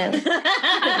 honey.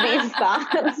 These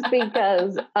thoughts,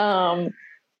 because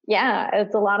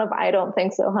it's a lot of I don't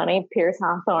think so, honey, Pierce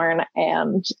Hawthorne,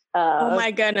 and oh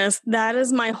my goodness, that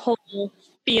is my whole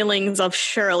feelings of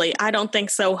Shirley. I don't think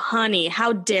so, honey.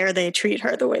 How dare they treat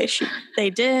her the way they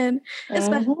did?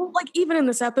 Especially, like, even in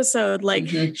this episode, like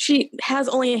she has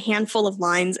only a handful of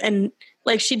lines, and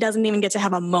like she doesn't even get to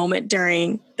have a moment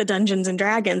during the Dungeons and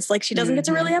Dragons. Like, she doesn't get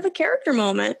to really have a character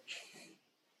moment.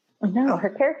 No, her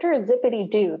character is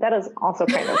zippity-doo. That is also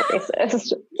kind of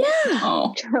racist. Yeah.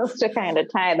 Just to kind of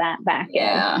tie that back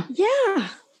in. Yeah.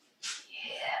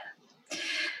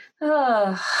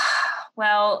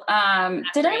 Well,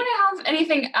 did anyone have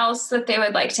anything else that they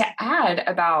would like to add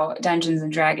about Dungeons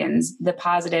and Dragons? The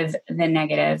positive, the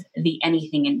negative, the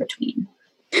anything in between?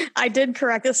 I did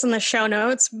correct this in the show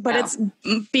notes, but it's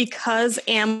because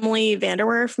Emily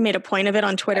Vanderwerf made a point of it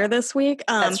on Twitter this week.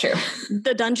 That's true.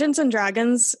 The Dungeons and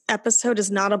Dragons episode is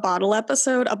not a bottle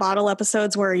episode. A bottle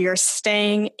episode's where you're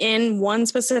staying in one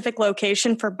specific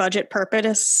location for budget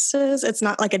purposes. It's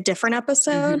not like a different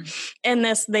episode. In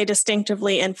this, they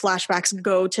distinctively in flashbacks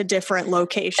go to different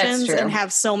locations and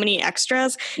have so many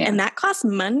extras, and that costs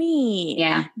money.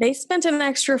 Yeah. They spent an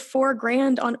extra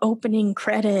 $4,000 on opening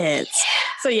credits.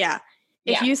 So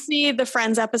if you see the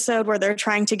Friends episode where they're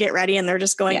trying to get ready and they're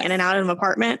just going in and out of an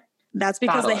apartment, That's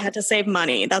because they had to save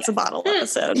money. That's a bottle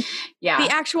episode. Yeah.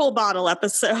 The actual bottle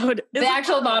episode.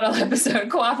 Bottle episode,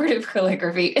 Cooperative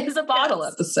Calligraphy, is a bottle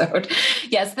episode.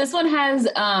 Yes, this one has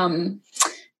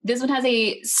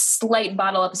a slight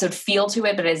bottle episode feel to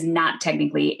it, but it is not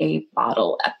technically a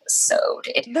bottle episode.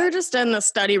 They're just in the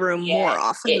study room more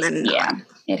often than not. Yeah,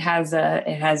 it has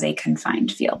a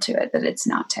confined feel to it, but it's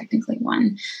not technically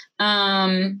one.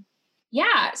 So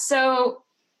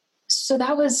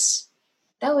that was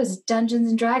Dungeons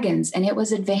and Dragons, and it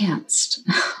was advanced.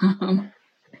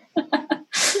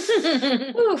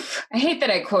 Oof, I hate that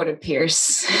I quoted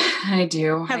Pierce. I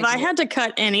do. Have I had to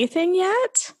cut anything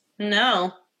yet?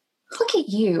 No. Look at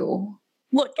you.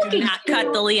 Look at not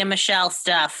cut the Leah Michelle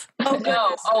stuff. Oh,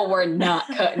 no. Oh, we're not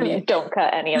cutting it. Don't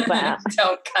cut any of that.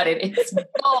 Don't cut it. It's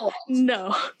gold.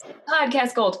 No.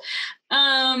 Podcast gold.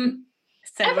 I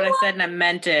said what I said and I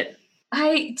meant it.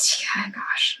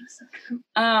 Gosh.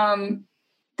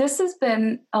 This has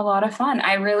been a lot of fun.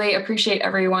 I really appreciate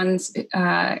everyone's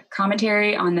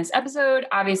commentary on this episode.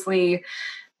 Obviously,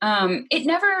 it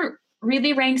never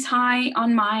really ranks high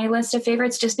on my list of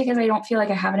favorites just because I don't feel like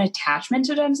I have an attachment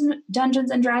to Dungeons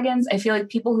and Dragons. I feel like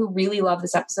people who really love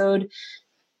this episode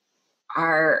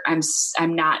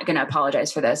I'm not going to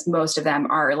apologize for this. Most of them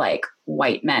are like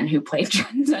white men who play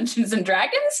Dungeons and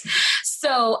Dragons.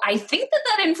 So I think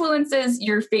that influences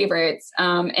your favorites.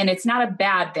 And it's not a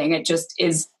bad thing. It just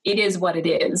is. It is what it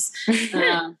is,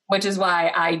 which is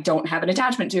why I don't have an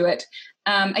attachment to it.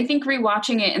 I think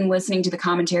rewatching it and listening to the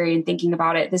commentary and thinking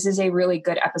about it, this is a really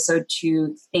good episode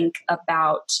to think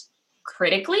about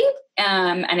critically.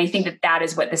 And I think that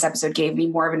is what this episode gave me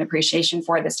more of an appreciation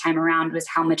for this time around, was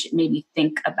how much it made me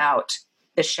think about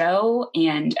the show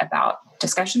and about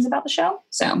discussions about the show.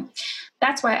 So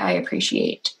that's why I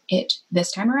appreciate it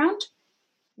this time around.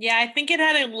 Yeah, I think it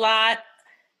had a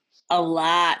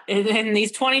lot in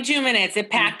these 22 minutes.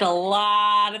 It packed a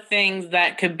lot of things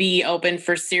that could be open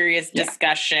for serious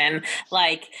discussion,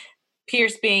 like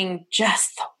Pierce being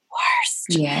just the worst.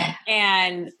 Yeah.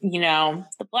 And,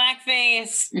 the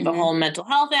blackface, the whole mental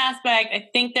health aspect. I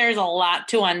think there's a lot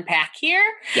to unpack here.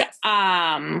 Yes.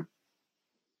 And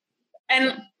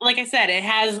like I said, it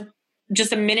has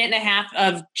just a minute and a half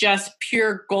of just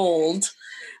pure gold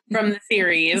from the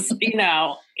series.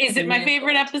 Is it my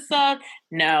favorite episode?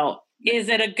 No. Is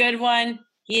it a good one?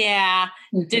 Yeah.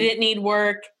 Mm-hmm. Did it need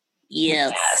work?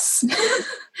 Yes.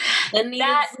 It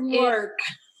needs work.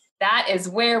 That is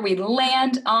where we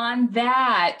land on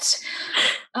that.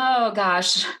 Oh,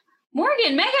 gosh.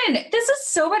 Morgan, Megan, this is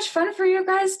so much fun for you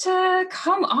guys to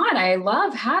come on. I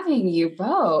love having you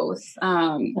both.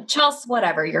 Chelsea,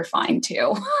 whatever, you're fine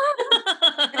too.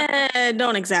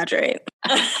 Don't exaggerate.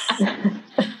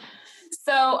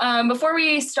 So before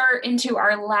we start into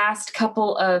our last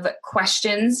couple of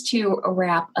questions to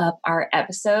wrap up our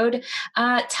episode,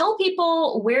 tell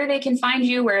people where they can find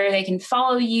you, where they can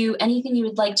follow you, anything you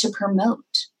would like to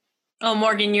promote. Oh,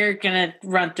 Morgan, you're going to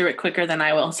run through it quicker than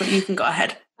I will, so you can go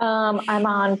ahead. I'm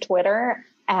on Twitter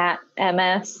at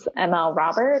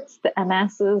MSMLRoberts. The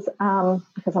MS is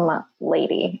because I'm a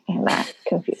lady and that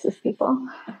confuses people.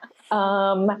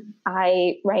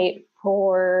 I write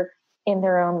for In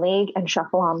Their Own League and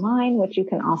Shuffle Online, which you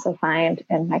can also find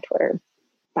in my Twitter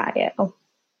bio.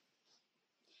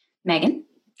 Megan?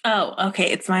 Oh,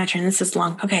 okay. It's my turn. This is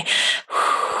long. Okay.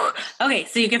 Okay.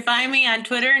 So you can find me on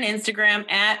Twitter and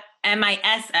Instagram at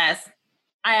MISS.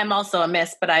 I am also a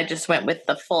Miss, but I just went with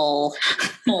the full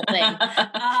thing.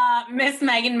 Miss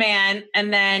Megan Mann.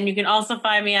 And then you can also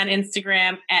find me on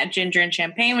Instagram at Ginger and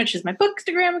Champagne, which is my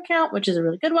Bookstagram account, which is a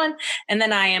really good one. And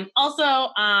then I am also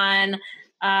on,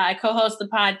 I co-host the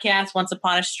podcast Once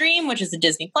Upon a Stream, which is a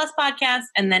Disney Plus podcast.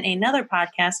 And then another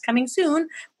podcast coming soon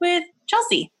with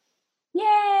Chelsea.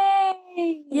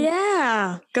 Yay!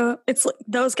 Yeah. It's like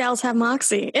Those Gals Have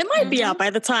Moxie. It might be up by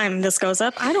the time this goes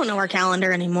up. I don't know our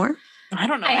calendar anymore. I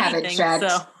don't know. I haven't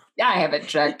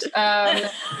checked.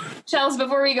 Chels,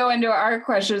 before we go into our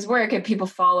questions, where can people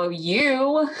follow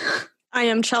you? I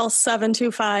am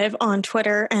Chels725 on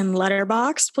Twitter and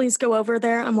Letterboxd. Please go over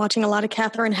there. I'm watching a lot of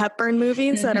Katharine Hepburn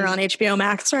movies that are on HBO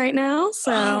Max right now.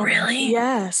 So, oh, really?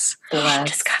 Yes.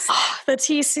 Discuss the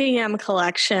TCM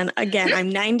collection. Again, I'm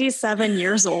 97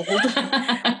 years old.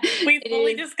 We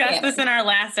fully discussed this in our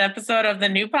last episode of the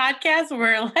new podcast.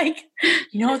 We're like,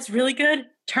 it's really good.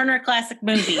 Turner Classic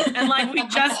Movies. And we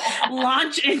just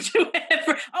launch into it.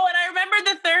 And I remember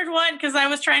the third one because I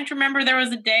was trying to remember there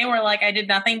was a day where I did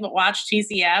nothing but watch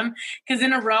TCM because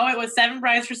in a row it was Seven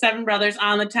Brides for Seven Brothers,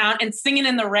 On the Town, and Singing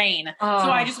in the Rain. So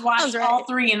I just watched all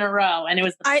three in a row and it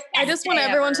was I just want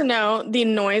everyone to know the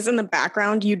noise in the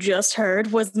background you just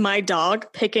heard was my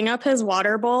dog picking up his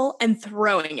water bowl and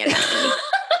throwing it at me.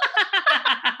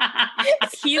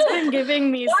 He's been giving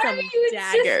me some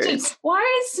daggers.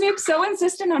 Why is Snoop so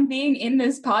insistent on being in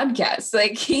this podcast?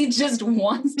 Like, he just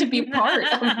wants to be part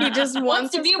of He just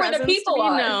wants to be where the people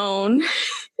are known.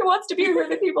 He wants to be where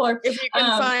the people are. If you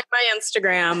can find my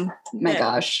Instagram. My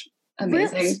gosh.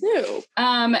 Amazing. Snoop.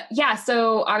 Yeah,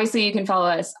 so obviously you can follow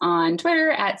us on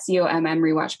Twitter at COMM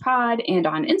Rewatch Pod and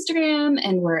on Instagram,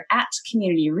 and we're at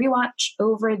Community Rewatch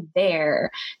over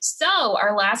there. So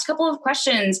our last couple of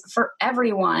questions for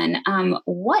everyone.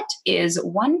 What is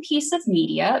one piece of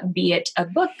media, be it a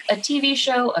book, a TV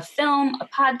show, a film, a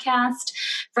podcast,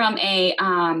 from a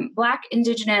Black,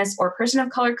 Indigenous, or person of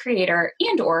color creator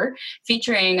and or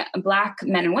featuring Black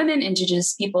men and women,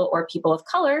 Indigenous people, or people of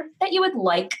color that you would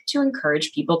like to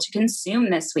encourage people to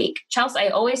consume this week? Chelsea, I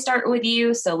always start with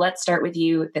you, so let's start with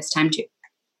you this time too.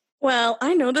 Well,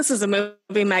 I know this is a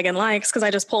movie Megan likes because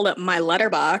I just pulled up my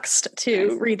Letterboxd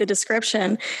to read the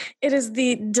description. It is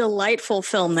the delightful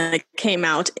film that came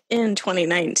out in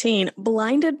 2019,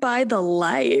 Blinded by the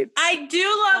Light. I do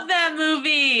love that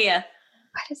movie.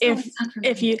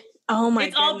 If you Oh my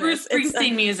It's all Bruce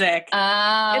Springsteen music.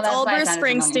 It's all Bruce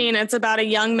Springsteen. It's about a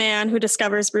young man who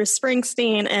discovers Bruce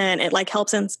Springsteen, and it like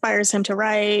inspires him to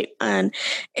write. And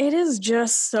it is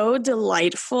just so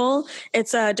delightful.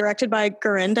 It's directed by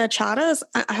Gorinda Chadas.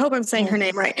 I hope I'm saying her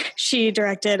name right. She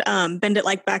directed Bend It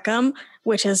Like Beckham,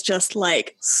 which is just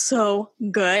like so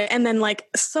good. And then like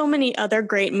so many other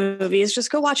great movies.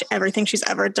 Just go watch everything she's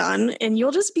ever done and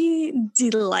you'll just be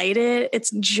delighted.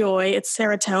 It's joy. It's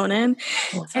serotonin.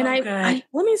 Oh, and I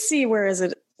let me see, where is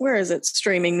it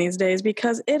streaming these days?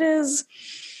 Because it is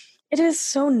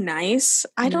so nice.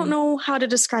 I don't know how to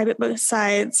describe it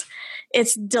besides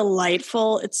it's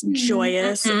delightful, it's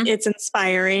joyous, it's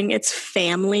inspiring, it's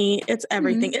family, it's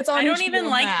everything. It's on I don't even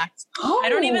like Max. I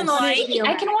don't even like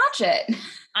I can watch it.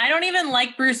 I don't even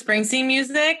like Bruce Springsteen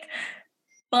music,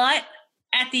 but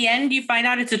at the end you find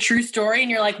out it's a true story and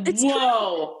you're like,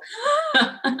 whoa.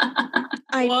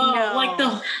 I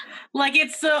know. Like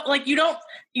it's so like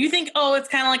you think, oh, it's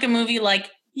kind of like a movie like,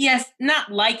 yes,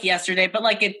 not like Yesterday, but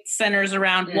like it centers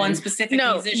around one specific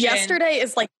musician. Yesterday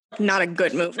is like not a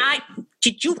good movie.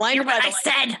 Did you hear what I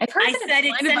said? I said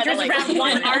it centers around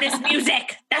one artist's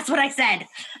music. That's what I said.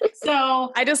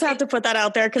 So I just have to put that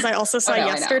out there because I also saw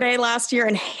Yesterday last year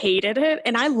and hated it.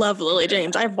 And I love Lily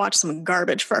James. I've watched some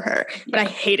garbage for her, but I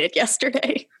hated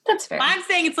Yesterday. That's fair. I'm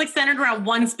saying it's like centered around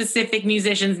one specific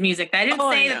musician's music. I didn't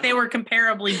say that they were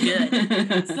comparably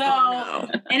good. So,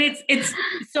 and it's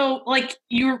so like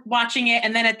you're watching it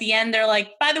and then at the end they're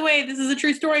like, by the way, this is a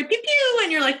true story. Pew pew.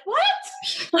 And you're like,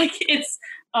 what? Like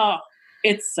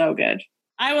it's so good.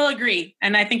 I will agree.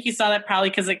 And I think you saw that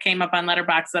probably because it came up on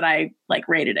Letterboxd that I like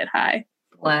rated it high.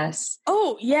 Bless.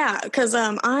 Oh, yeah. Because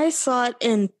I saw it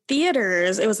in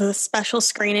theaters. It was a special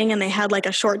screening and they had like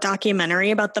a short documentary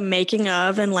about the making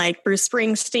of and like Bruce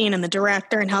Springsteen and the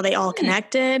director and how they all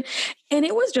connected. And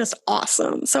it was just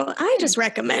awesome. So I just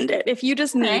recommend it if you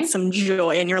just need some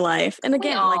joy in your life. And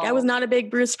again, like I was not a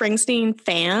big Bruce Springsteen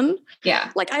fan.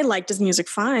 Yeah. Like I liked his music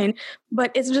fine,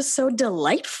 but it's just so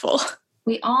delightful.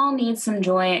 We all need some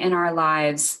joy in our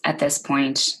lives at this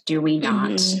point, do we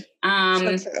not?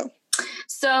 So true.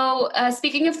 So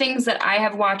speaking of things that I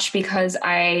have watched because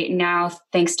I now,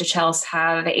 thanks to Chelsea,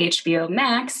 have HBO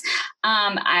Max,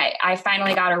 I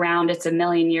finally got around, it's a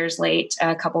million years late,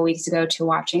 a couple weeks ago, to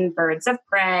watching Birds of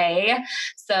Prey.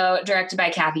 So directed by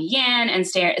Kathy Yan and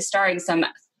starring some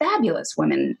fabulous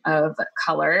women of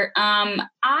color.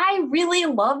 I really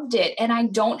loved it, and I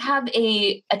don't have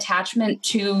a attachment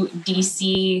to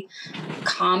DC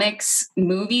Comics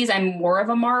movies. I'm more of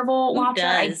a Marvel watcher.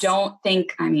 I don't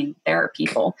think, there are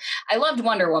people. I loved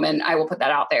Wonder Woman. I will put that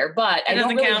out there, but I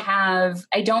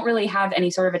don't really have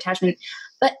any sort of attachment.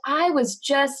 But I was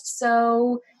just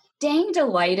so dang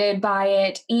delighted by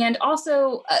it. And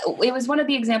also it was one of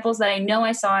the examples that I know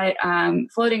I saw it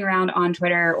floating around on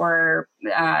Twitter or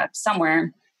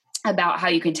somewhere about how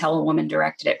you can tell a woman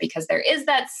directed it, because there is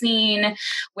that scene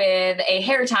with a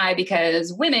hair tie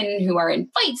because women who are in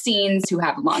fight scenes who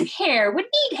have long hair would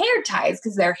need hair ties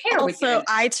because their hair would get...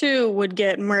 I too would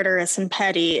get murderous and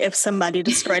petty if somebody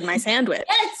destroyed my sandwich.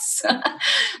 Yes.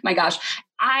 My gosh.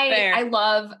 I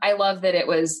love that it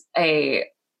was a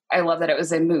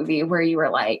movie where you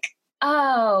were like,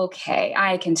 okay,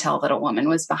 I can tell that a woman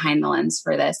was behind the lens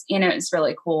for this. It's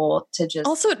really cool to just...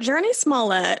 Also, Journey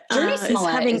Smollett, is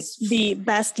having the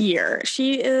best year.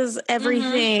 She is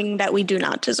everything that we do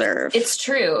not deserve. It's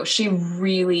true. She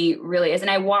really, really is.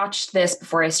 And I watched this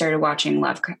before I started watching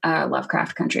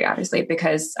Lovecraft Country, obviously,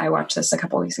 because I watched this a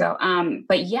couple weeks ago.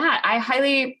 But yeah, I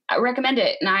highly recommend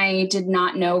it. And I did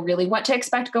not know really what to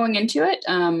expect going into it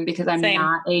because I'm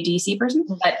not a DC person,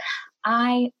 but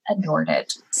I adored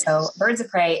it. So Birds of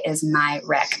Prey is my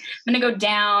rec. I'm going to go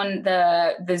down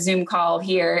the Zoom call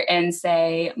here and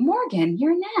say, Morgan,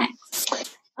 you're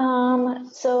next.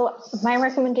 So my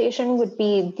recommendation would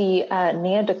be the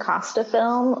Nia DaCosta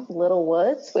film, Little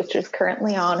Woods, which is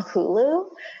currently on Hulu.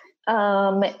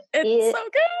 It's so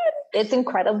good. It's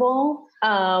incredible.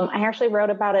 I actually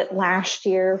wrote about it last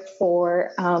year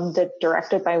for the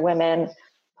Directed by Women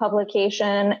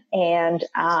publication, and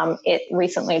it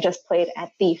recently just played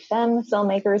at the Femme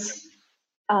Filmmakers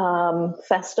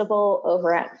Festival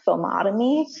over at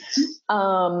Filmotomy.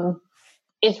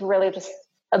 It's really just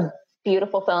a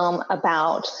beautiful film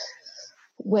about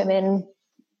women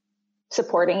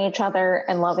supporting each other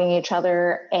and loving each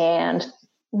other, and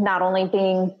not only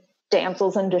being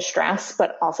damsels in distress,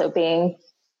 but also being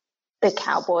the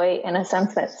cowboy in a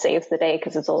sense that saves the day,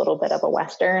 because it's a little bit of a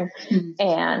Western.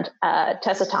 And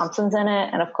Tessa Thompson's in it,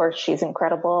 and of course she's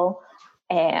incredible.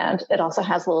 And it also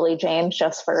has Lily James,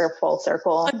 just for a full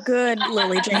circle. A good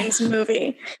Lily James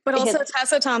movie. But also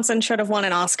Tessa Thompson should have won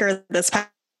an Oscar this past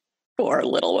for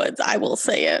Little Woods. I will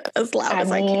say it as loud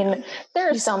as I can. There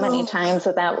are so many times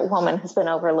that woman has been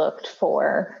overlooked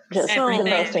for just the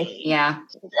most. Yeah.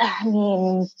 I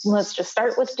mean, let's just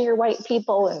start with Dear White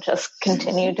People and just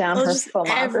continue down her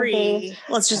filmography.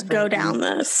 Let's just go down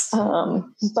this.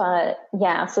 But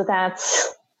yeah, so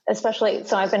that's especially,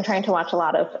 so I've been trying to watch a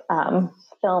lot of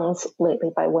films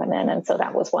lately by women. And so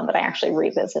that was one that I actually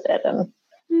revisited. And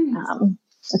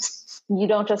you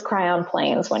don't just cry on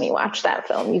planes when you watch that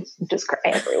film. You just cry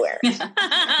everywhere.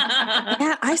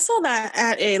 Yeah, I saw that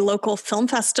at a local film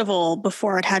festival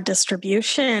before it had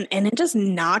distribution, and it just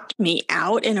knocked me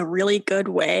out in a really good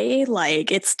way.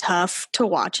 Like, it's tough to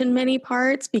watch in many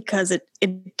parts because it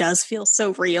does feel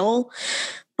so real,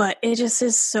 but it just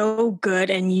is so good,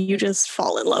 and you just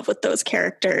fall in love with those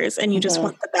characters, and you just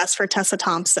want the best for Tessa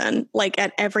Thompson. Like,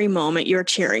 at every moment you're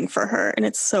cheering for her, and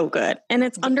it's so good. And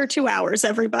it's under 2 hours,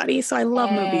 everybody. So I love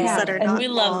movies that are not we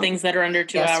love long. things that are under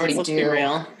 2 hours. Let's be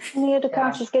real. Nia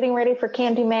DaCosta's getting ready for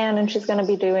Candyman, and she's going to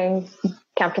be doing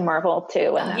Captain Marvel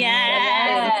too. And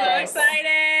I'm so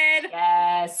excited.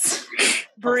 Yes.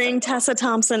 Bring Tessa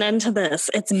Thompson into this.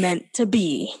 It's meant to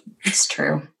be. It's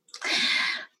true.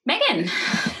 Megan.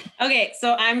 Okay,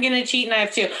 so I'm going to cheat, and I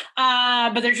have two.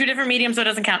 But they're two different mediums, so it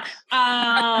doesn't count.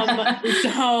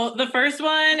 So the first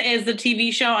one is the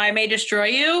TV show I May Destroy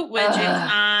You, which is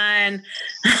on...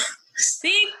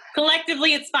 See,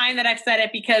 collectively, it's fine that I've said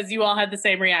it because you all had the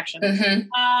same reaction.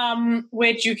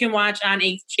 Which you can watch on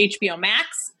HBO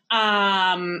Max.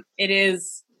 It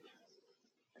is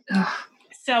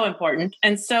so important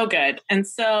and so good. And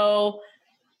so...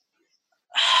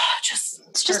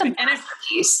 It's just a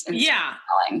masterpiece. Yeah.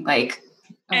 Like,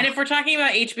 and if we're talking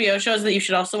about HBO shows that you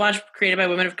should also watch created by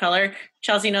women of color,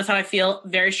 Chelsea knows how I feel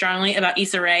very strongly about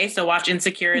Issa Rae, so watch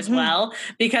Insecure as well,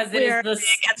 because we are a big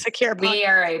Insecure podcast. We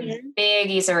are a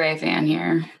big Issa Rae fan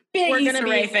here. We're going to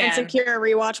be an Insecure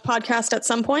rewatch podcast at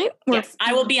some point. Yes,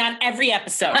 I will be on every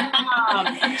episode.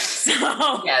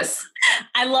 So yes,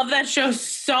 I love that show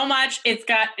so much. It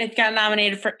got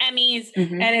nominated for Emmys,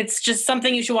 and it's just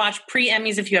something you should watch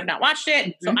pre-Emmys if you have not watched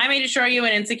it. So I May Destroy You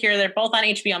and Insecure, they're both on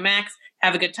HBO Max.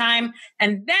 Have a good time.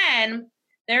 And then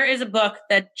there is a book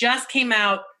that just came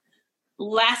out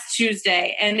last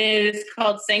Tuesday, and it is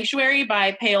called Sanctuary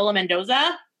by Paola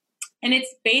Mendoza. And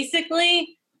it's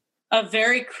basically a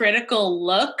very critical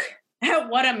look at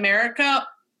what America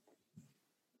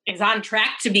is on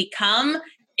track to become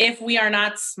if we are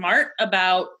not smart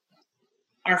about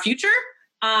our future.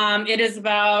 It is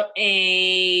about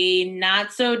a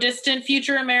not so distant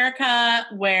future America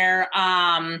where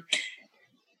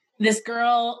this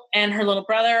girl and her little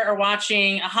brother are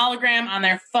watching a hologram on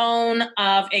their phone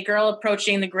of a girl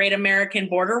approaching the Great American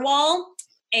Border Wall.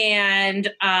 And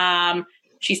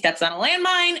she steps on a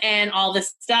landmine, and all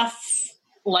this stuff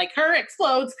like her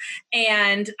explodes.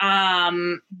 And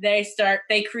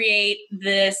they create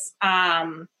this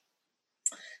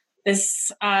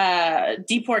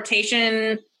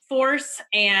deportation force,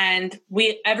 and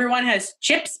everyone has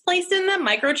chips placed in them,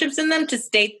 microchips in them, to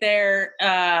state their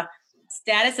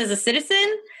status as a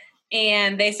citizen.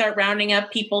 And they start rounding up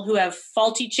people who have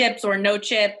faulty chips or no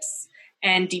chips.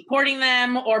 and deporting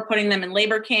them or putting them in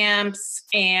labor camps.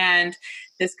 And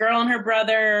this girl and her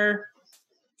brother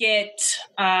get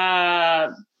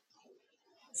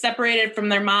separated from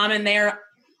their mom, and they're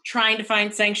trying to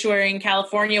find sanctuary in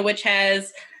California, which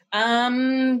has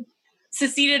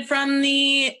seceded from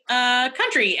the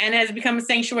country and has become a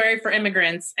sanctuary for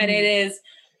immigrants. And it is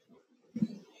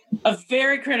a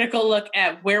very critical look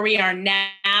at where we are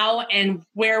now and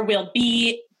where we'll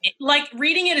be. Like,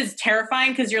 reading it is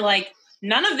terrifying because you're like,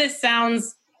 none of this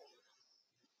sounds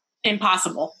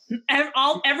impossible.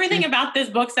 Everything about this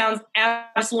book sounds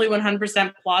absolutely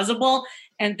 100% plausible,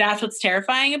 and that's what's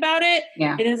terrifying about it.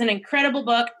 Yeah. It is an incredible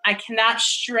book. I cannot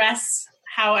stress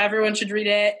how everyone should read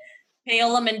it.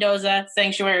 Paola Mendoza,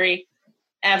 Sanctuary,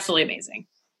 absolutely amazing.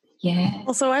 Yeah.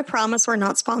 Also, I promise we're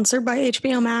not sponsored by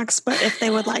HBO Max, but if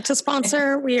they would like to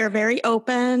sponsor, we are very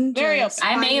open. Very open.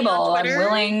 I'm able. I'm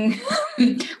willing.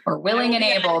 We're willing and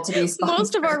able to be sponsored.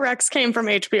 Most of our recs came from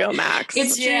HBO Max.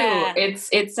 It's true.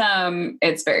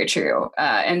 It's very true.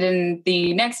 And in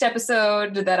the next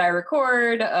episode that I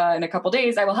record in a couple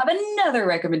days, I will have another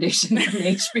recommendation from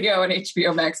HBO and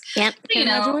HBO Max. Yep.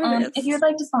 If you would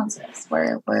like to sponsor us,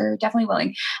 we're definitely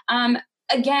willing.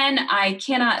 Again, I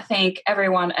cannot thank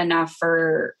everyone enough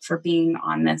for being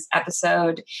on this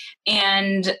episode.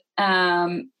 And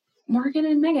Morgan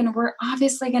and Megan, we're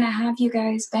obviously going to have you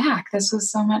guys back. This was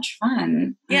so much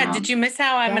fun. Yeah. Did you miss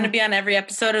how I'm going to be on every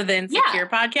episode of the Insecure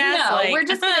podcast? No, we're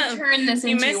just going to turn this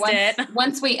into,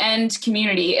 once we end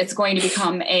Community, it's going to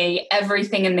become a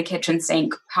everything in the kitchen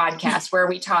sink podcast where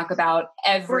we talk about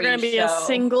every We're going to be a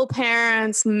single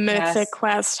parents, Mythic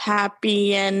Quest,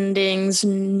 happy endings,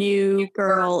 new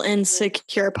girl,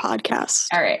 Insecure podcast.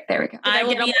 All right, there we go. I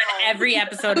will be on every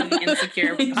episode of the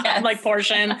Insecure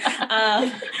portion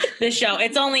of this show.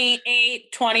 It's only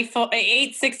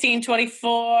 8, 16,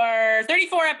 24,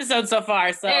 34 episodes so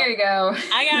far. So there you go.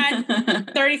 I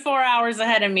got 34 hours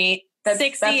ahead of me.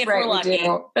 60 if we're lucky.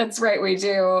 That's right, we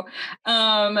do.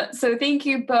 So thank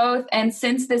you both. And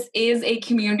since this is a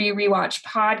community rewatch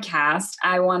podcast,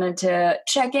 I wanted to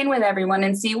check in with everyone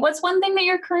and see what's one thing that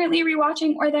you're currently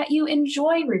rewatching or that you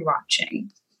enjoy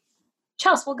rewatching.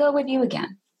 Chelsea, we'll go with you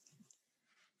again.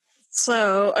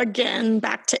 So again,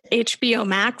 back to HBO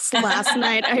Max. Last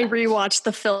night I rewatched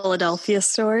The Philadelphia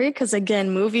Story because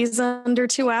again, movies under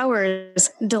 2 hours.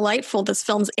 Delightful. This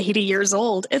film's 80 years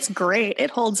old. It's great. It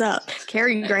holds up.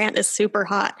 Cary Grant is super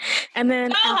hot. And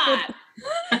then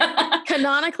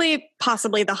canonically,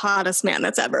 possibly the hottest man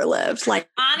that's ever lived. Like,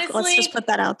 honestly, let's just put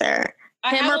that out there.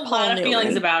 I have a lot of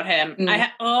feelings about him. We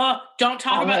can't talk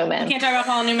about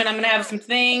Paul Newman. I'm going to have some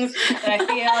things that I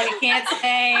feel like I can't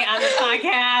say on this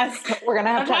podcast. We're going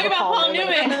to have to talk about Paul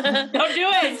Newman. Don't do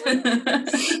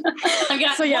it. I've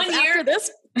got 1 year.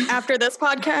 After this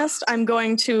podcast, I'm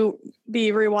going to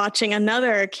be rewatching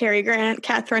another Cary Grant,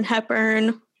 Katharine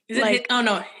Hepburn. Oh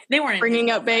no, they weren't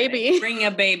Bringing Up Baby. Bringing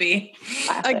Up Baby.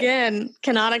 Again,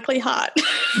 canonically hot.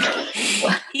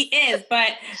 He is,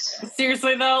 but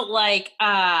seriously though,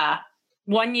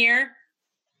 1 year.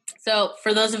 So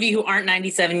for those of you who aren't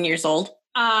 97 years old,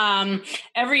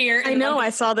 every year. I know,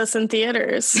 I saw this in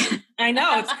theaters. I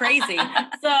know, it's crazy.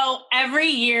 So every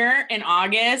year in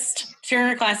August,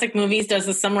 Turner Classic Movies does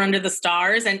the Summer Under the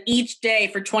Stars, and each day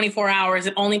for 24 hours,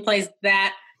 it only plays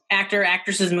that actor or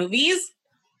actress's movies.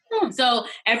 So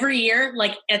every year,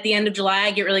 at the end of July,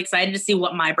 I get really excited to see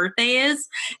what my birthday is.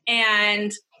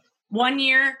 And 1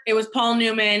 year it was Paul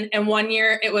Newman, and 1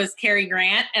 year it was Cary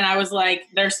Grant. And I was like,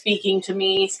 they're speaking to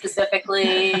me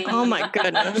specifically. Oh my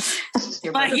goodness.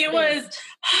 It was,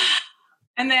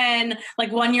 and then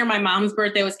 1 year, my mom's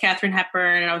birthday was Katharine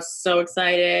Hepburn, and I was so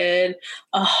excited.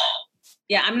 Oh,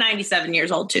 yeah, I'm 97 years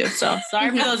old too. So sorry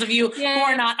for those of you who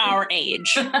are not our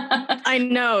age. I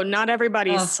know not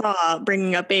everybody saw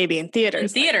Bringing Up Baby in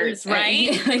theaters. Right?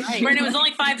 And it was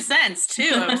only 5 cents too.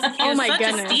 It was my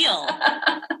goodness. A steal.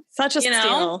 Such a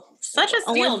steal. Such a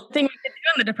steal. Only thing we could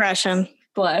do in the Depression.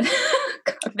 Blood.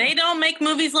 They don't make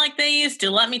movies like they used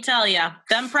to. Let me tell you,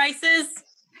 them prices,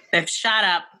 they've shot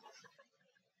up.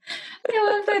 I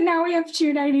love that now we have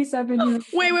 297.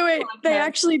 Wait. They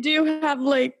actually do have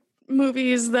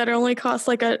movies that only cost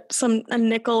a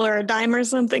nickel or a dime or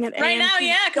something at right now,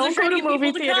 don't go to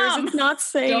movie theaters. It's not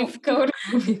safe. Don't go to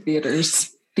movie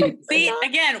theaters. See,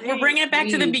 again, we're bringing it back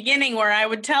to the beginning where I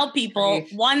would tell people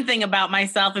one thing about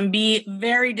myself and be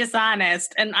very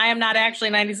dishonest. And I am not actually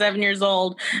 97 years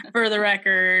old, for the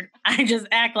record. I just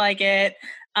act like it.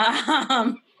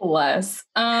 Bless.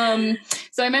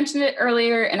 So I mentioned it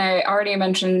earlier, and I already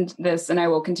mentioned this, and I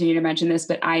will continue to mention this,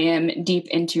 but I am deep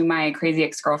into my Crazy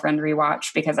Ex-Girlfriend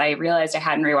rewatch because I realized I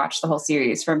hadn't rewatched the whole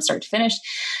series from start to finish.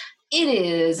 It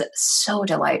is so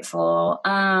delightful.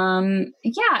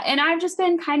 Yeah, and I've just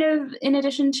been kind of, in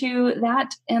addition to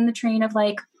that, in the train of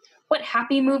like, what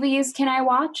happy movies can I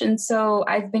watch? And so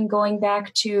I've been going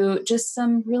back to just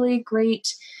some really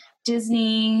great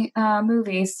Disney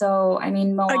movies. So, I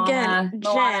mean, Moana,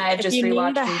 Jen, I just if you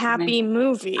rewatched need a happy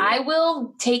movie, I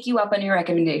will take you up on your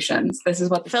recommendations. This is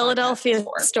what the Philadelphia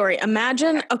Story.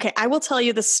 Imagine, okay, I will tell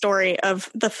you the story of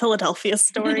the Philadelphia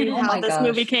Story, how this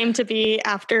movie came to be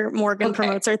after Morgan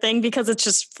promotes her thing, because it's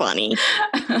just funny.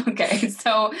 Okay,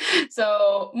 so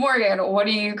Morgan, what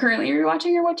are you currently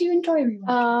rewatching, or what do you enjoy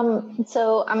rewatching?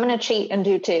 So I'm gonna cheat and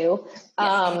do two.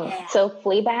 So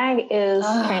Fleabag is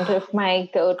kind of my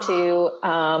go-to. You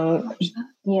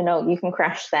can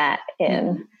crash that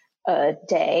in a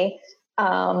day.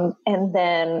 And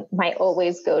then my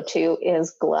always go-to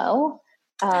is Glow,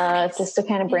 just to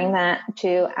kind of bring that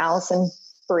to Alison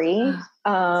Brie.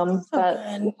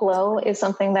 But Glow is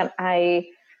something that I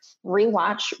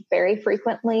rewatch very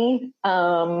frequently.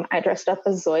 I dressed up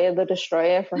as Zoya the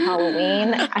Destroyer for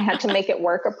Halloween. I had to make it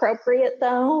work appropriate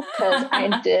though, because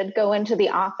I did go into the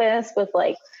office with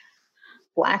like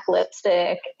black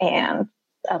lipstick and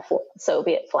a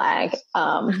Soviet flag.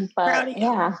 But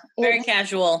yeah, very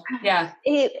casual. Yeah.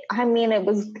 It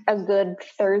was a good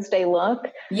Thursday look.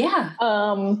 Yeah.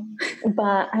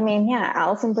 But I mean, yeah,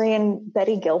 Alison Brie and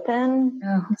Betty Gilpin.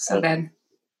 Oh, so good.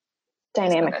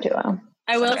 Dynamic duo.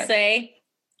 I will say,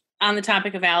 on the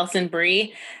topic of Alison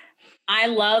Brie, I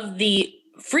love the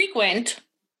frequent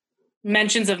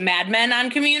mentions of Mad Men on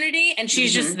Community, and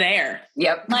she's just there.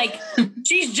 Yep. Like,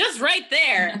 she's just right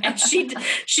there, and she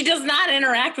does not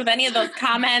interact with any of those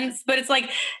comments, but it's like,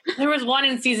 there was one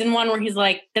in season 1 where he's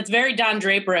like, that's very Don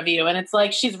Draper of you, and it's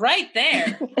like, she's right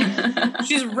there.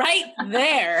 She's right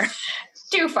there.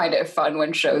 Do find it fun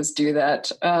when shows do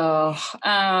that.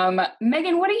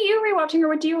 Megan, what are you rewatching, or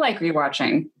what do you like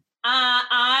rewatching?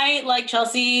 I like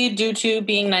Chelsea due to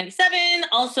being 97.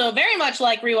 Also very much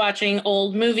like rewatching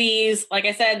old movies. Like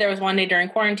I said, there was one day during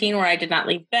quarantine where I did not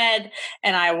leave bed,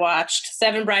 and I watched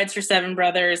 7 Brides for Seven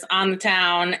Brothers on the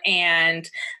town and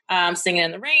Singing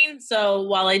in the Rain. So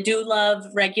while I do love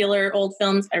regular old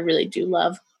films, I really do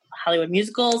love Hollywood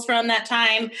musicals from that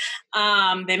time.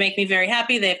 They make me very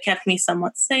happy. They've kept me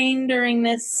somewhat sane during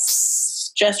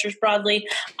this, gestures broadly.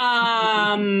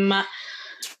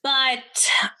 But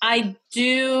I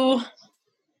do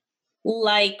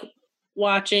like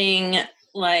watching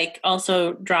like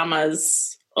also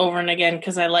dramas over and again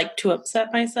because I like to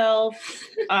upset myself.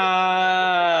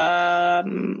 Like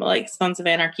Sons of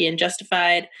Anarchy and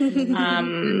Justified.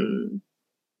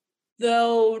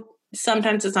 Though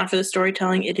sometimes it's not for the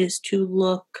storytelling, it is to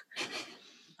look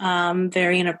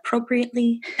very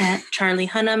inappropriately at Charlie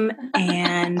Hunnam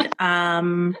and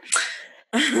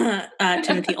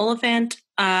Timothy Oliphant.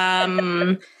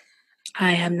 I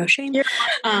have no shame. Yeah,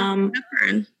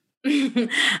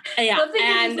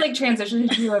 and like transition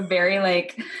to a very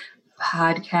like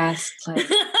podcast like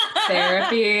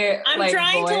therapy. I'm like,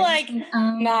 trying voice. To like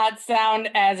not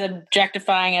sound as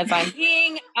objectifying as I'm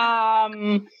being.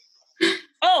 Although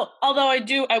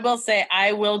I will say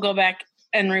I will go back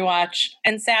and rewatch,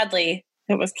 and sadly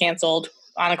it was canceled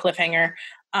on a cliffhanger.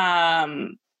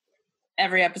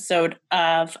 Every episode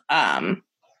of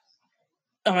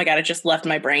oh my god, it just left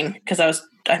my brain because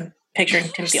I'm picturing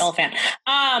Timothy Oliphant.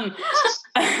 Santa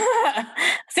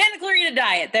Clarita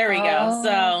Diet. There we go.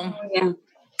 So yeah.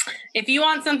 If you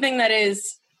want something that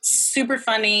is super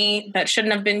funny, that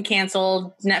shouldn't have been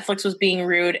canceled, Netflix was being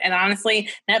rude. And honestly,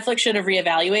 Netflix should have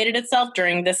reevaluated itself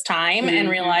during this time and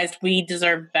realized we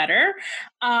deserve better.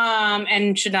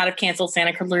 And should not have canceled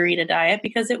Santa Clarita Diet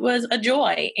because it was a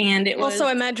joy. And it was also,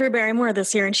 I met Drew Barrymore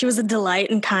this year, and she was a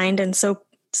delight and kind and so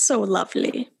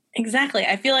lovely. Exactly.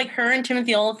 I feel like her and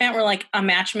Timothy Oliphant were like a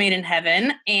match made in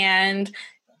heaven, and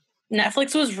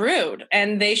Netflix was rude,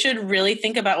 and they should really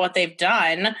think about what they've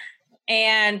done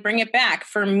and bring it back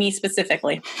for me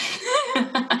specifically.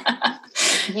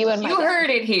 You heard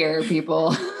it here,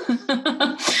 people.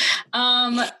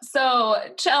 So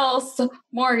Chelsea,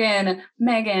 Morgan,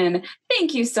 Megan,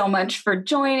 thank you so much for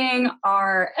joining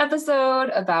our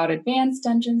episode about Advanced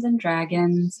Dungeons and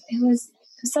Dragons. It was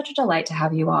such a delight to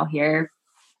have you all here.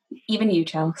 Even you,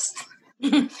 Chelsea.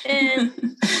 Okay,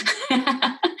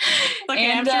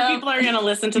 I'm sure people are going to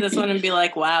listen to this one and be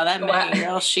like, wow, that Megan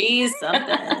girl, she's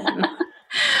something.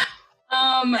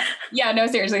 Yeah, no,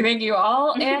 seriously, thank you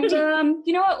all. And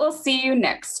you know what? We'll see you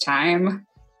next time.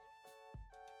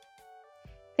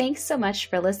 Thanks so much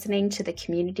for listening to the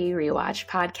Community Rewatch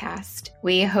podcast.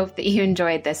 We hope that you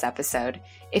enjoyed this episode.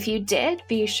 If you did,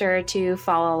 be sure to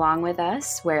follow along with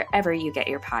us wherever you get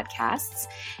your podcasts.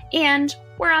 And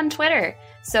we're on Twitter,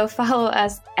 so follow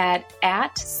us at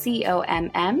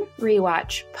COMM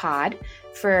Rewatch Pod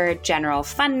for general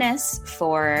funness,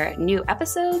 for new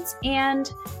episodes,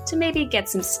 and to maybe get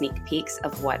some sneak peeks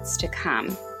of what's to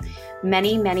come.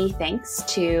 Many, many thanks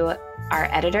to our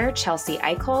editor, Chelsea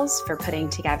Eichholz, for putting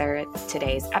together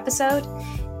today's episode.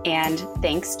 And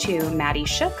thanks to Maddie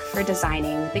Shook for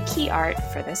designing the key art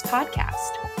for this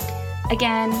podcast.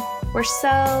 Again, we're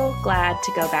so glad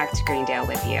to go back to Greendale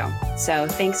with you. So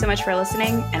thanks so much for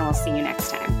listening, and we'll see you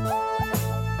next time.